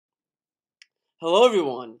Hello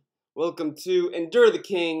everyone, welcome to Endure the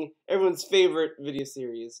King, everyone's favorite video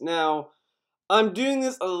series. Now, I'm doing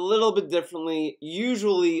this a little bit differently.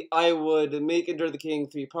 Usually I would make Endure the King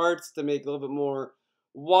 3 parts to make it a little bit more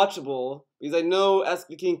watchable, because I know Ask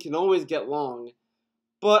the King can always get long.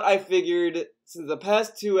 But I figured, since the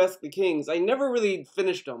past two Ask the Kings, I never really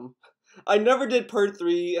finished them. I never did part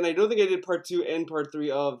 3, and I don't think I did part 2 and part 3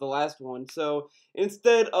 of the last one. So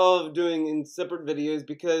instead of doing in separate videos,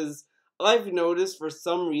 because I've noticed for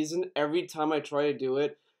some reason every time I try to do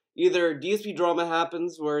it, either DSP drama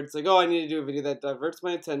happens where it's like, oh, I need to do a video that diverts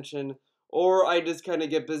my attention, or I just kind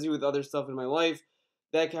of get busy with other stuff in my life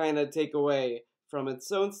that kind of take away from it.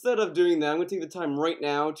 So instead of doing that, I'm going to take the time right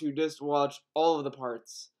now to just watch all of the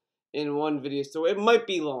parts in one video. So it might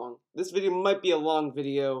be long. This video might be a long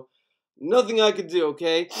video. Nothing I could do,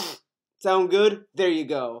 okay? Sound good? There you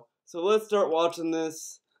go. So let's start watching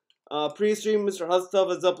this. Pre-stream Mr.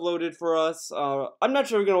 Hudstuff has uploaded for us. I'm not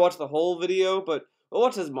sure we're going to watch the whole video, but we'll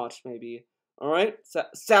watch as much, maybe. Alright?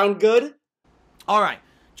 Sound good? Alright.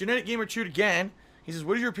 Genetic Gamer Chewed again. He says,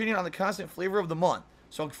 what is your opinion on the constant flavor of the month?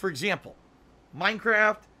 So, for example,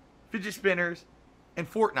 Minecraft, fidget spinners, and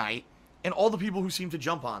Fortnite, and all the people who seem to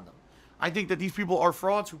jump on them. I think that these people are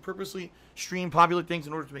frauds who purposely stream popular things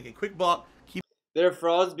in order to make a quick buck. They're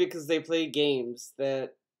frauds because they play games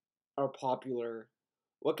that are popular.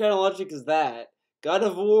 What kind of logic is that? God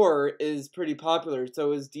of War is pretty popular,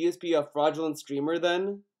 so is DSP a fraudulent streamer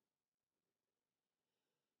then?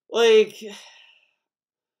 Like,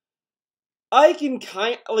 I can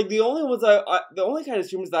the only kind of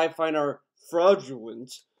streamers that I find are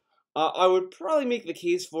fraudulent, I would probably make the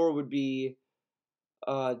case for would be,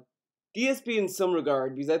 DSP in some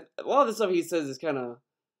regard, because a lot of the stuff he says is kind of,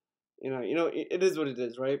 it is what it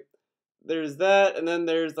is, right? There's that, and then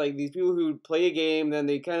there's, like, these people who play a game, then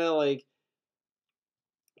they kind of, like,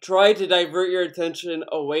 try to divert your attention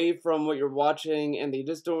away from what you're watching, and they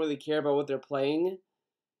just don't really care about what they're playing.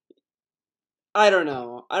 I don't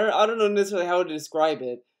know. I don't know necessarily how to describe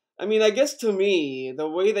it. I mean, I guess to me, the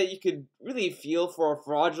way that you could really feel for a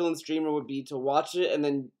fraudulent streamer would be to watch it, and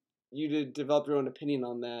then you to develop your own opinion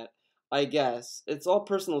on that, I guess. It's all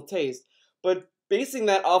personal taste. But basing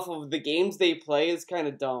that off of the games they play is kind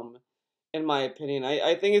of dumb, in my opinion.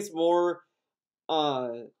 I think it's more,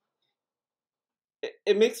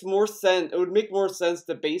 it makes more sense, it would make more sense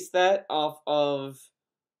to base that off of,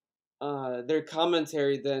 their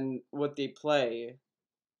commentary than what they play.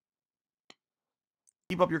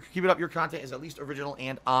 Keep it up. Your content is at least original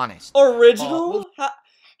and honest. Original?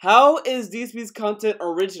 How is DSP's content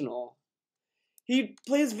original? He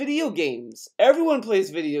plays video games. Everyone plays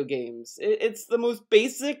video games. It's the most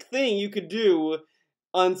basic thing you could do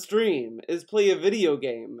on stream, is play a video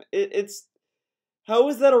game. How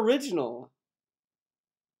is that original?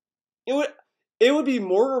 It would be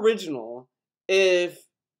more original if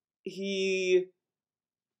he...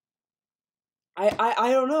 I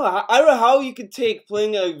don't know. I don't know how you could take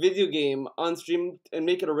playing a video game on stream and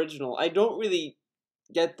make it original. I don't really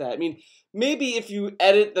get that. I mean, maybe if you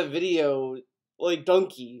edit the video, like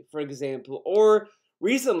Donkey, for example, or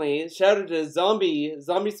recently, shout out to Zombie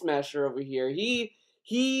Smasher over here.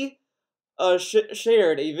 He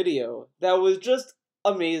shared a video that was just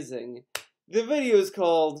amazing. The video is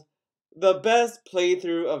called The Best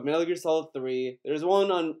Playthrough of Metal Gear Solid 3. There's one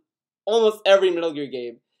on almost every Metal Gear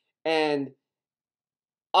game, and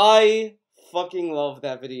I fucking love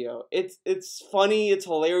that video. It's funny, it's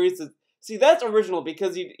hilarious. See, that's original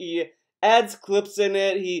because he adds clips in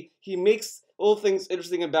it. He makes little things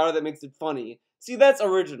interesting about it that makes it funny. See, that's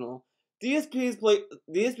original.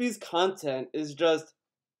 DSP's content is just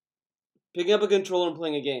picking up a controller and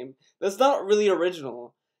playing a game. That's not really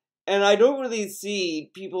original. And I don't really see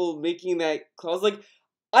people making that clause. Like,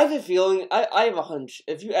 I have a feeling, I have a hunch.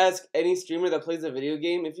 If you ask any streamer that plays a video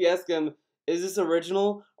game, if you ask them, is this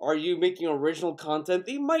original? Or are you making original content?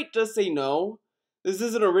 They might just say no. This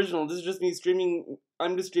isn't original. This is just me streaming.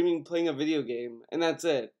 I'm just streaming playing a video game. And that's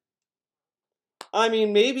it. I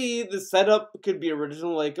mean, maybe the setup could be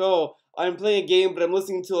original. Like, oh, I'm playing a game, but I'm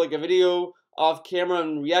listening to, like, a video off camera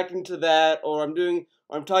and reacting to that. Or I'm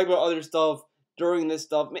talking about other stuff during this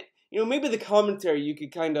stuff. Maybe the commentary you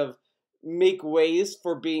could kind of make ways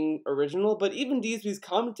for being original, but even DSP's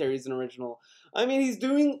commentary isn't original. I mean, he's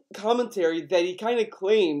doing commentary that he kind of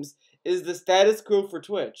claims is the status quo for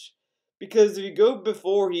Twitch. Because if you go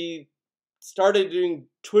before he started doing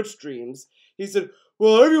Twitch streams, he said,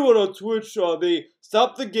 well, everyone on Twitch, they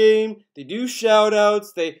stop the game, they do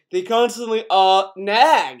shoutouts, they constantly,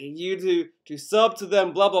 nag you to sub to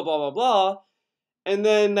them, blah, blah, blah, blah, blah. And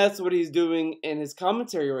then that's what he's doing in his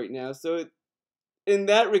commentary right now. So in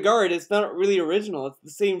that regard, it's not really original. It's the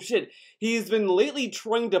same shit. He's been lately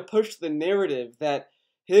trying to push the narrative that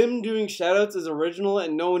him doing shoutouts is original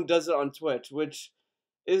and no one does it on Twitch, which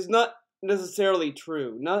is not necessarily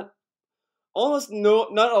true. Not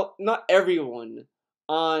everyone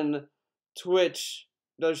on Twitch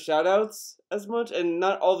does shoutouts as much, and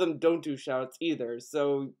not all of them don't do shoutouts either.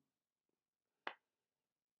 So,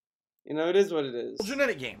 it is what it is. Well,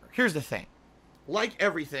 Genetic Gamer, here's the thing. Like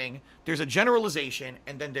everything, there's a generalization,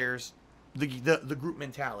 and then there's the group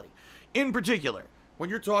mentality. In particular, when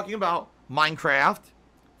you're talking about Minecraft,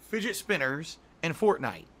 fidget spinners, and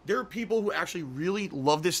Fortnite, there are people who actually really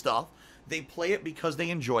love this stuff. They play it because they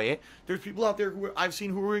enjoy it. There's people out there who I've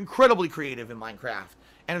seen who are incredibly creative in Minecraft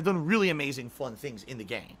and have done really amazing, fun things in the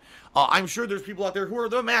game. I'm sure there's people out there who are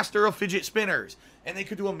the master of fidget spinners, and they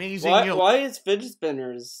could do amazing... Why is fidget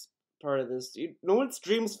spinners part of this? No one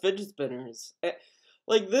streams fidget spinners.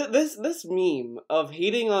 Like, this meme of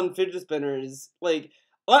hating on fidget spinners, like,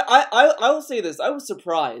 I will say this. I was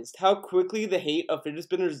surprised how quickly the hate of fidget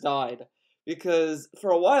spinners died. Because for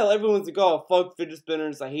a while, everyone was like, oh, fuck fidget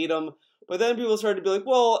spinners, I hate them. But then people started to be like,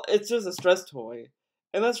 well, it's just a stress toy.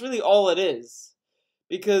 And that's really all it is.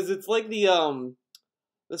 Because it's like the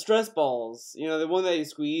stress balls. The one that you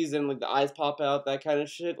squeeze and, like, the eyes pop out, that kind of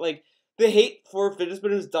shit. Like, the hate for fidget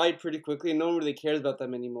spinners died pretty quickly and no one really cares about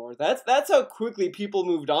them anymore. That's how quickly people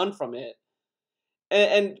moved on from it.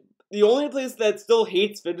 And the only place that still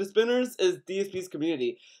hates fidget spinners is DSP's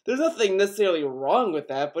community. There's nothing necessarily wrong with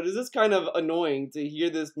that, but it's just kind of annoying to hear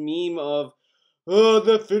this meme of, oh,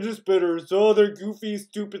 the fidget spinners, oh, they're goofy,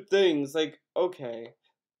 stupid things. Like, okay.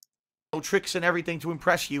 Tricks and everything to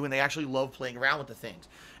impress you, and they actually love playing around with the things.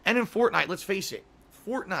 And in Fortnite, let's face it,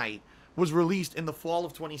 Fortnite was released in the fall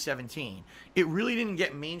of 2017. It really didn't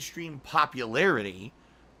get mainstream popularity,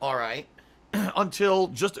 all right, until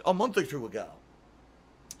just a month or two ago.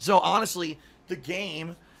 So honestly, the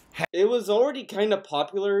game... It was already kind of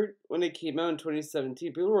popular when it came out in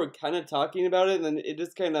 2017. People were kind of talking about it, and then it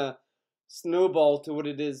just kind of snowballed to what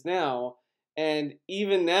it is now. And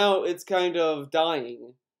even now, it's kind of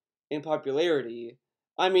dying in popularity.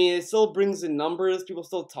 I mean, it still brings in numbers. People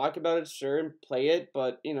still talk about it, sure, and play it.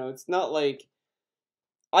 But, it's not like...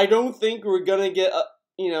 I don't think we're gonna get,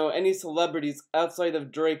 any celebrities outside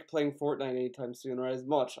of Drake playing Fortnite anytime soon, or as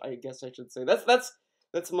much, I guess I should say.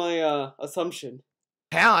 That's my assumption.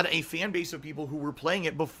 Had a fan base of people who were playing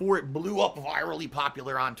it before it blew up virally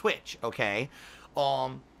popular on Twitch, okay?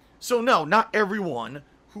 So no, not everyone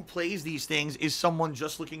who plays these things is someone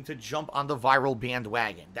just looking to jump on the viral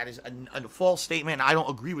bandwagon. That is a false statement, and I don't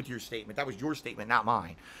agree with your statement. That was your statement, not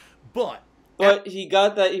mine. But he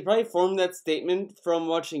probably formed that statement from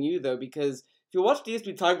watching you, though, because if you watch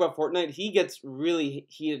DSP talk about Fortnite, he gets really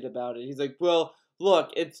heated about it. He's like, well,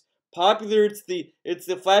 look, it's popular, it's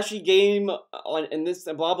the flashy game and this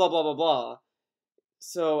and blah blah blah blah blah.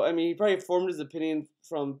 So I mean, he probably formed his opinion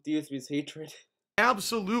from DSP's hatred.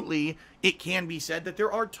 Absolutely, it can be said that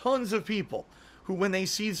there are tons of people who, when they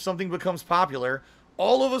see something becomes popular,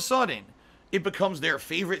 all of a sudden it becomes their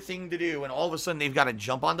favorite thing to do, and all of a sudden they've got to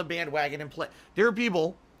jump on the bandwagon and play. There are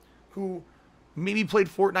people who maybe played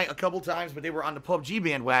Fortnite a couple times, but they were on the PUBG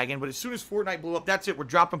bandwagon, but as soon as Fortnite blew up, that's it, we're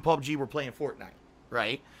dropping PUBG, we're playing Fortnite,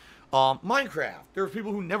 right? Minecraft. There were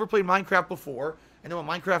people who never played Minecraft before, and then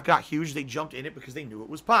when Minecraft got huge, they jumped in it because they knew it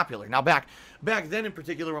was popular. Now, back then in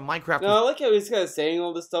particular, when Minecraft... No, I like how he's kind of saying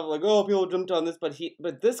all this stuff, like, oh, people jumped on this,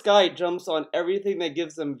 but this guy jumps on everything that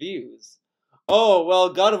gives them views. Oh, well,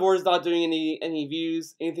 God of War is not doing any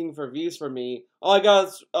views, anything for views for me. Oh, I gotta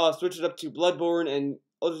switch it up to Bloodborne and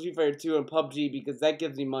Ultra Street Fighter 2 and PUBG because that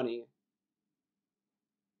gives me money.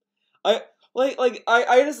 I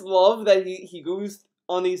just love that he goes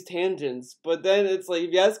on these tangents, but then it's like,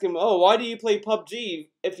 if you ask him, oh, why do you play PUBG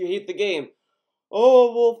if you hate the game?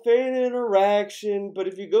 Oh, well, fan interaction, but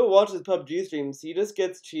if you go watch his PUBG streams, he just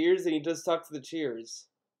gets cheers and he just talks to the cheers.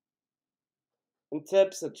 And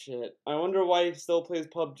tips and shit. I wonder why he still plays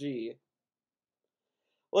PUBG.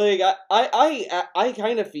 Like, I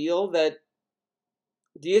kind of feel that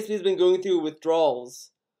DSP's been going through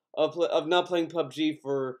withdrawals of not playing PUBG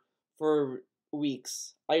for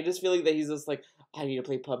weeks. I just feel like that he's just like, I need to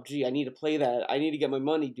play PUBG. I need to play that. I need to get my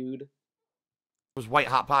money, dude. It was white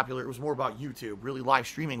hot popular. It was more about YouTube. Really, live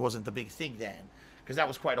streaming wasn't the big thing then, because that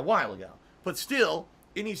was quite a while ago. But still,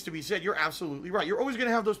 it needs to be said, you're absolutely right. You're always going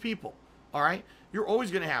to have those people, all right? You're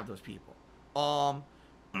always going to have those people.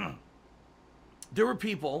 There were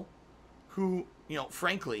people who,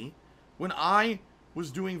 frankly, when I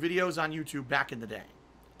was doing videos on YouTube back in the day,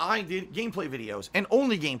 I did gameplay videos and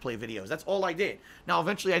only gameplay videos. That's all I did. Now,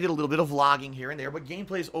 eventually I did a little bit of vlogging here and there, but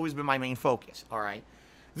gameplay has always been my main focus, all right?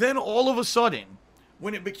 Then all of a sudden,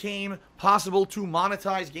 when it became possible to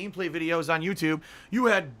monetize gameplay videos on YouTube, you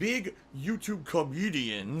had big YouTube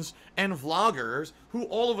comedians and vloggers who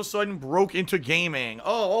all of a sudden broke into gaming.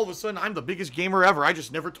 Oh, all of a sudden, I'm the biggest gamer ever. I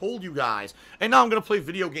just never told you guys. And now I'm going to play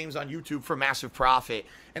video games on YouTube for massive profit.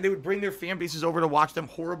 And they would bring their fan bases over to watch them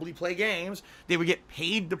horribly play games. They would get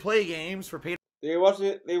paid to play games for paid. They watch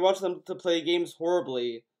them to play games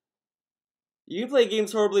horribly. You play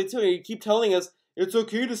games horribly too, and you keep telling us, it's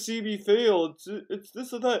okay to see me fail. It's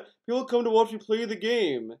this or that. People come to watch me play the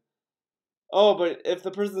game. Oh, but if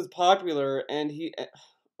the person is popular and he...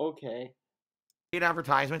 Okay. Paid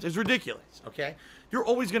advertisements is ridiculous, okay? You're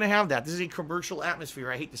always going to have that. This is a commercial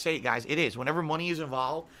atmosphere. I hate to say it, guys. It is. Whenever money is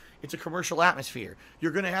involved, it's a commercial atmosphere.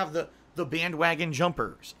 You're going to have the bandwagon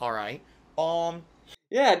jumpers, all right?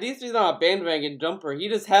 Yeah, DC's not a bandwagon jumper. He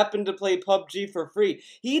just happened to play PUBG for free.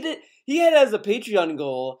 He had it as a Patreon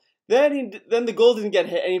goal. Then the goal didn't get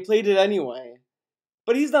hit, and he played it anyway.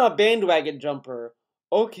 But he's not a bandwagon jumper.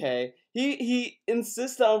 Okay. He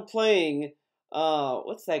insisted on playing,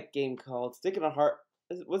 what's that game called? Stick in a Hard...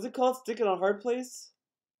 Was it called Stick in a Hard Place?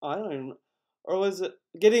 Oh, I don't even... Or was it...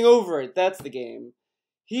 Getting Over It, that's the game.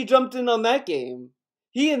 He jumped in on that game.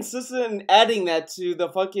 He insisted on adding that to the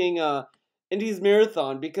fucking, Indies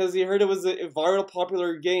Marathon because he heard it was a viral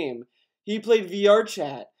popular game. He played VR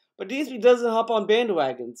chat. But DSP doesn't hop on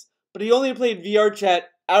bandwagons. But he only played VR chat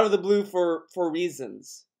out of the blue for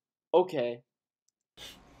reasons. Okay.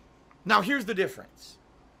 Now, here's the difference.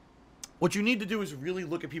 What you need to do is really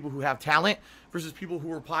look at people who have talent versus people who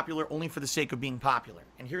are popular only for the sake of being popular.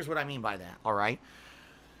 And here's what I mean by that, all right?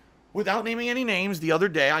 Without naming any names, the other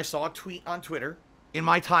day I saw a tweet on Twitter in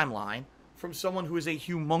my timeline from someone who is a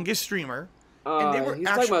humongous streamer. And they were he's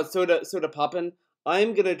talking about Soda Poppin'.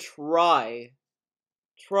 I'm gonna try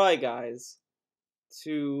guys,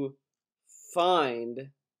 to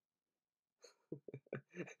find...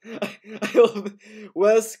 I love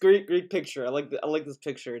Wes, great picture. I like this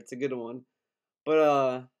picture. It's a good one.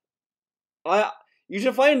 But you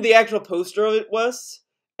should find the actual poster of it, Wes,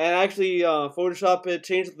 and actually Photoshop it,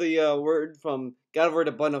 change the word from God of War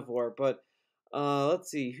to Bun of War. But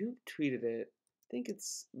let's see who tweeted it. I think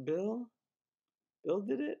it's Bill. Bill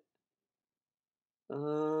did it.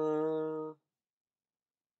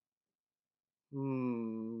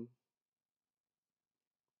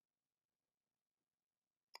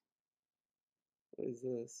 What is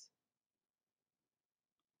this?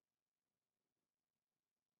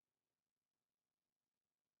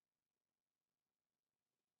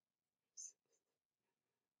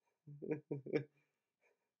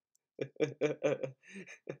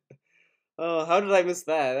 Oh, how did I miss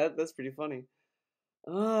that? That's pretty funny.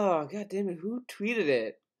 Oh, god damn it, who tweeted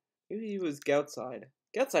it? Maybe it was Goutside.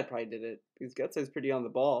 Goutside probably did it, because Goutside's pretty on the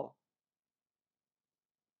ball.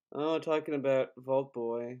 Oh, talking about Vault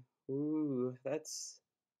Boy. Ooh, that's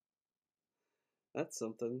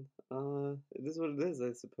something. It is what it is,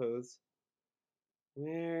 I suppose.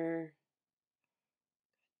 Where?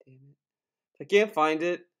 Damn it. If I can't find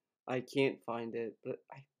it, I can't find it, but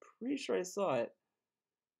I'm pretty sure I saw it.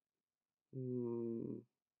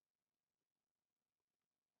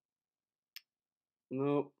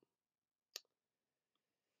 Nope.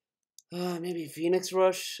 Maybe Phoenix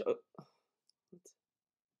Rush.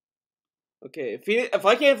 Okay, if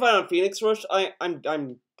I can't find on Phoenix Rush, I'm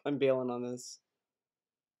bailing on this.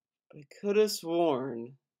 But I could have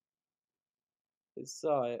sworn I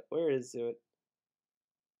saw it. Where is it?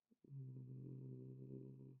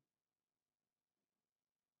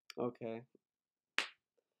 Okay.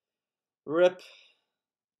 Rip.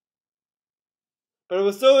 But it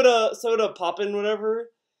was Soda Poppin', whatever.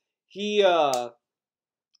 He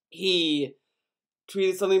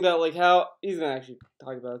tweeted something about like how he's gonna actually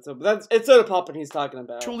talk about it. So, but it's Soda Poppin' he's talking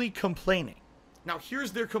about. Actually complaining. Now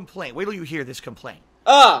here's their complaint. Wait till you hear this complaint.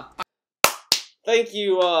 Thank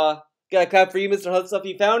you. Got a clap for you, Mr. Hudstuff.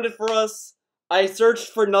 You found it for us. I searched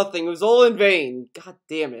for nothing. It was all in vain. God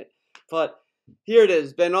damn it. But here it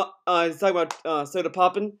is. Been he's talking about Soda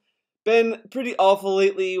Poppin'. Been pretty awful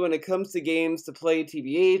lately when it comes to games to play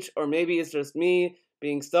TBH, or maybe it's just me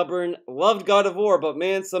being stubborn. Loved God of War, but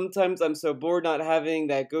man, sometimes I'm so bored not having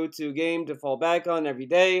that go-to game to fall back on every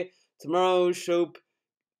day. Tomorrow, Shope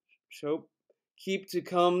Keep to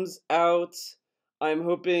comes out. I'm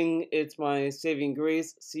hoping it's my saving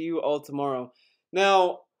grace. See you all tomorrow.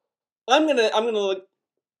 Now, I'm gonna look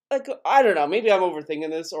like, I don't know, maybe I'm overthinking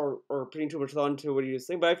this or putting too much thought into what he was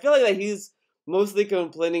saying, but I feel like that he's mostly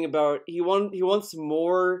complaining about he wants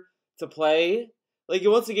more to play. Like,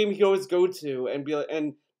 what's a game he can always go to and be like,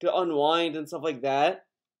 and to unwind and stuff like that.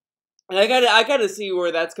 And I gotta see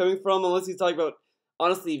where that's coming from, unless he's talking about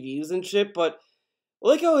honestly views and shit. But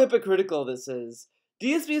look how hypocritical this is.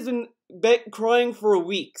 DSP has been crying for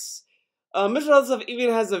weeks. Mr. Elseff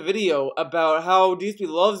even has a video about how DSP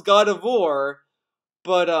loves God of War,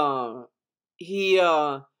 but he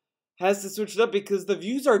has to switch it up because the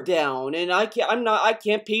views are down, and I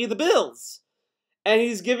can't pay the bills. And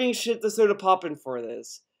he's giving shit to Soda Poppin for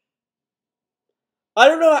this. I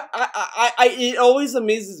don't know. It always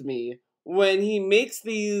amazes me when he makes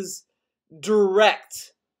these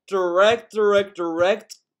direct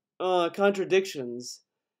contradictions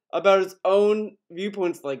about his own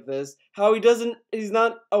viewpoints like this. How he's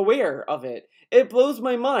not aware of it. It blows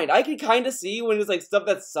my mind. I can kind of see when it's like stuff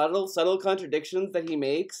that's subtle contradictions that he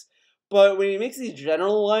makes, but when he makes these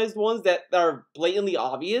generalized ones that are blatantly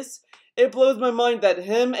obvious, it blows my mind that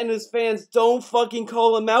him and his fans don't fucking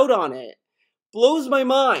call him out on it. Blows my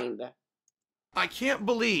mind. I can't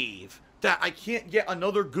believe that I can't get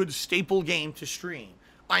another good staple game to stream.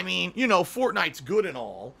 I mean, you know, Fortnite's good and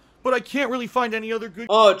all, but I can't really find any other good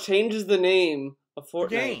Oh, it changes the name of Fortnite.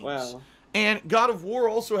 games. Wow. And God of War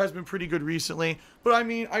also has been pretty good recently, but I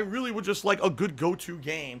mean, I really would just like a good go-to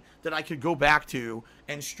game that I could go back to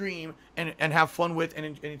and stream and have fun with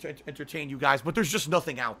and entertain you guys, but there's just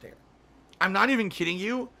nothing out there. I'm not even kidding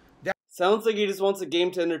you. Sounds like he just wants a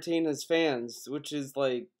game to entertain his fans, which is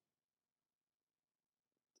like...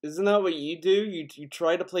 Isn't that what you do? You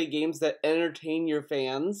try to play games that entertain your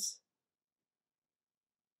fans?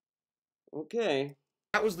 Okay.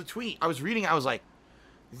 That was the tweet. I was reading, I was like,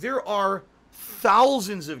 there are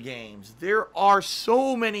thousands of games. There are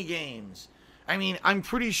so many games. I mean, I'm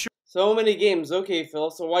pretty sure... So many games. Okay, Phil,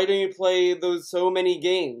 so why don't you play those so many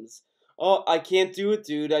games? Oh, I can't do it,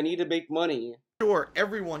 dude. I need to make money. Sure,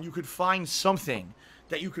 everyone, you could find something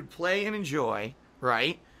that you could play and enjoy,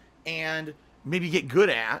 right? And maybe get good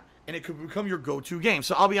at, and it could become your go-to game.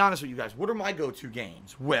 So I'll be honest with you guys. What are my go-to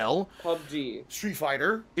games? Well, PUBG. Street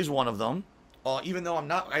Fighter is one of them. Even though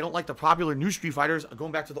I don't like the popular new Street Fighters.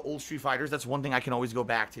 Going back to the old Street Fighters, that's one thing I can always go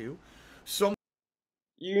back to. So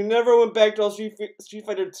you never went back to Street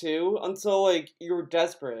Fighter 2 until, like, you were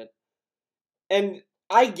desperate. And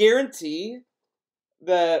I guarantee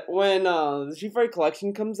that when the Street Fighter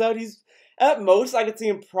Collection comes out, at most I could see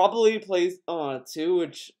him probably play 2,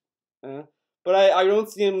 which, but I don't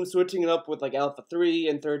see him switching it up with like Alpha 3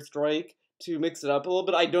 and Third Strike to mix it up a little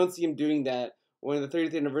bit. I don't see him doing that when the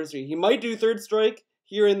 30th anniversary. He might do Third Strike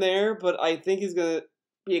here and there, but I think he's gonna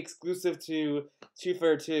be exclusive to Street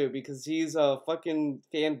Fighter 2 because he's a fucking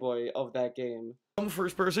fanboy of that game. Some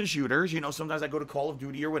first-person shooters, you know, sometimes I go to Call of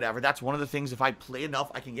Duty or whatever. That's one of the things, if I play enough,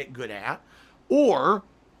 I can get good at. Or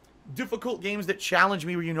difficult games that challenge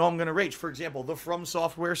me where you know I'm going to rage. For example, the From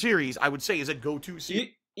Software series, I would say, is a go-to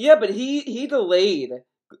series. Yeah, but he delayed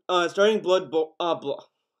starting Bloodborne. I was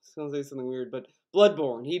going to say something weird, but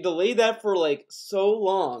Bloodborne. He delayed that for like so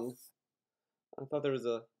long. I thought there was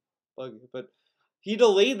a bug, but he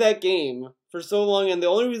delayed that game for so long, and the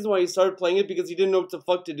only reason why he started playing it because he didn't know what the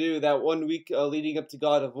fuck to do that 1 week leading up to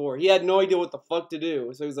God of War. He had no idea what the fuck to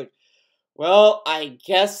do, so he's like, well, I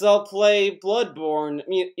guess I'll play Bloodborne. I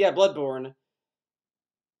mean, yeah, Bloodborne.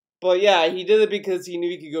 But yeah, he did it because he knew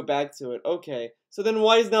he could go back to it. Okay, so then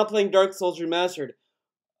why is now playing Dark Souls Remastered?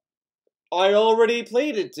 I already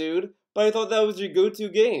played it, dude, but I thought that was your go-to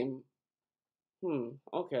game.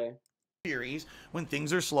 Okay. Series, when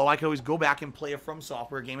things are slow, I can always go back and play a From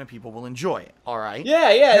Software game and people will enjoy it, alright?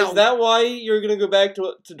 Yeah, now, is that why you're gonna go back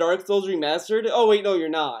to Dark Souls Remastered? Oh, wait, no, you're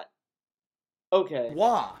not. Okay.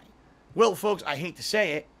 Why? Well, folks, I hate to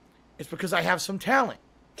say it, it's because I have some talent.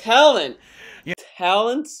 Talent? Yeah.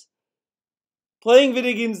 Talent? Playing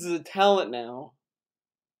video games is a talent now.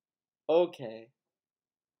 Okay.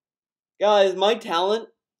 Guys, my talent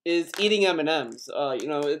is eating M&Ms. You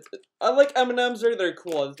know, I like M&Ms, they're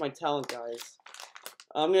cool. It's my talent, guys.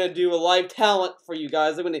 I'm gonna do a live talent for you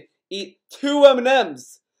guys. I'm gonna eat 2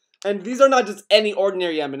 M&Ms. And these are not just any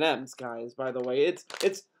ordinary M&Ms, guys, by the way.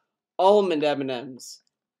 It's almond M&Ms.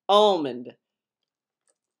 Almond.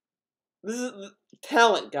 This is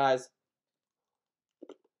talent, guys.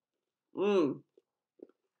 I'm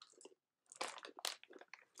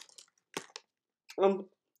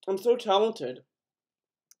so talented.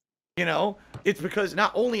 You know, it's because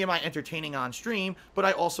not only am I entertaining on stream, but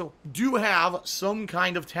I also do have some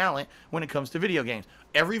kind of talent when it comes to video games.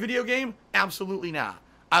 Every video game? Absolutely not.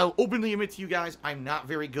 I'll openly admit to you guys, I'm not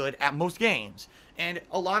very good at most games. And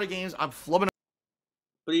a lot of games, I'm flubbing.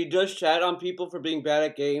 But you just chat on people for being bad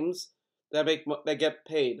at games that get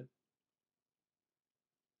paid.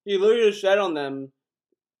 You literally just chat on them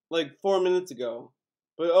like 4 minutes ago.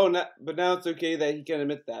 But now it's okay that he can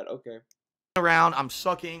admit that. Okay. Around, I'm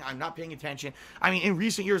sucking, I'm not paying attention. I mean, in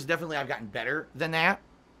recent years, definitely I've gotten better than that.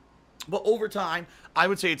 But over time, I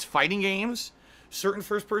would say it's fighting games, certain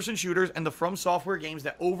first-person shooters, and the From Software games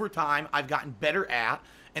that over time I've gotten better at,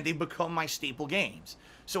 and they've become my staple games.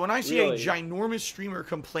 So when I see a ginormous streamer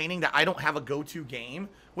complaining that I don't have a go-to game,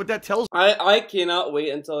 what that tells me... I cannot wait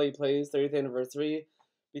until he plays 30th Anniversary,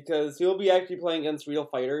 because he'll be actually playing against real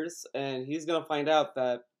fighters, and he's going to find out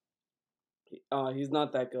that he's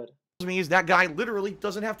not that good. Me is that guy literally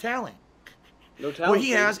doesn't have talent. No talent. What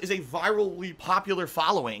he has is a virally popular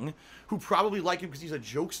following who probably like him because he's a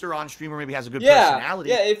jokester on stream or maybe has a good personality.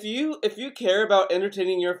 Yeah, if you care about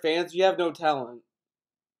entertaining your fans, you have no talent.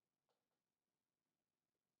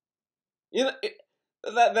 You know,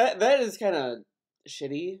 that is kind of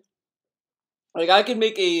shitty. Like, I could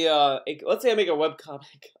make let's say I make a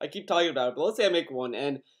webcomic. I keep talking about it, but let's say I make one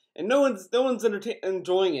and no one's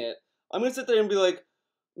enjoying it. I'm gonna sit there and be like,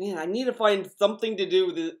 man, I need to find something to do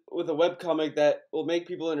with a webcomic that will make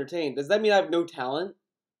people entertained. Does that mean I have no talent?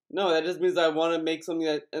 No, that just means I want to make something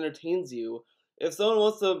that entertains you. If someone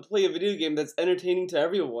wants to play a video game that's entertaining to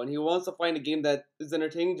everyone, he wants to find a game that is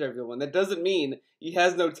entertaining to everyone. That doesn't mean he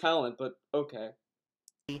has no talent, but okay.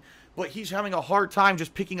 But he's having a hard time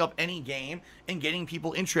just picking up any game and getting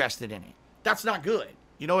people interested in it. That's not good.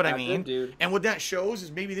 You know what I mean? Good, dude. And what that shows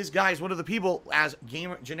is maybe this guy is one of the people, as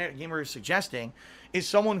Genetic Gamer is suggesting, is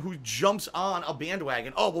someone who jumps on a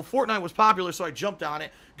bandwagon. Oh, well, Fortnite was popular, so I jumped on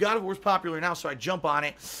it. God of War's popular now, so I jump on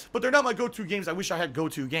it. But they're not my go-to games. I wish I had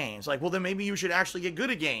go-to games. Like, well, then maybe you should actually get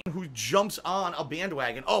good at games. Who jumps on a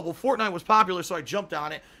bandwagon. Oh, well, Fortnite was popular, so I jumped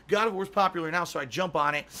on it. God of War's popular now, so I jump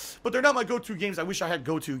on it. But they're not my go-to games. I wish I had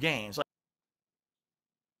go-to games. Like,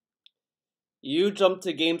 you jump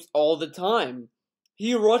to games all the time.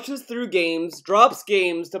 He rushes through games, drops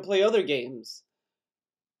games to play other games.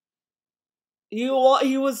 He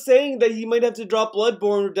was saying that he might have to drop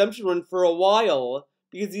Bloodborne Redemption Run for a while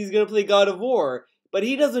because he's going to play God of War, but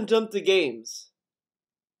he doesn't jump to games.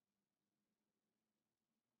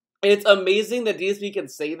 It's amazing that DSP can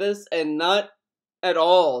say this and not at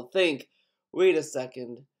all think, wait a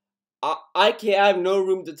second, I have no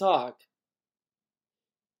room to talk.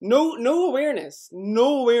 No awareness.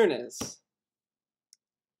 No awareness.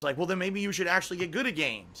 Like, well, then maybe you should actually get good at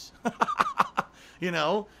games. You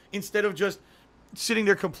know? Instead of just sitting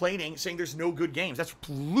there complaining, saying there's no good games. That's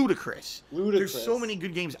ludicrous. There's so many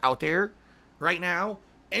good games out there right now.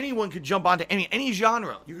 Anyone could jump onto any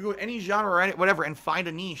genre. You could go to any genre or whatever and find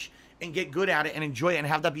a niche and get good at it and enjoy it and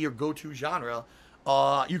have that be your go-to genre.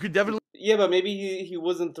 You could definitely... Yeah, but maybe he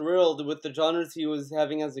wasn't thrilled with the genres he was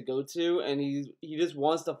having as a go-to, and he just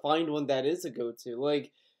wants to find one that is a go-to.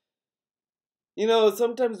 Like, you know,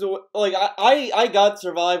 sometimes, like, I got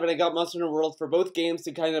Survive and I got Monster Hunter World for both games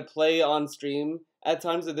to kind of play on stream at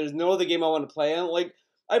times that there's no other game I want to play on. Like,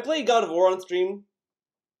 I played God of War on stream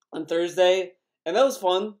on Thursday, and that was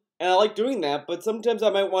fun, and I like doing that, but sometimes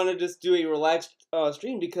I might want to just do a relaxed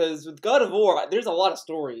stream, because with God of War, there's a lot of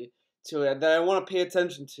story to it that I want to pay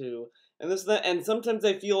attention to, and sometimes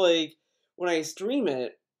I feel like when I stream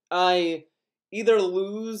it, I either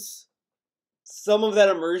lose some of that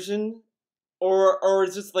immersion, or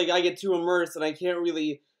it's just like I get too immersed and I can't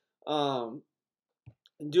really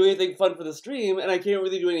do anything fun for the stream, and I can't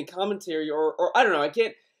really do any commentary, or I don't know, I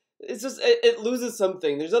can't. It's just it loses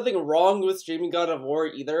something. There's nothing wrong with streaming God of War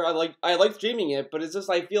either. I like streaming it, but it's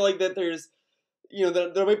just I feel like that there's, you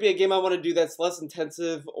know, there might be a game I want to do that's less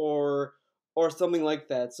intensive or something like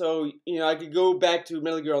that. So, you know, I could go back to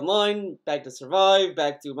Metal Gear Online, back to Survive,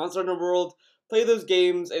 back to Monster Hunter World, play those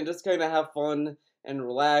games and just kind of have fun and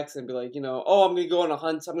relax and be like, you know, oh, I'm going to go on a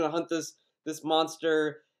hunt. I'm going to hunt this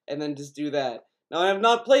monster and then just do that. Now, I have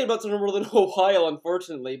not played Monster Hunter World in a while,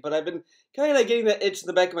 unfortunately, but I've been kind of getting that itch in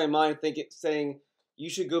the back of my mind saying you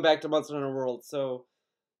should go back to Monster Hunter World. So,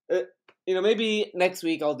 you know, maybe next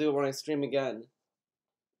week I'll do it when I stream again.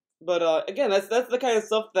 But again, that's the kind of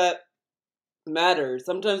stuff that matters.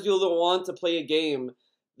 Sometimes people don't want to play a game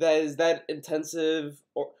that is that intensive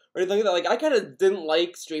or anything like that. Like, I kind of didn't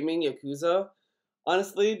like streaming Yakuza,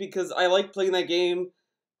 honestly, because I like playing that game,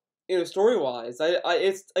 you know, story-wise.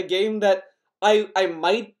 It's a game that I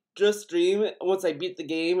might just stream once I beat the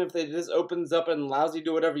game. If it just opens up and allows you to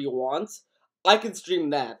do whatever you want, I can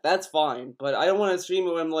stream that. That's fine. But I don't want to stream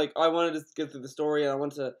it when I'm like, I want to just get through the story and I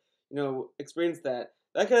want to, you know, experience that.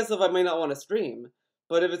 That kind of stuff I might not want to stream.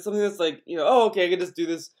 But if it's something that's like, you know, oh, okay, I can just do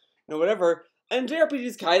this, you know, whatever. And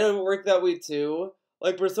JRPGs kind of work that way too.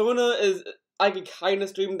 Like, Persona I could kind of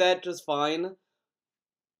stream that just fine.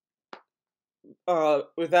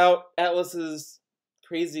 Without Atlus's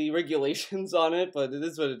crazy regulations on it, but it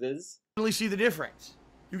is what it is. Definitely see the difference.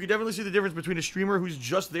 You can definitely see the difference between a streamer who's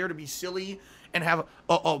just there to be silly and have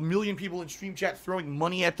a million people in stream chat throwing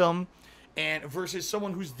money at them, and versus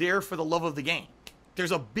someone who's there for the love of the game.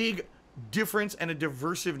 There's a big difference and a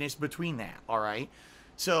diversiveness between that, all right?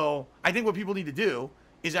 So I think what people need to do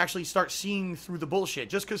is actually start seeing through the bullshit.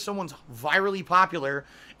 Just because someone's virally popular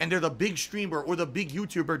and they're the big streamer or the big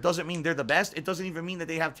YouTuber doesn't mean they're the best. It doesn't even mean that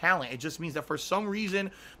they have talent. It just means that for some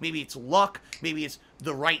reason, maybe it's luck, maybe it's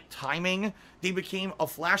the right timing, they became a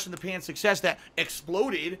flash in the pan success that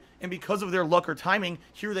exploded, and because of their luck or timing,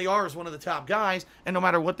 here they are as one of the top guys, and no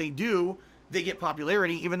matter what they do, they get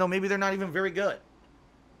popularity, even though maybe they're not even very good.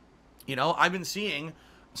 You know, I've been seeing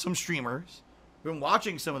some streamers, been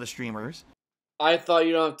watching some of the streamers. I thought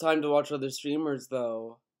you don't have time to watch other streamers,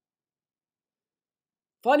 though.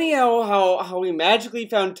 Funny how we magically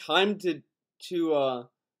found time to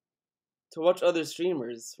watch other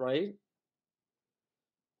streamers, right?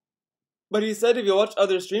 But he said if you watch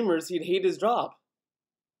other streamers, he'd hate his job.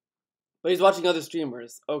 But he's watching other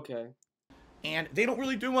streamers. Okay. And they don't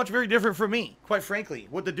really do much very different from me, quite frankly.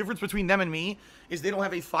 What the difference between them and me is they don't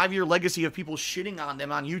have a 5-year legacy of people shitting on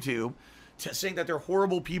them on YouTube, saying that they're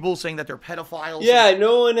horrible people, saying that they're pedophiles. Yeah,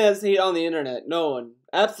 no one has hate on the internet. No one.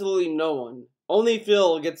 Absolutely no one. Only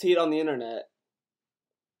Phil gets hate on the internet.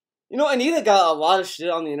 You know, Anita got a lot of shit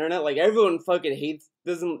on the internet. Like, everyone fucking hates,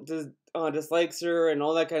 dislikes her and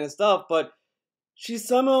all that kind of stuff, but she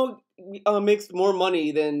somehow makes more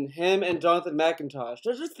money than him and Jonathan McIntosh.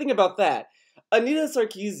 Just think about that. Anita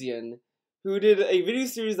Sarkeesian, who did a video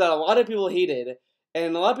series that a lot of people hated,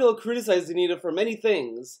 and a lot of people criticized Anita for many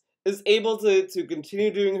things, is able to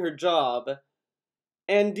continue doing her job,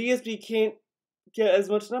 and DSP can't get as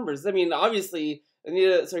much numbers. I mean, obviously,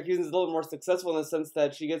 Anita Sarkeesian is a little more successful in the sense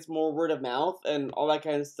that she gets more word of mouth and all that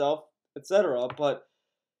kind of stuff, etc. But,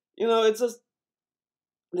 you know, it's just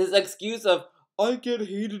this excuse of, I get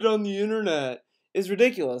hated on the internet, is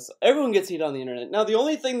ridiculous. Everyone gets hated on the internet. Now, the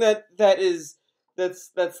only thing that's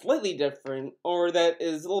slightly different, or that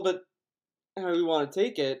is a little bit how we want to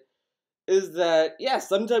take it, is that, yeah,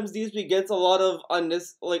 sometimes DSP gets a lot of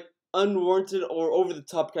unwarranted or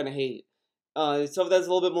over-the-top kind of hate. Stuff that's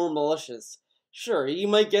a little bit more malicious. Sure, you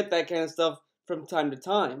might get that kind of stuff from time to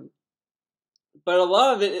time. But a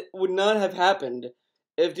lot of it would not have happened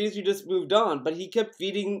if DSP just moved on. But he kept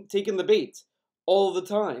taking the bait all the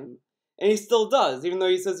time. And he still does, even though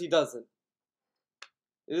he says he doesn't.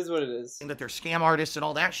 It is what it is. That they're scam artists and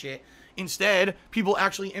all that shit. Instead, people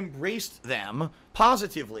actually embraced them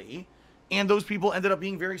positively, and those people ended up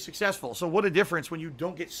being very successful. So what a difference when you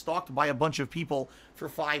don't get stalked by a bunch of people for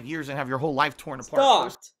 5 years and have your whole life torn apart.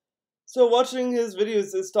 Stalked? So watching his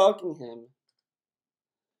videos is stalking him.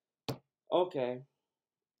 Okay.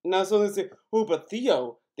 Now someone's say, oh, but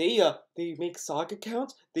Theo, they make sock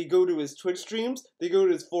accounts, they go to his Twitch streams, they go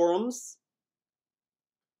to his forums.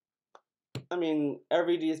 I mean,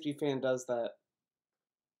 every DSP fan does that.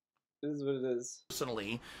 It is what it is.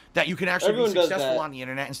 Personally, that you can actually be successful on the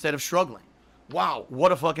internet instead of struggling. Wow,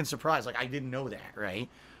 what a fucking surprise. Like, I didn't know that, right?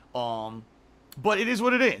 But it is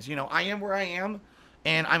what it is. You know, I am where I am,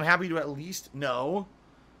 and I'm happy to at least know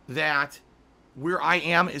that where I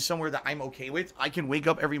am is somewhere that I'm okay with. I can wake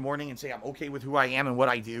up every morning and say I'm okay with who I am and what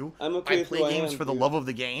I do. I'm okay I play games for the love of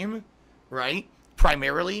the game, right?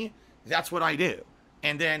 Primarily, that's what I do.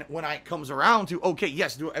 And then when it comes around to, okay,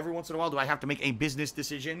 yes, every once in a while, do I have to make a business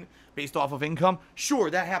decision based off of income? Sure,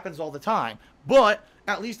 that happens all the time. But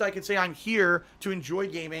at least I can say I'm here to enjoy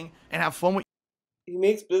gaming and have fun with. He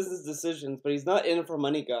makes business decisions, but he's not in it for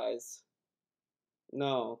money, guys.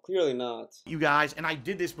 No, clearly not. You guys, and I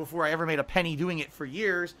did this before I ever made a penny doing it for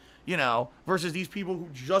years, you know, versus these people who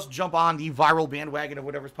just jump on the viral bandwagon of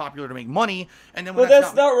whatever's popular to make money. And then when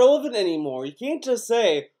that's not relevant anymore. You can't just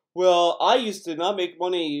say, well, I used to not make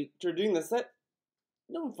money for doing this. That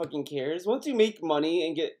no one fucking cares. Once you make money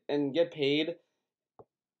and get paid,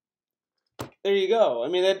 there you go. I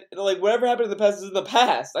mean, whatever happened in the past is in the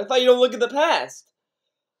past. I thought you don't look at the past.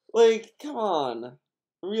 Like, come on,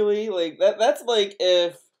 really? Like that's like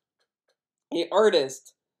if an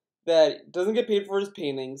artist that doesn't get paid for his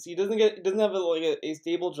paintings, he doesn't have a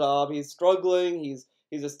stable job. He's struggling.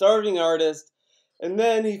 He's a starving artist, and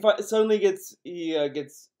then he suddenly gets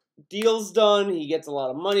deals done, he gets a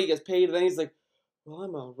lot of money, gets paid, and then he's like,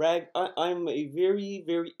 well, I'm a very,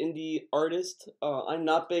 very indie artist, I'm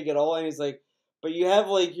not big at all, and he's like, but you have,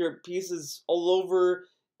 like, your pieces all over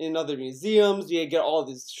in other museums, you get all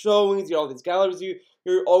these showings, you get all these galleries,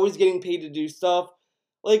 you're always getting paid to do stuff,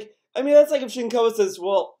 like, I mean, that's like if Shinkawa says,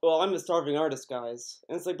 well, I'm a starving artist, guys.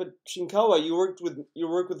 And it's like, but Shinkawa, you work with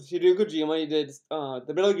Hideo Kojima, you did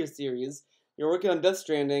the Metal Gear series, you're working on Death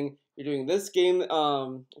Stranding, you're doing this game, I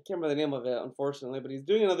can't remember the name of it, unfortunately, but he's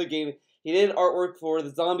doing another game. He did artwork for the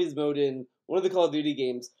Zombies mode in one of the Call of Duty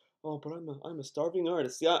games. Oh, but I'm a starving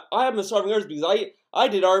artist. See, I am a starving artist because I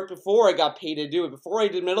did art before I got paid to do it, before I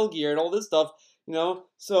did Metal Gear and all this stuff,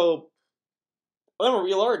 so... I'm a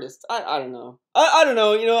real artist. I don't know. I don't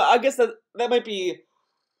know. I guess that might be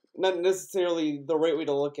not necessarily the right way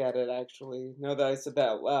to look at it, actually, now that I said that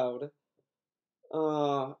out loud.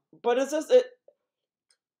 But it's just,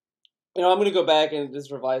 I'm going to go back and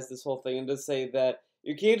just revise this whole thing and just say that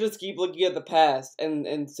you can't just keep looking at the past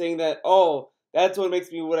and saying that, oh, that's what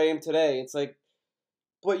makes me what I am today. It's like,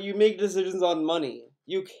 but you make decisions on money.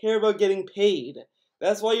 You care about getting paid.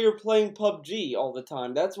 That's why you're playing PUBG all the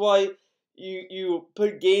time. That's why you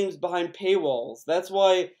put games behind paywalls. That's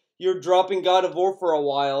why you're dropping God of War for a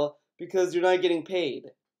while, because you're not getting paid.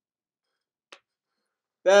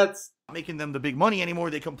 That's... making them the big money anymore.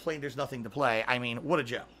 They complain there's nothing to play. I mean, what a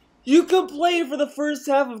joke. You complained for the first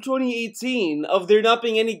half of 2018 of there not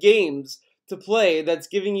being any games to play that's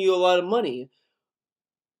giving you a lot of money.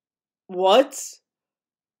 What?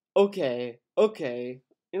 Okay.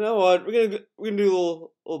 You know what? We're gonna do a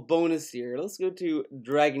little bonus here. Let's go to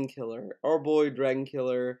Dragon Killer. Our boy Dragon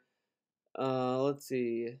Killer. Let's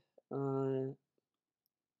see. We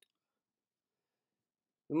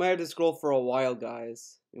might have to scroll for a while,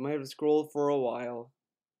 guys. We might have to scroll for a while.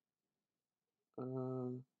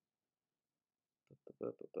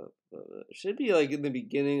 It should be like in the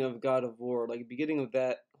beginning of God of War, like beginning of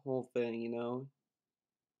that whole thing,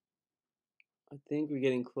 I think we're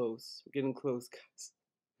getting close. We're getting close, guys.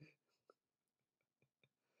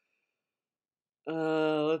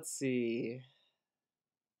 Let's see.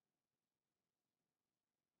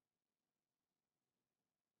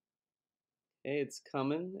 Okay, it's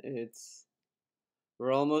coming.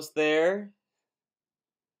 We're almost there.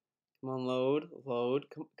 Come on, load.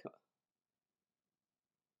 Come.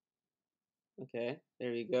 Okay,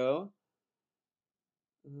 there you go.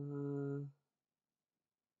 Come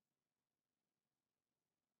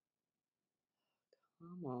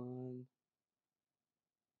on.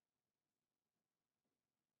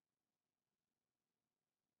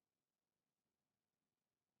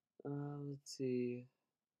 Let's see.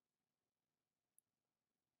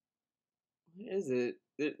 What is it?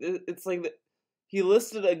 It's like he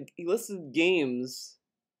listed games.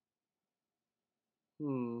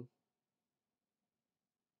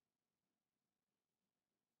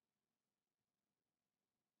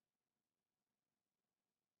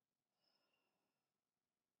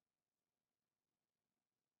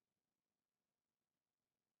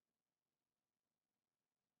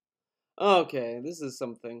 Okay, this is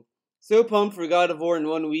something. So pumped for God of War in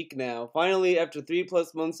 1 week now. Finally, after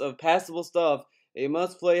 3+ months of passable stuff, a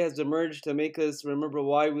must-play has emerged to make us remember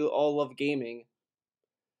why we all love gaming.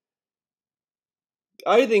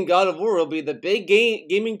 I think God of War will be the big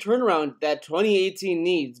gaming turnaround that 2018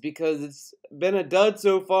 needs, because it's been a dud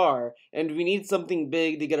so far, and we need something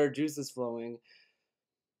big to get our juices flowing.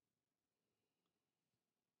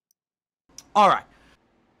 Alright,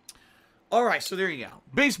 so there you go.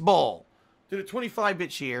 Baseball did a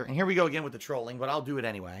 25-bit share, and here we go again with the trolling, but I'll do it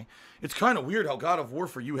anyway. It's kind of weird how God of War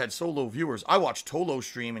for you had so low viewers. I watched Tolo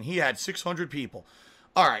stream, and he had 600 people.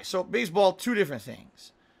 Alright, so baseball, two different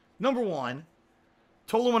things. Number one,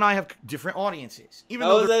 Tolo and I have different audiences.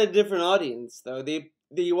 How is that a different audience, though? They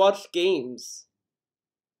watch games.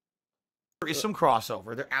 There is some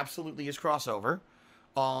crossover. There absolutely is crossover.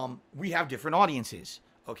 We have different audiences,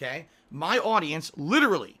 okay? My audience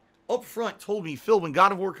literally up front told me, Phil, when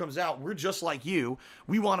God of War comes out, we're just like you.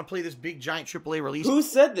 We want to play this big giant AAA release. Who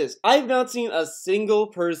said this? I've not seen a single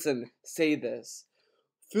person say this.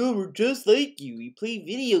 Phil, we're just like you. We play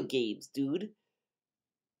video games, dude.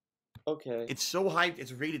 Okay. It's so hyped.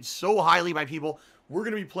 It's rated so highly by people. We're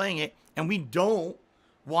going to be playing it, and we don't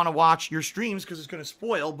want to watch your streams because it's going to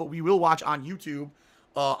spoil, but we will watch on YouTube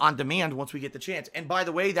on demand once we get the chance. And by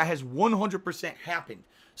the way, that has 100% happened.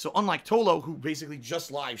 So unlike Tolo, who basically just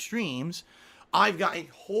live streams, I've got a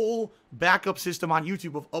whole backup system on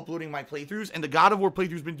YouTube of uploading my playthroughs, and the God of War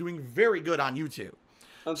playthrough's been doing very good on YouTube.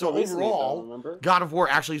 So overall, God of War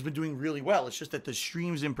actually has been doing really well. It's just that the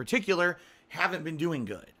streams in particular haven't been doing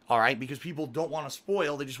good, all right? Because people don't want to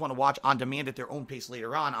spoil. They just want to watch on demand at their own pace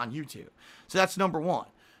later on YouTube. So that's number one.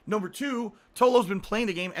 Number 2, Tolo's been playing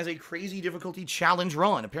the game as a crazy difficulty challenge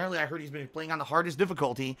run. Apparently, I heard he's been playing on the hardest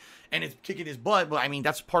difficulty, and it's kicking his butt. But, I mean,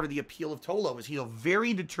 that's part of the appeal of Tolo, is he's a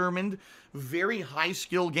very determined, very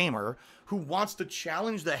high-skill gamer who wants to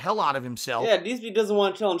challenge the hell out of himself. Yeah, DSP doesn't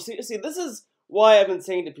want to challenge. See, this is why I've been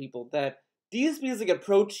saying to people that DSP is like a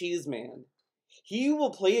pro cheese man. He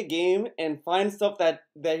will play a game and find stuff that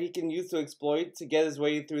he can use to exploit to get his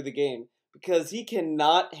way through the game, because he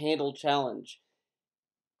cannot handle challenge.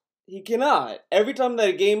 He cannot. Every time that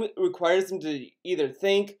a game requires him to either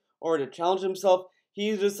think or to challenge himself,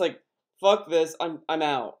 he's just like, fuck this, I'm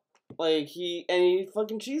out. Like, he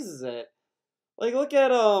fucking cheeses it. Like, look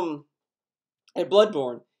at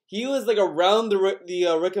Bloodborne. He was like around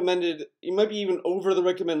the recommended, he might be even over the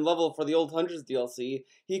recommended level for the Old Hunters DLC.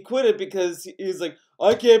 He quit it because he's like,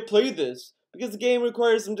 I can't play this, because the game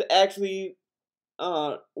requires him to actually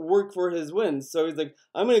work for his wins. So he's like,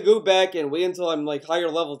 I'm gonna go back and wait until I'm like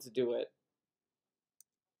higher level to do it.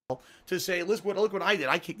 To say, look what I did.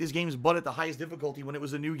 I kicked this game's butt at the highest difficulty when it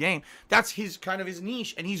was a new game. That's his kind of his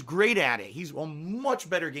niche, and he's great at it. He's a much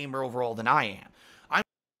better gamer overall than I am.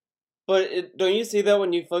 But don't you say that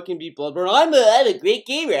when you fucking beat Bloodborne? I'm a great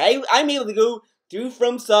gamer. I'm able to go through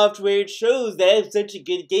From Software. It shows that I'm such a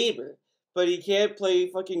good gamer. But he can't play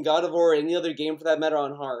fucking God of War or any other game for that matter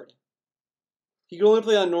on hard. He can only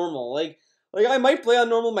play on normal. Like I might play on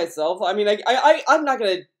normal myself. I mean, I'm not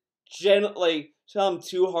gonna tell him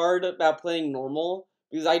too hard about playing normal,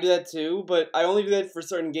 because I do that too. But I only do that for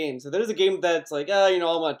certain games. So there's a game that's like, I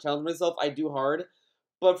want to challenge myself. I do hard,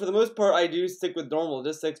 but for the most part, I do stick with normal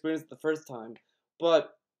just to experience it the first time.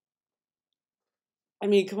 But I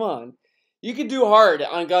mean, come on, you can do hard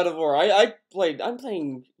on God of War. I'm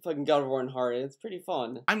playing fucking God of War on hard. It's pretty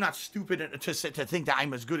fun. I'm not stupid to think that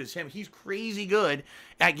I'm as good as him. He's crazy good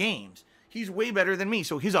at games. He's way better than me.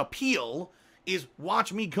 So his appeal is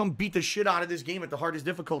watch me come beat the shit out of this game at the hardest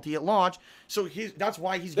difficulty at launch. So that's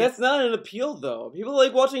why he's... That's not an appeal, though. People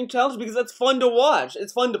like watching challenges because that's fun to watch.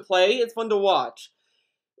 It's fun to play. It's fun to watch.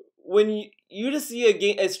 When you just see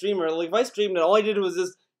a streamer, like if I streamed it, all I did was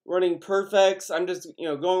just running perfects. I'm just,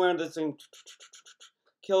 going around just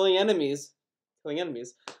killing enemies.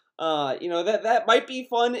 That might be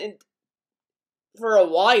fun for a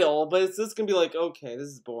while, but it's just gonna be like, okay, this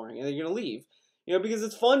is boring, and then you're gonna leave. Because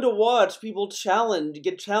it's fun to watch people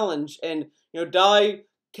get challenged, and die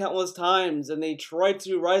countless times, and they try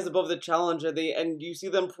to rise above the challenge, and you see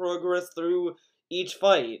them progress through each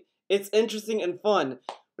fight. It's interesting and fun.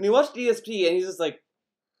 When you watch DSP and he's just like,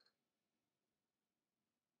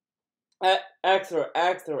 axe throw,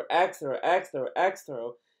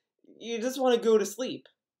 you just want to go to sleep.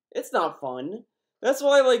 It's not fun. That's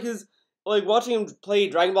why watching him play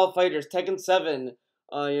Dragon Ball FighterZ, Tekken 7,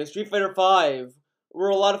 Street Fighter 5 were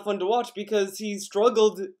a lot of fun to watch, because he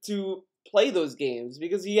struggled to play those games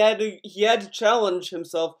because he had to challenge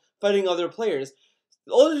himself fighting other players.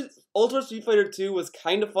 Ultra Street Fighter 2 was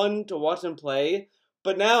kind of fun to watch him play,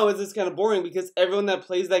 but now it's just kind of boring because everyone that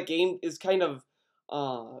plays that game is kind of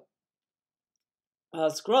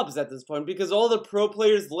scrubs at this point, because all the pro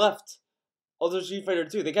players left Ultra Street Fighter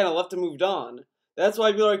 2. They kind of left and moved on. That's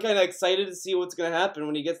why people are kind of excited to see what's going to happen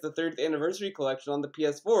when he gets the 3rd anniversary collection on the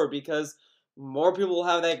PS4, because more people will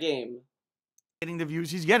have that game. Getting the views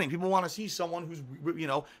he's getting. People want to see someone who's,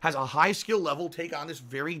 has a high skill level take on this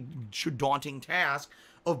very daunting task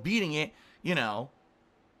of beating it,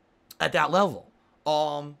 at that level.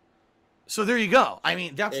 So there you go. I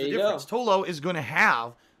mean, that's the difference. Tolo is going to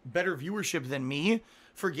have better viewership than me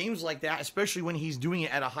for games like that, especially when he's doing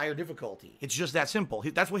it at a higher difficulty. It's just that simple.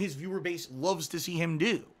 That's what his viewer base loves to see him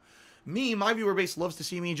do. My viewer base loves to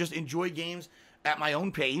see me just enjoy games at my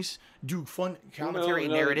own pace, do fun commentary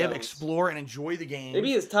and narrative, explore and enjoy the game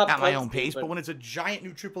at my own pace. But when it's a giant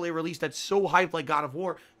new AAA release that's so hyped like God of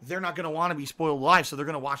War, they're not going to want to be spoiled live, so they're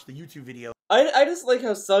going to watch the YouTube video. I just like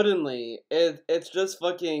how suddenly it's just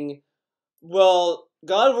fucking... Well,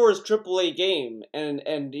 God of War is AAA game, and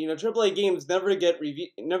AAA games never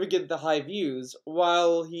get the high views,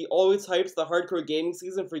 while he always hypes the hardcore gaming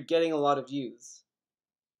season for getting a lot of views.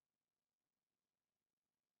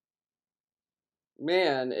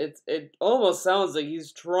 Man, it almost sounds like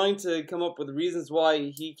he's trying to come up with reasons why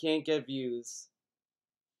he can't get views.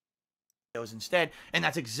 Instead, and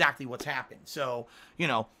that's exactly what's happened. So,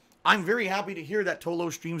 I'm very happy to hear that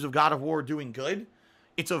Tolo streams of God of War are doing good.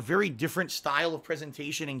 It's a very different style of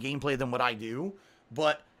presentation and gameplay than what I do,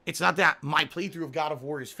 but it's not that my playthrough of God of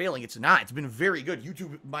War is failing. It's not. It's been very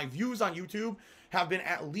good. My views on YouTube have been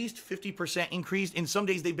at least 50% increased. In some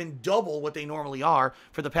days, they've been double what they normally are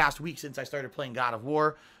for the past week since I started playing God of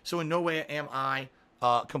War. So in no way am I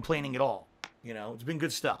complaining at all. You know, it's been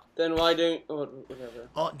good stuff. Then why don't whatever?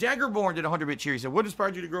 Daggerborn did 100-bit cheer. He said, "What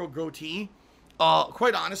inspired you to grow a goatee?"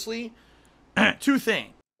 Quite honestly, two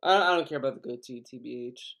things. I don't care about the goatee,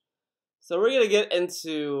 TBH. So we're gonna get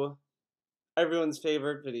into everyone's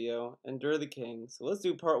favorite video, Endure the King. So let's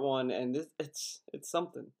do part 1, and it's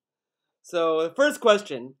something. So the first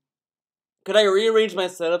question: could I rearrange my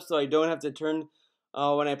setup so I don't have to turn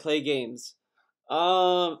when I play games?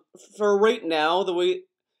 For right now, the way,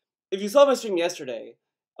 if you saw my stream yesterday,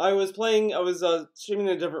 I was streaming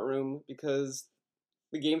in a different room because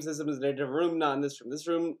the game system is in a different room, not in this room. This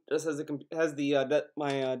room just has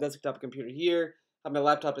my desktop computer here. I have my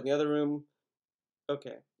laptop in the other room.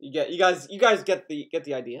 Okay, you guys get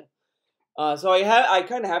the idea. So I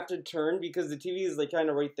kind of have to turn because the TV is like kind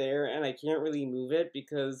of right there, and I can't really move it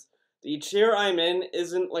because the chair I'm in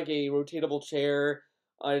isn't like a rotatable chair.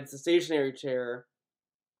 It's a stationary chair,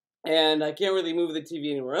 and I can't really move the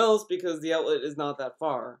TV anywhere else because the outlet is not that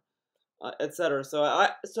far, etc. So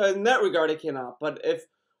in that regard I cannot. But if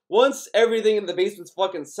once everything in the basement's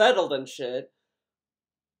fucking settled and shit,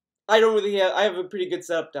 I have a pretty good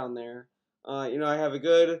setup down there. I have a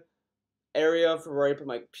good area for where I put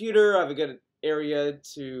my computer. I have a good area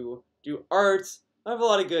to do art. I have a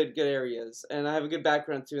lot of good areas, and I have a good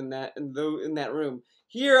background too in that room.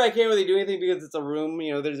 Here I can't really do anything because it's a room.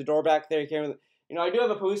 There's a door back there. I can't really, I do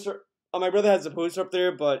have a poster. My brother has a poster up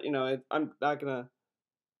there, but I'm not gonna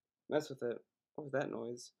mess with it. What was that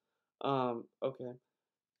noise? Okay.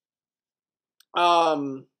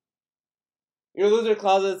 Those are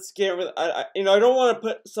closets. Can't really. I don't want to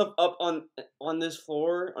put stuff up on this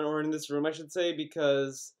floor or in this room, I should say,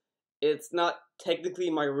 because it's not technically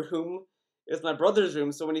my room. It's my brother's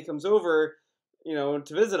room. So when he comes over, to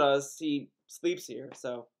visit us, he sleeps here.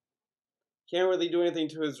 So can't really do anything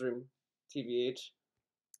to his room, TBH.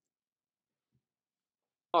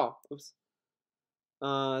 Oh, oops.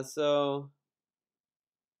 So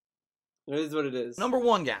it is what it is. Number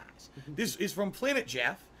 1, guys. This is from Planet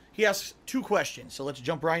Jeff. He asks 2 questions, so let's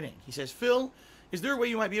jump right in. He says, Phil, is there a way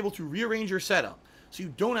you might be able to rearrange your setup so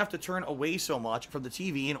you don't have to turn away so much from the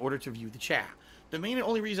TV in order to view the chat? The main and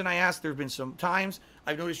only reason I asked, there have been some times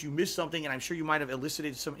I've noticed you missed something, and I'm sure you might have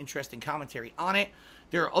elicited some interesting commentary on it.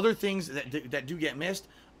 There are other things that do get missed.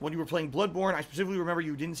 When you were playing Bloodborne, I specifically remember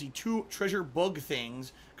you didn't see 2 treasure bug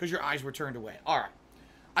things because your eyes were turned away. All right.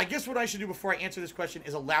 I guess what I should do before I answer this question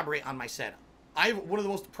is elaborate on my setup. I have one of the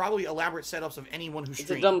most probably elaborate setups of anyone who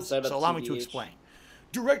streams. It's a dumb setup, so allow me to explain.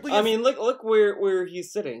 Directly. I mean, look where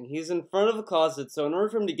he's sitting. He's in front of the closet, so in order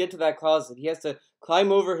for him to get to that closet, he has to climb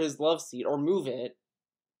over his love seat or move it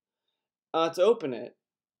to open it.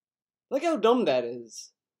 Look how dumb that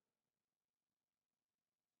is.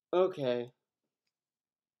 Okay.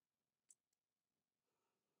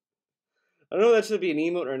 I don't know if that should be an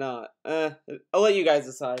emote or not. I'll let you guys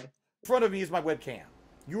decide. In front of me is my webcam.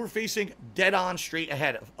 You were facing dead on straight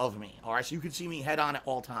ahead of me. All right, so you can see me head on at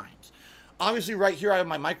all times. Obviously, right here I have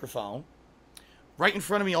my microphone. Right in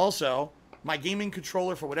front of me also, my gaming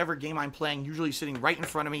controller for whatever game I'm playing, usually sitting right in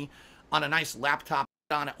front of me on a nice laptop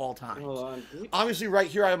on at all times. Hold on. Obviously, right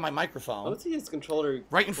here I have my microphone. Let's see his controller.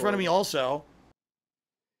 Right in front of me also.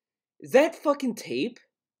 Is that fucking tape?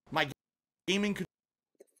 My gaming What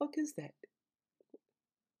the fuck is that?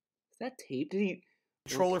 Is that tape? Did he...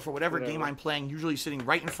 controller for whatever game I'm playing, usually sitting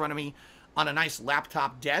right in front of me on a nice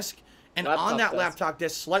laptop desk. And on that laptop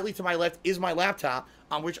desk, slightly to my left, is my laptop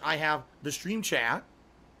on which I have the stream chat.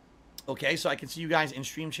 Okay, so I can see you guys in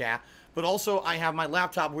stream chat. But also I have my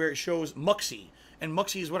laptop where it shows Muxy. And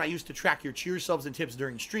Muxy is what I use to track your cheer subs and tips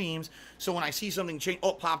during streams. So when I see something change,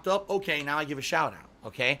 popped up, okay, now I give a shout out,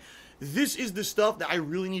 okay? This is the stuff that I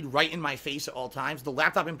really need right in my face at all times. The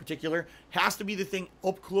laptop in particular has to be the thing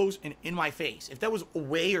up close and in my face. If that was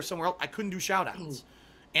away or somewhere else, I couldn't do shout outs.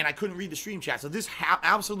 And I couldn't read the stream chat. So this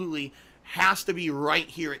absolutely has to be right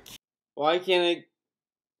here at... Why can't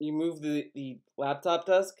you move the laptop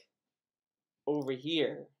desk over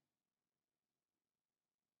here?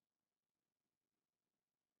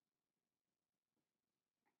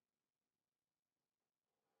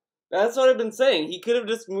 That's what I've been saying. He could have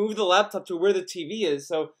just moved the laptop to where the TV is.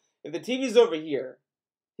 So if the TV's over here,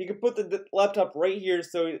 he could put the laptop right here.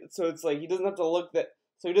 So it's like he doesn't have to look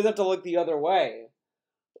the other way.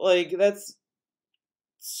 Like, that's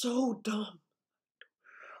so dumb.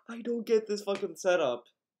 I don't get this fucking setup.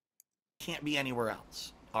 Can't be anywhere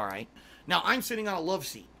else. All right. Now I'm sitting on a love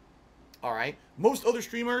seat. All right. Most other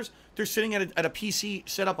streamers, they're sitting at a PC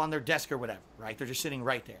set up on their desk or whatever. Right. They're just sitting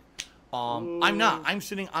right there. I'm not. I'm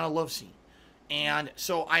sitting on a love seat. And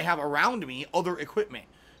so I have around me other equipment.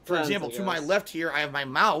 For Depends, example, I to my guess. left here, I have my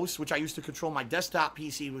mouse, which I use to control my desktop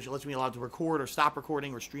PC, which lets me allow to record or stop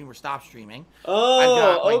recording or stream or stop streaming. I've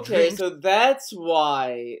got my Oh, okay, drinks. so that's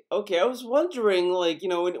why. Okay, I was wondering, like,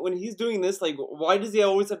 when he's doing this, like, why does he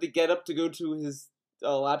always have to get up to go to his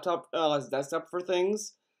laptop, his desktop for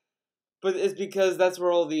things? But it's because that's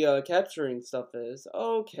where all the capturing stuff is.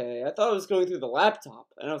 Okay, I thought it was going through the laptop,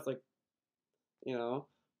 and I was like, you know,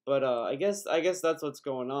 but I guess that's what's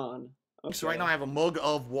going on. So right Okay. now I have a mug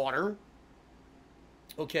of water.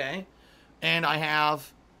 Okay. And I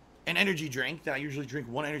have an energy drink that I usually drink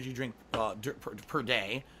one energy drink per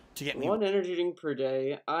day to get me One energy drink per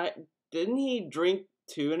day. I didn't he drink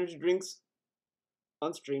two energy drinks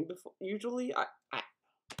on stream before? Usually, I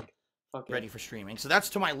fuck it. ready for streaming. So that's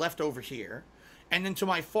to my left over here. And then to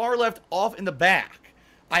my far left off in the back,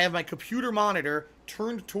 I have my computer monitor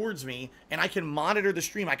turned towards me, and I can monitor the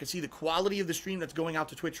stream. I can see the quality of the stream that's going out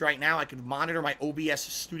to Twitch right now. I can monitor my OBS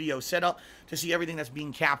studio setup to see everything that's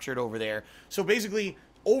being captured over there. So basically,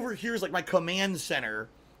 over here is like my command center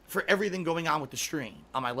for everything going on with the stream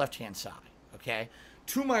on my left-hand side, okay?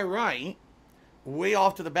 To my right, way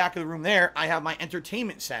off to the back of the room there, I have my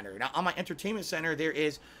entertainment center. Now, on my entertainment center, there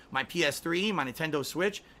is my PS3, my Nintendo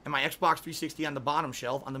Switch, and my Xbox 360 on the bottom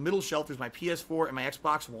shelf. On the middle shelf, there's my PS4 and my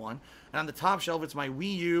Xbox One. And on the top shelf, it's my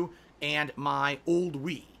Wii U and my old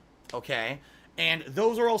Wii, okay? And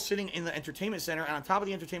those are all sitting in the entertainment center. And on top of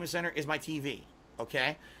the entertainment center is my TV,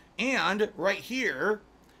 okay? And right here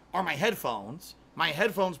are my headphones. My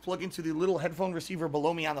headphones plug into the little headphone receiver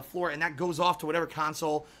below me on the floor, and that goes off to whatever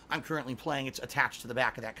console I'm currently playing. It's attached to the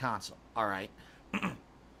back of that console. All right.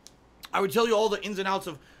 I would tell you all the ins and outs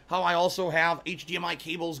of how I also have HDMI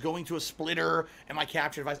cables going to a splitter and my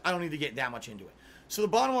capture device. I don't need to get that much into it. So the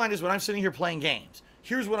bottom line is when I'm sitting here playing games,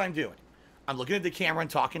 here's what I'm doing. I'm looking at the camera and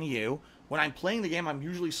talking to you. When I'm playing the game, I'm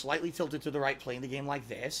usually slightly tilted to the right, playing the game like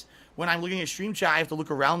this. When I'm looking at stream chat, I have to look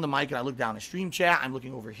around the mic, and I look down at stream chat. I'm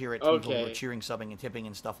looking over here at people who are cheering, subbing, and tipping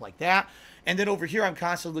and stuff like that. And then over here, I'm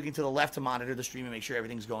constantly looking to the left to monitor the stream and make sure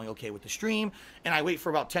everything's going okay with the stream. And I wait for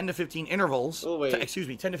about 10 to 15 intervals,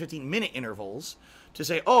 10 to 15 minute intervals to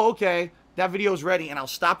say, oh, okay, that video's ready, and I'll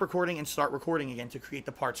stop recording and start recording again to create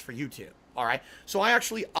the parts for YouTube. All right? So I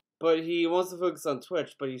actually... But he wants to focus on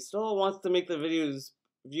Twitch, but he still wants to make the videos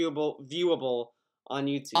viewable on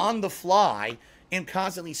YouTube. On the fly and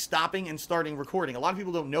constantly stopping and starting recording. A lot of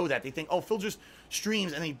people don't know that. They think, oh, Phil just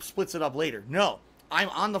streams and he splits it up later. No, I'm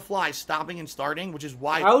on the fly stopping and starting, which is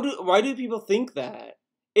why... Why do people think that?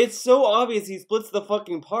 It's so obvious he splits the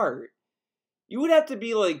fucking part. You would have to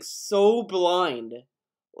be, like, so blind.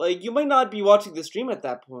 Like, you might not be watching the stream at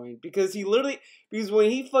that point, because he literally... Because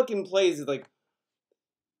when he fucking plays, he's like...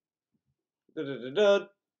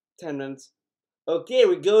 10 minutes. Okay,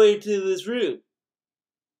 we're going to this room.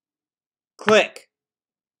 Click.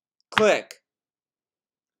 Click.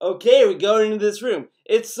 Okay, we're going into this room.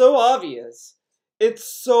 It's so obvious. It's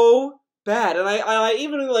so bad. And I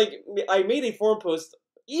even, like, I made a forum post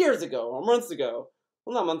years ago, or months ago.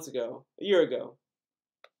 Well, not months ago. A year ago.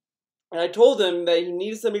 And I told him that he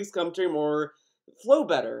needs to make his commentary more flow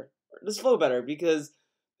better. Just flow better, because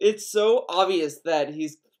it's so obvious that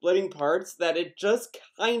he's splitting parts that it just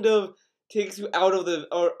kind of takes you out of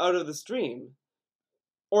the stream.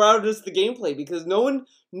 Or out of just the gameplay, because no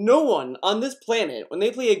one on this planet, when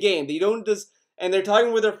they play a game, they don't just, and they're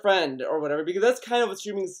talking with their friend or whatever, because that's kind of what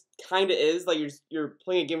streaming kind of is, like you're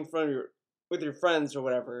playing a game in front of with your friends or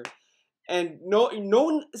whatever, and no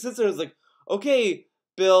one sits there and is like, okay,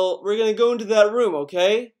 Bill, we're gonna go into that room,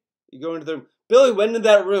 okay? You go into the room. Billy went into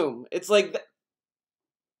that room. It's like,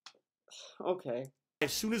 okay.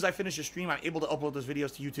 As soon as I finish a stream, I'm able to upload those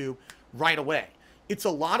videos to YouTube right away. It's a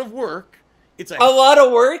lot of work. It's a lot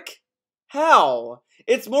of work? How?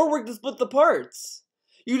 It's more work to split the parts.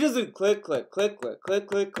 You just do click, click, click, click, click,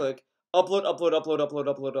 click, click, upload, upload, upload, upload,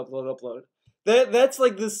 upload, upload, upload. That's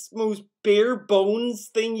like the most bare bones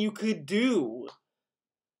thing you could do.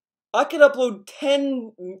 I could upload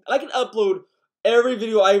every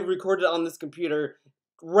video I've recorded on this computer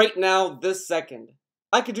right now, this second.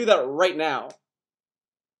 I could do that right now.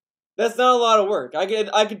 That's not a lot of work. I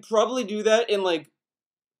could probably do that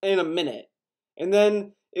in a minute. And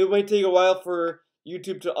then it might take a while for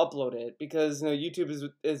YouTube to upload it, because YouTube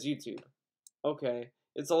is YouTube. Okay.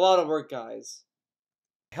 It's a lot of work, guys.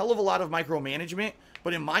 Hell of a lot of micromanagement,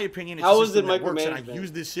 but in my opinion, it's How a is system it that works, and micromanagement? I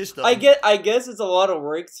use this system. I guess it's a lot of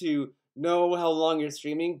work to know how long you're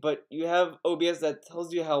streaming, but you have OBS that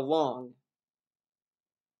tells you how long.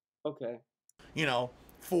 Okay.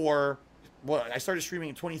 For what I started streaming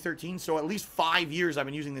in 2013, so at least 5 years I've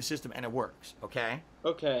been using this system, and it works. Okay.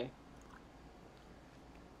 Okay.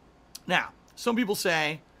 Now, some people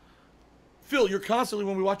say, Phil, you're constantly,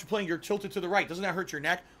 when we watch you playing, you're tilted to the right. Doesn't that hurt your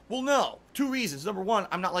neck? Well, no. 2 reasons. Number 1,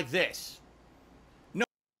 I'm not like this. No.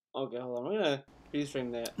 Okay, hold on. I'm gonna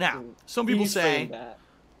restream that. Now, some people say, that.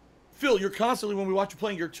 Phil, you're constantly, when we watch you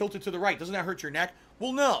playing, you're tilted to the right. Doesn't that hurt your neck?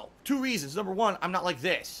 Well, no. 2 reasons. Number 1, I'm not like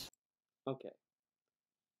this. Okay.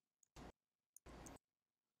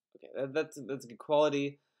 Okay, that's good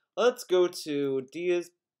quality. Let's go to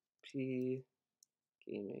DSP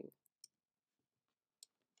Gaming.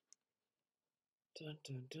 Dun,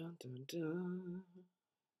 dun, dun, dun, dun.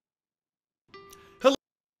 Hello.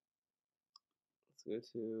 Let's go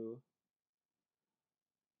to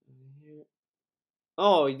here.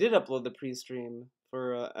 Oh, he did upload the pre-stream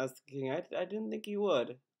for Ask the King. I didn't think he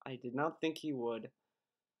would. I did not think he would.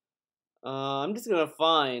 I'm just gonna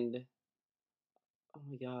find. Oh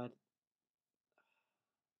my god.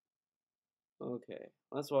 Okay,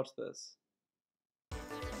 let's watch this.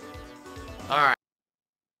 Alright.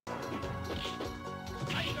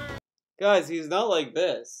 Guys, he's not like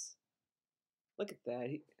this. Look at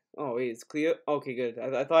that. Oh wait, it's Cleo. Okay, good.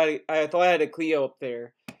 I thought I had a Cleo up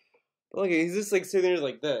there. But look, he's just like sitting there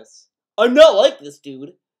like this. I'm not like this,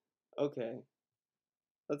 dude. Okay.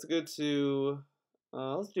 Let's go to.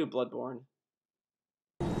 Let's do Bloodborne.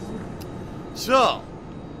 So.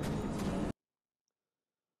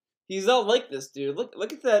 He's not like this, dude.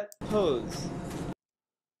 Look at that pose.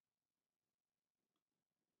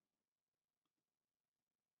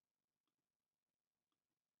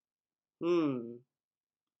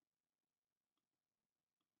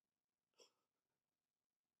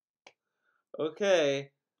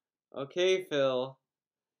 Okay. Okay, Phil.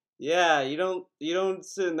 Yeah, you don't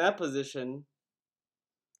sit in that position.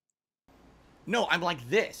 No, I'm like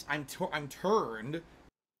this. I'm turned.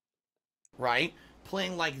 Right?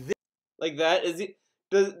 Playing like this. Like that? Is he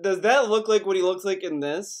does that look like what he looks like in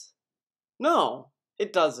this? No,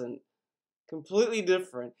 it doesn't. Completely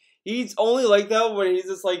different. He's only like that when he's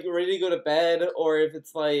just like ready to go to bed, or if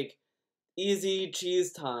it's like easy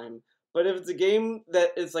cheese time. But if it's a game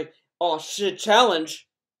that is like, oh shit, challenge.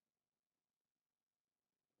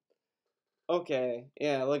 Okay,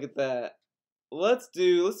 yeah, look at that. Let's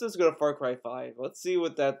just go to Far Cry 5. Let's see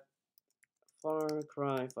what that Far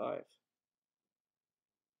Cry 5.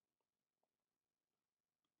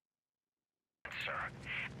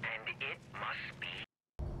 And it must be.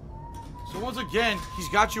 So once again, he's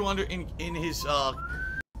got you under in his Oh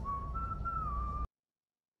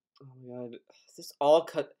my god, is this all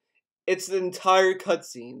cut? It's the entire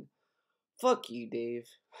cutscene. Fuck you, Dave.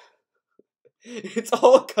 It's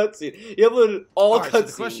all cutscene. You uploaded all cutscene. So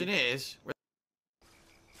the question is.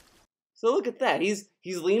 So look at that. He's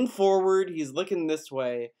leaned forward. He's looking this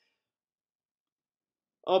way.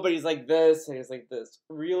 Oh, but he's like this, and he's like this.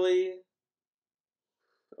 Really?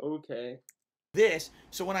 Okay. This,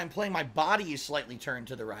 so when I'm playing, my body is slightly turned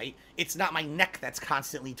to the right. It's not my neck that's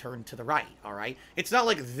constantly turned to the right, all right? It's not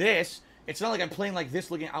like this. It's not like I'm playing like this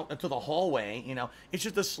looking out into the hallway, you know? It's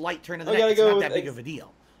just a slight turn to the neck. It's not that big of a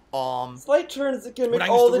deal. Slight turns that can make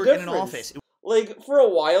all the difference. In an office, like, for a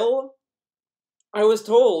while, I was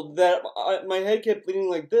told that my head kept leaning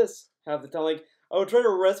like this half the time. Like, I would try to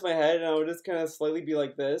rest my head, and I would just kind of slightly be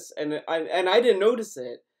like this, and I didn't notice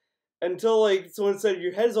it. Until, like, someone said,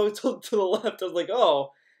 your head is always tilted to the left. I was like, oh.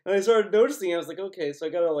 And I started noticing it. I was like, okay, so I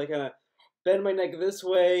gotta, like, kind of bend my neck this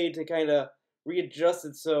way to kind of readjust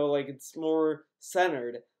it so, like, it's more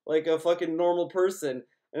centered. Like a fucking normal person.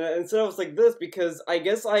 And instead I was like this because I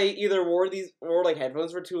guess I either wore like,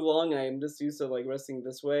 headphones for too long and I'm just used to, like, resting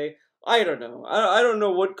this way. I don't know. I don't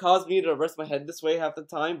know what caused me to rest my head this way half the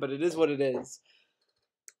time, but it is what it is.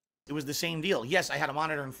 It was the same deal. Yes, I had a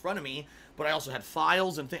monitor in front of me, but I also had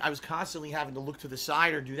files and I was constantly having to look to the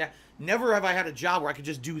side or do that. Never have I had a job where I could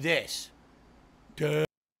just do this. Duh.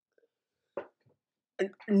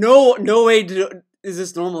 No way is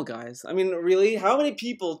this normal, guys. I mean, really? How many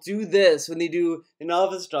people do this when they do an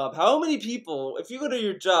office job? How many people, if you go to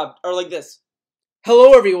your job, are like this?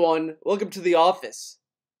 Hello, everyone. Welcome to the office.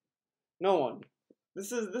 No one.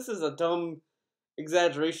 This is a dumb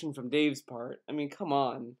exaggeration from Dave's part. I mean, come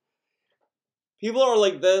on. People are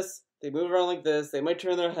like this. They move around like this. They might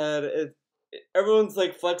turn their head. Everyone's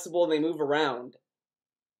like flexible and they move around.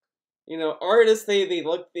 You know, artists they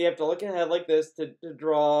have to look ahead like this to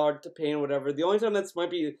draw, to paint, whatever. The only time that might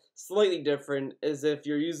be slightly different is if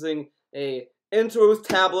you're using a Intuos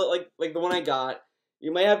tablet like the one I got.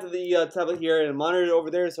 You might have the tablet here and a monitor over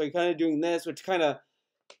there, so you're kind of doing this, which kind of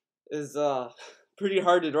is pretty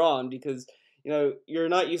hard to draw on because, you know, you're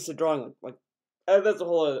not used to drawing like that's a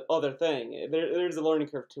whole other thing. There's a learning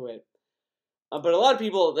curve to it. But a lot of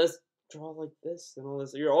people just draw like this and all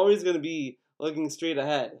this. You're always going to be looking straight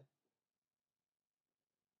ahead.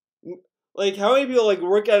 Like, how many people, like,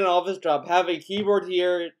 work at an office job, have a keyboard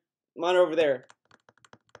here, monitor over there?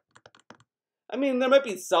 I mean, there might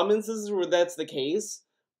be some instances where that's the case,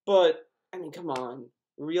 but, I mean, come on.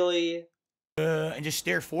 Really? And just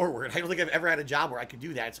stare forward. I don't think I've ever had a job where I could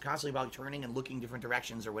do that. It's constantly about turning and looking different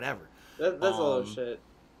directions or whatever. That's a lot of shit.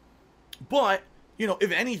 But, you know,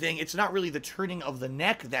 if anything, it's not really the turning of the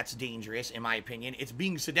neck that's dangerous, in my opinion. It's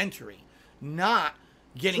being sedentary, not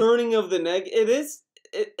getting... Turning of the neck, it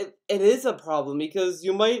is a problem, because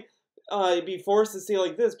you might be forced to stay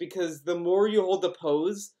like this, because the more you hold the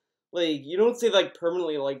pose, like, you don't stay, like,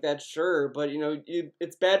 permanently like that, sure, but, you know,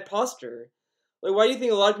 it's bad posture. Like, why do you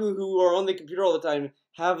think a lot of people who are on the computer all the time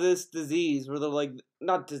have this disease, where they're, like,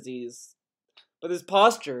 not disease, but this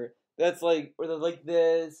posture that's, like, where they're like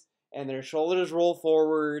this, and their shoulders roll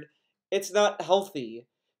forward? It's not healthy.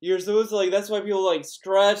 You're supposed to, like, that's why people, like,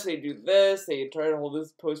 stretch, they do this, they try to hold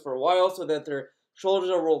this pose for a while so that their shoulders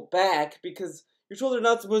are rolled back, because your shoulders are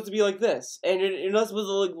not supposed to be like this, and you're not supposed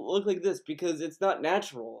to look like this, because it's not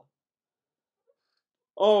natural.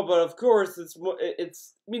 Oh, but of course, I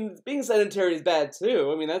mean, being sedentary is bad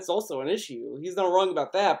too. I mean, that's also an issue. He's not wrong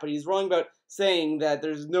about that, but he's wrong about saying that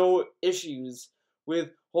there's no issues with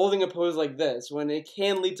holding a pose like this, when it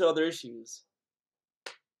can lead to other issues.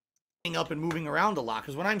 Up and moving around a lot,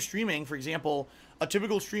 because when I'm streaming, for example, a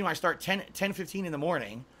typical stream, I start 10:15 in the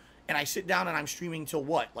morning, and I sit down and I'm streaming till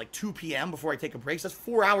what, like 2 p.m. before I take a break. So that's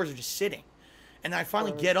 4 hours of just sitting, and then I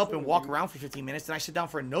finally get up and walk around for 15 minutes, and I sit down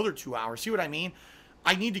for another 2 hours. See what I mean?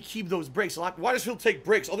 I need to keep those breaks. Why does Phil take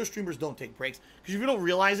breaks? Other streamers don't take breaks, because if you don't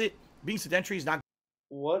realize it, being sedentary is not.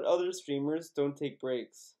 What other streamers don't take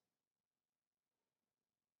breaks?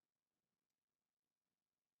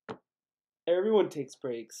 Everyone takes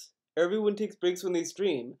breaks. Everyone takes breaks when they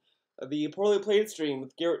stream. The Poorly Played stream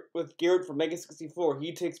with Garrett from Mega64,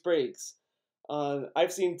 he takes breaks.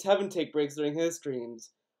 I've seen Tevin take breaks during his streams.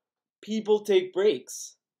 People take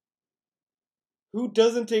breaks. Who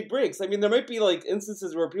doesn't take breaks? I mean, there might be, like,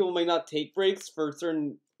 instances where people might not take breaks for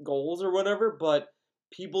certain goals or whatever, but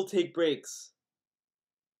people take breaks.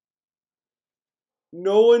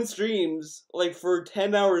 No one streams, like, for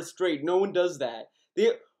 10 hours straight. No one does that.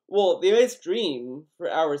 They might stream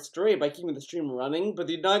for hours straight by keeping the stream running, but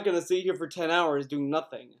they're not gonna sit here for 10 hours doing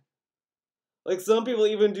nothing. Like, some people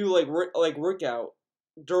even do, like, workout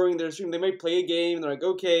during their stream. They might play a game, and they're like,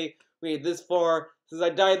 okay, we made this far. Since I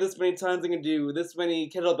died this many times, I can do this many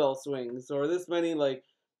kettlebell swings, or this many, like,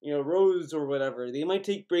 you know, rows or whatever. They might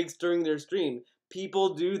take breaks during their stream.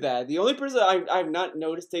 People do that. The only person I've not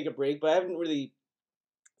noticed take a break, but I haven't really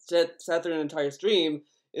sat through an entire stream,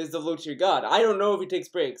 is the low tier god. I don't know if he takes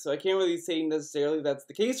breaks, so I can't really say necessarily that's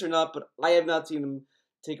the case or not, but I have not seen him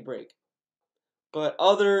take a break. But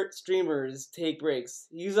other streamers take breaks.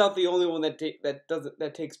 He's not the only one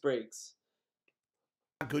that takes breaks.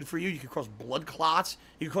 Good for you. You could cause blood clots.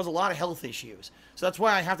 You could cause a lot of health issues. So that's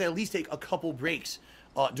why I have to at least take a couple breaks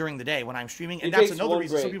during the day when I'm streaming. And that's another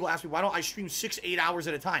reason some people ask me, why don't I stream 6-8 hours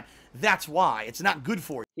at a time? That's why. It's not good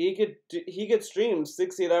for you. He could stream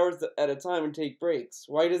 6-8 hours at a time and take breaks.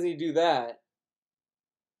 Why doesn't he do that?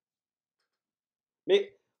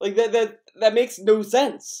 Like, that makes no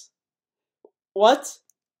sense. What?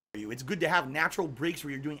 It's good to have natural breaks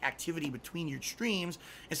where you're doing activity between your streams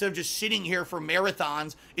instead of just sitting here for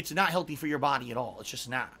marathons. It's not healthy for your body at all. It's just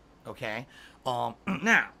not. Okay?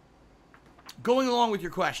 Now, going along with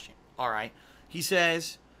your question, all right, he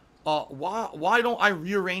says, why don't I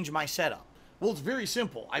rearrange my setup? Well, it's very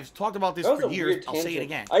simple. I've talked about this for years. I'll say it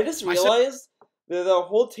again. I just realized that the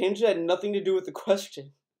whole tangent had nothing to do with the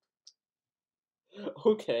question.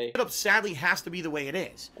 Okay. Setup sadly has to be the way it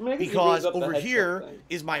is, because over here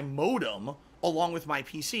is my modem along with my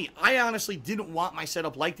PC. I honestly didn't want my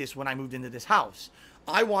setup like this when I moved into this house.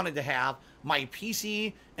 I wanted to have my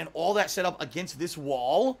PC and all that set up against this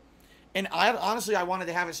wall, and I wanted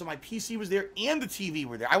to have it so my PC was there and the TV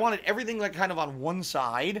were there. I wanted everything like kind of on one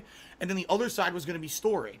side, and then the other side was going to be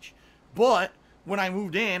storage. But when I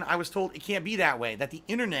moved in, I was told it can't be that way, that the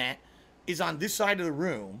internet is on this side of the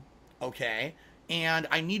room, okay? And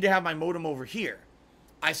I need to have my modem over here.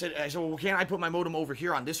 I said, well, can't I put my modem over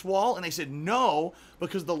here on this wall? And they said, no,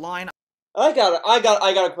 because the line... I got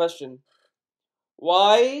a question.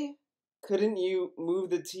 Why couldn't you move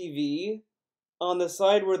the TV on the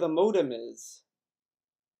side where the modem is?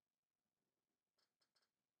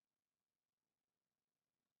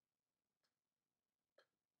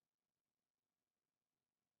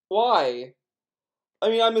 Why? I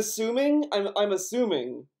mean, I'm assuming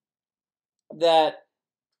that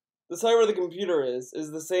the side where the computer is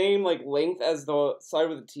the same, like, length as the side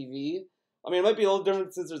with the TV, I mean, it might be a little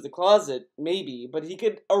different since there's a closet, maybe, but he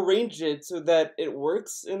could arrange it so that it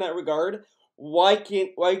works in that regard. Why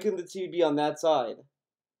couldn't the TV be on that side?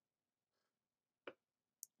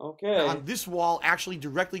 Okay. On this wall actually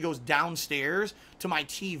directly goes downstairs to my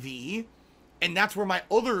TV, and that's where my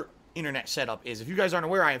other internet setup is. If you guys aren't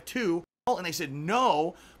aware, I have two, and they said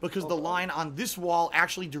no, because the line on this wall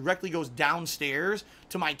actually directly goes downstairs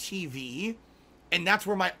to my TV, and that's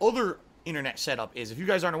where my other internet setup is. If you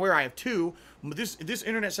guys aren't aware, I have two. This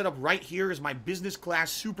internet setup right here is my business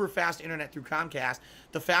class super fast internet through Comcast,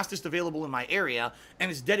 the fastest available in my area, and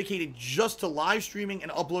it's dedicated just to live streaming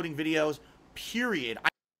and uploading videos, period.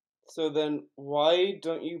 So then, why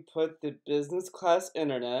don't you put the business class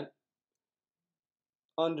internet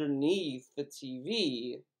underneath the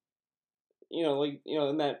TV?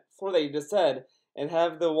 In that floor that you just said, and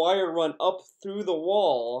have the wire run up through the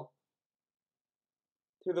wall,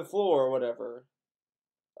 through the floor or whatever.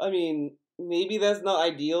 I mean, maybe that's not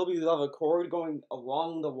ideal because you have a cord going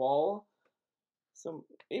along the wall. So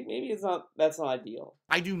maybe that's not ideal.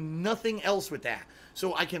 I do nothing else with that.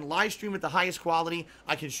 So I can live stream at the highest quality.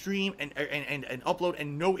 I can stream and upload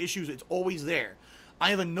and no issues. It's always there. I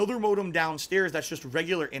have another modem downstairs that's just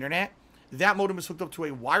regular internet. That modem is hooked up to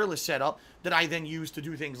a wireless setup that I then use to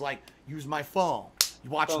do things like use my phone,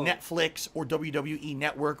 watch Netflix or WWE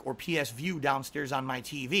Network or PS View downstairs on my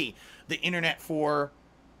TV. The internet for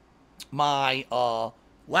my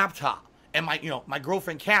laptop. And my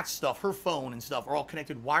girlfriend Kat's stuff, her phone and stuff are all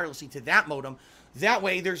connected wirelessly to that modem. That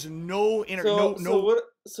way, there's no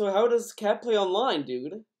So how does Kat play online,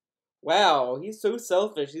 dude? Wow, he's so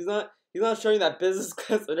selfish. He's not sharing that business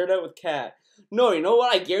class internet with Kat. No, you know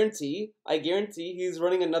what? I guarantee he's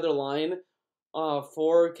running another line,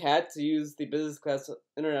 for Kat to use the business class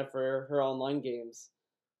internet for her online games.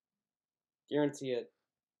 Guarantee it.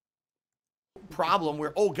 Problem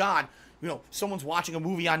where, oh God, someone's watching a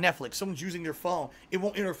movie on Netflix, someone's using their phone, it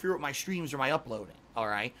won't interfere with my streams or my uploading, all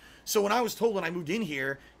right? So what I was told when I moved in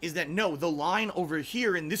here is that, no, the line over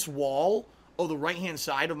here in this wall of the right-hand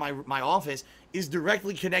side of my office is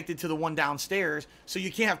directly connected to the one downstairs, so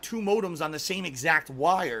you can't have two modems on the same exact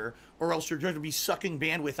wire, or else you're going to be sucking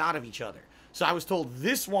bandwidth out of each other. So I was told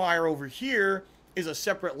this wire over here is a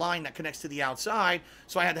separate line that connects to the outside,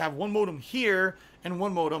 so I had to have one modem here and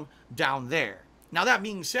one modem down there. Now that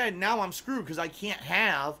being said, now I'm screwed because I can't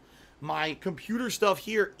have my computer stuff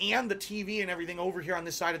here and the TV and everything over here on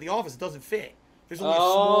this side of the office. It doesn't fit. There's only a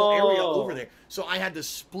small area over there. So I had to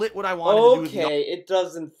split what I wanted to do with the... Okay, it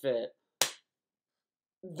doesn't fit.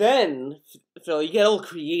 Then, Phil, you get a little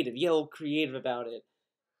creative. You get a little creative about it.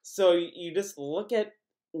 So you just look at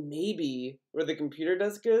maybe where the computer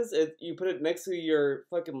desk is. You put it next to your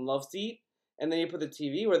fucking love seat, and then you put the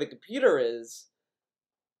TV where the computer is.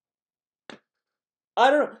 I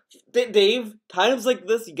don't know, Dave. Times like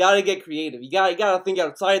this, you gotta get creative. You gotta think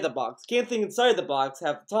outside the box. Can't think inside the box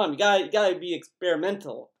half the time. You gotta be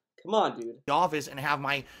experimental. Come on, dude. The office and have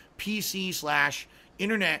my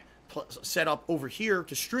PC/internet set up over here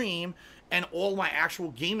to stream, and all my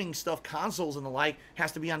actual gaming stuff, consoles and the like,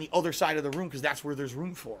 has to be on the other side of the room because that's where there's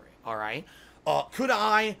room for it. All right. Could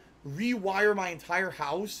I rewire my entire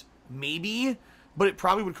house? Maybe, but it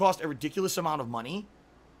probably would cost a ridiculous amount of money.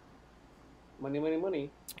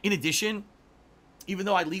 Money. In addition, even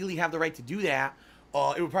though I legally have the right to do that,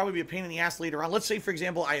 it would probably be a pain in the ass later on. Let's say, for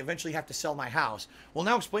example, I eventually have to sell my house. Well,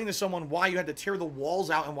 now explain to someone why you had to tear the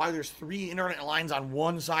walls out and why there's 3 internet lines on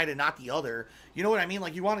one side and not the other. You know what I mean?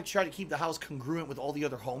 Like, you want to try to keep the house congruent with all the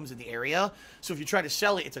other homes in the area. So if you try to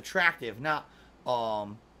sell it, it's attractive, not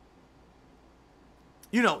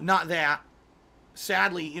that.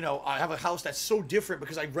 Sadly, I have a house that's so different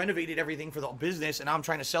because I renovated everything for the business, and now I'm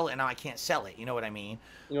trying to sell it, and now I can't sell it. You know what I mean?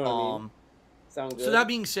 You know what I mean? Sound good. So that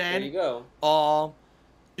being said, there you go.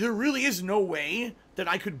 There really is no way that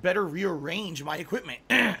I could better rearrange my equipment.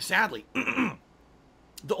 Sadly,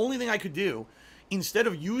 the only thing I could do, instead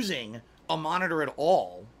of using a monitor at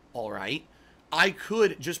all right, I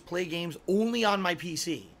could just play games only on my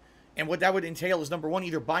PC. And what that would entail is, number one,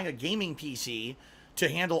 either buying a gaming PC to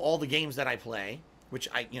handle all the games that I play, which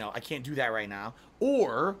I can't do that right now,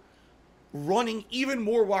 or running even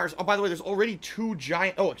more wires. Oh, by the way, there's already 2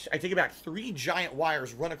 giant, I take it back, 3 giant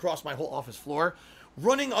wires run across my whole office floor,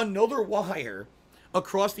 running another wire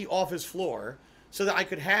across the office floor so that I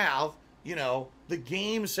could have, the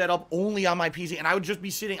game set up only on my PC, and I would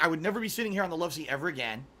never be sitting here on the love seat ever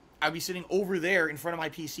again. I'd be sitting over there in front of my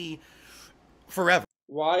PC forever.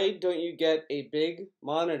 Why don't you get a big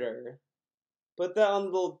monitor, put that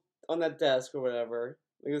on that desk or whatever,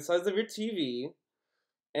 like the size of your TV,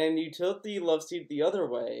 and you tilt the love seat the other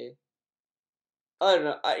way, I don't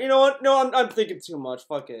know. You know what? No, I'm thinking too much.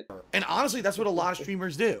 Fuck it. And honestly, that's what a lot of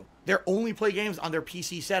streamers do. They only play games on their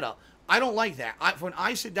PC setup. I don't like that. When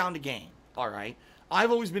I sit down to game, all right,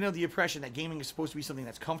 I've always been of the impression that gaming is supposed to be something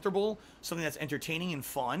that's comfortable, something that's entertaining and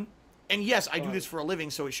fun. And yes, I do this for a living,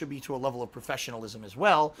 so it should be to a level of professionalism as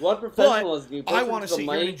well. What professionalism? But I want to sit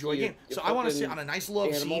here and enjoy a game. So I want to sit on a nice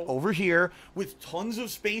love seat over here with tons of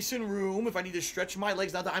space and room. If I need to stretch my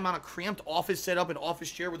legs, not that I'm on a cramped office setup, an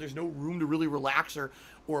office chair where there's no room to really relax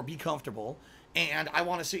or be comfortable. And I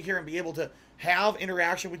want to sit here and be able to have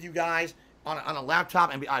interaction with you guys on a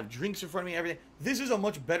laptop, and I have drinks in front of me and everything. This is a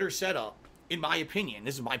much better setup, in my opinion.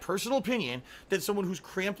 This is my personal opinion, than someone who's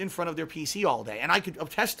cramped in front of their PC all day. And I could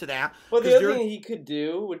attest to that. But the other thing he could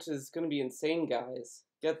do, which is going to be insane, guys,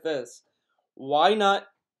 get this. Why not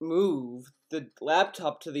move the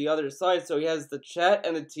laptop to the other side so he has the chat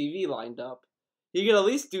and the TV lined up? He could at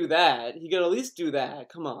least do that.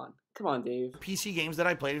 Come on. Come on, Dave. PC games that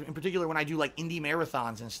I play, in particular when I do like indie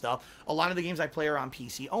marathons and stuff, a lot of the games I play are on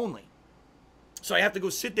PC only. So I have to go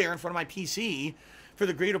sit there in front of my PC for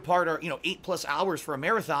the greater part of, 8+ hours for a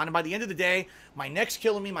marathon. And by the end of the day, my neck's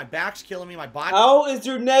killing me, my back's killing me, my body... How is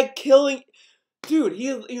your neck killing... Dude,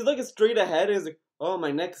 he's like straight ahead. He's like, oh, my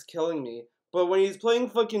neck's killing me. But when he's playing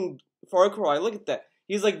fucking Far Cry, look at that.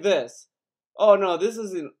 He's like this. Oh, no, this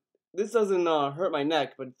doesn't hurt my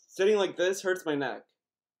neck, but sitting like this hurts my neck.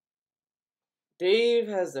 Dave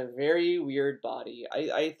has a very weird body.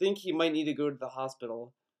 I think he might need to go to the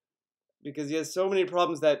hospital because he has so many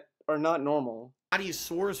problems that are not normal. Body is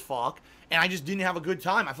sore as fuck, and I just didn't have a good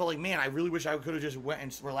time. I felt like, man, I really wish I could have just went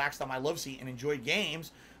and relaxed on my love seat and enjoyed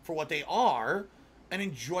games for what they are, an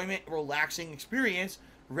enjoyment, relaxing experience,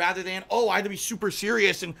 rather than, oh, I had to be super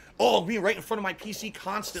serious and, oh, be right in front of my PC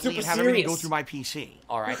constantly and have everything go through my PC.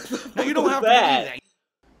 All right? Now, you don't have to do that.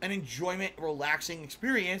 An enjoyment, relaxing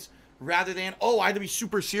experience, rather than, oh, I had to be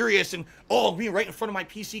super serious and, oh, be right in front of my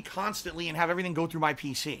PC constantly and have everything go through my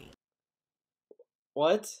PC.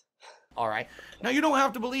 What? All right. Now, you don't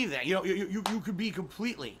have to believe that. You could be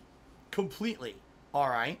completely, all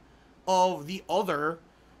right, of the other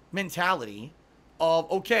mentality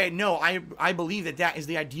of, okay, no, I believe that is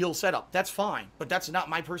the ideal setup. That's fine, but that's not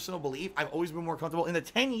my personal belief. I've always been more comfortable. In the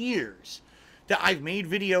 10 years that I've made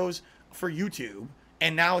videos for YouTube,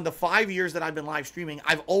 and now in the 5 years that I've been live streaming,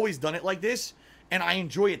 I've always done it like this, and I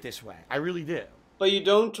enjoy it this way. I really do. But you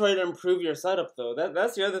don't try to improve your setup, though.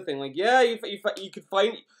 That's the other thing. Like, yeah, you could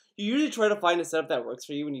find... You usually try to find a setup that works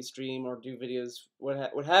for you when you stream or do videos,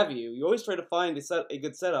 what have you. You always try to find a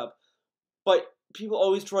good setup, but people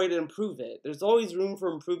always try to improve it. There's always room for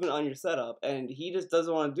improvement on your setup, and he just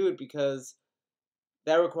doesn't want to do it because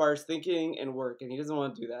that requires thinking and work, and he doesn't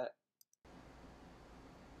want to do that.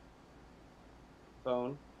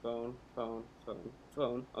 Phone.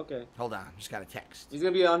 Okay. Hold on, just got a text. He's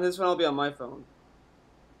gonna be on his phone, I'll be on my phone.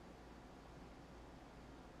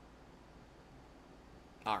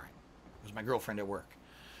 All right. It was my girlfriend at work.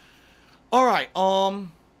 All right.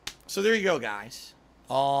 So there you go, guys.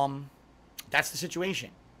 That's the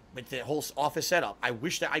situation with the whole office setup. I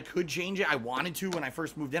wish that I could change it. I wanted to when I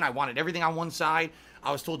first moved in. I wanted everything on one side.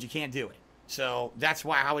 I was told you can't do it. So that's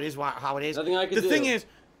how it is. Nothing I can do. The thing is,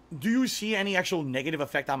 do you see any actual negative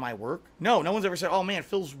effect on my work? No one's ever said, oh man,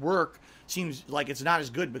 Phil's work seems like it's not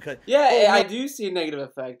as good because... Yeah, I do see a negative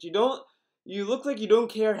effect. You look like you don't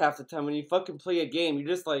care half the time when you fucking play a game. You're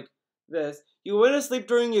just like this. You went to sleep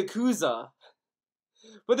during Yakuza.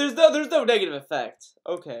 But there's no negative effect.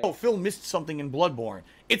 Okay. Oh, Phil missed something in Bloodborne.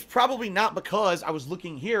 It's probably not because I was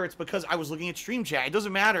looking here. It's because I was looking at stream chat. It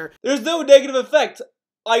doesn't matter. There's no negative effect.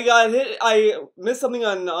 I missed something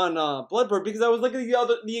on Bloodborne because I was looking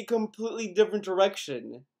the completely different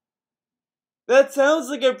direction. That sounds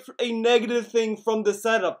like a negative thing from the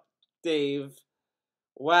setup, Dave.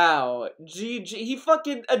 Wow. GG. He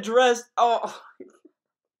fucking addressed... Oh. I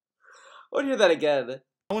want to hear that again.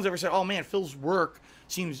 No one's ever said, oh man, Phil's work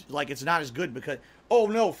seems like it's not as good because... Oh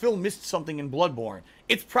no, Phil missed something in Bloodborne.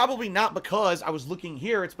 It's probably not because I was looking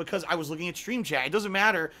here. It's because I was looking at stream chat. It doesn't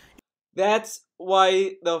matter. That's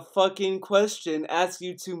why the fucking question asks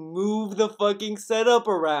you to move the fucking setup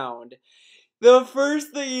around. The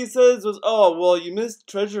first thing he says was, oh, well, you missed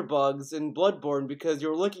treasure bugs in Bloodborne because you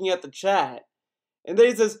were looking at the chat. And then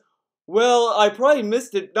he says, well, I probably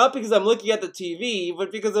missed it, not because I'm looking at the TV,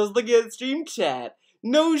 but because I was looking at stream chat.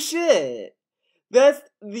 No shit. That's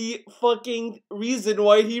the fucking reason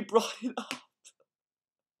why he brought it up.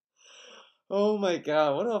 Oh my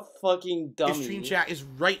god, what a fucking dummy. If stream chat is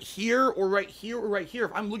right here, or right here, or right here,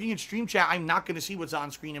 if I'm looking at stream chat, I'm not going to see what's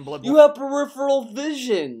on screen in Bloodborne. You have peripheral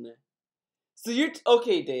vision. So you're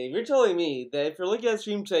okay, Dave. You're telling me that if you're looking at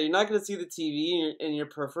stream chat, you're not going to see the TV in your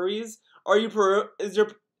peripheries. Are you is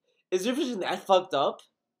your vision that fucked up,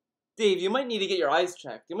 Dave? You might need to get your eyes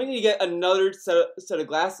checked. You might need to get another set of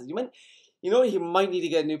glasses. You know, he might need to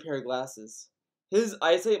get a new pair of glasses. His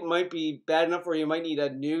eyesight might be bad enough where you might need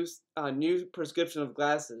a new prescription of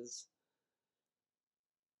glasses.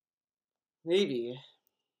 Maybe.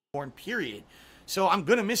 Period. So I'm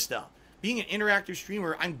gonna miss stuff. Being an interactive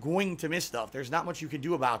streamer, I'm going to miss stuff. There's not much you can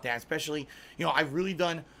do about that. Especially, you know, I've really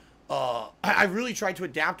done. I've really tried to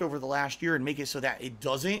adapt over the last year and make it so that it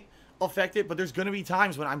doesn't affect it. But there's gonna be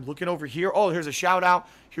times when I'm looking over here. Oh, here's a shout out.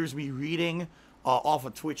 Here's me reading off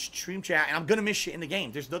of Twitch stream chat, and I'm gonna miss shit in the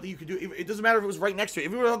game. There's nothing you can do. It doesn't matter if it was right next to it.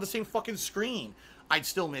 If it was on the same fucking screen, I'd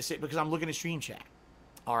still miss it because I'm looking at stream chat.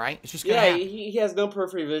 All right, it's just gonna happen. He has no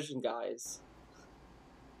peripheral vision, guys.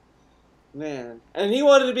 Man, and he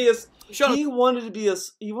wanted to be he wanted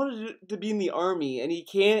to be in the army, and he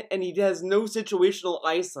can't, and he has no situational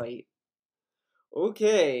eyesight.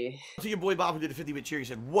 Okay. To your boy Bob who did a 50-bit cheer, he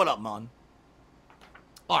said, "What up, man?"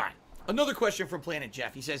 All right. Another question from Planet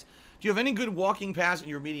Jeff. He says, "Do you have any good walking paths in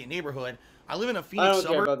your immediate neighborhood? I live in a Phoenix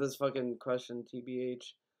suburb." I don't care about this fucking question,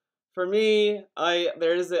 TBH. For me,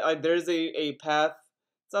 there's a path.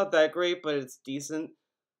 It's not that great, but it's decent.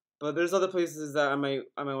 But there's other places that I might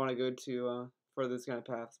want to go to for this kind of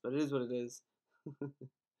paths. But it is what it is.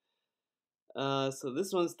 So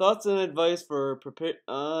this one's thoughts and advice for prepare.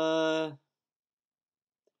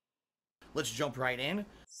 Let's jump right in.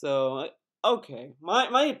 So okay,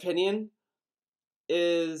 my opinion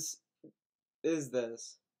is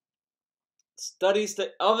this: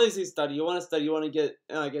 obviously study. You want to study. You want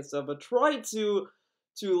to get stuff, but try to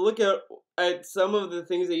look at some of the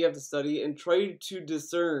things that you have to study and try to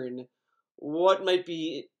discern what might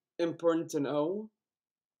be important to know.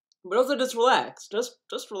 But also just relax.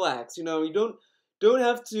 Just relax. You know, you don't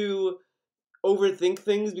have to overthink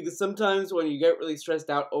things, because sometimes when you get really stressed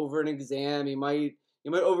out over an exam, you might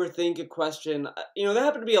overthink a question. You know, that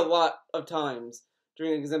happened to me a lot of times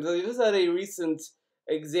during exams. I just had a recent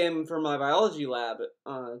exam for my biology lab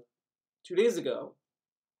 2 days ago,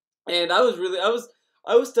 and I was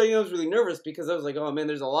studying. I was really nervous because I was like, oh man,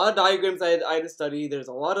 there's a lot of diagrams I had to study. There's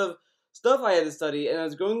a lot of stuff I had to study, and I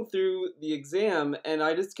was going through the exam, and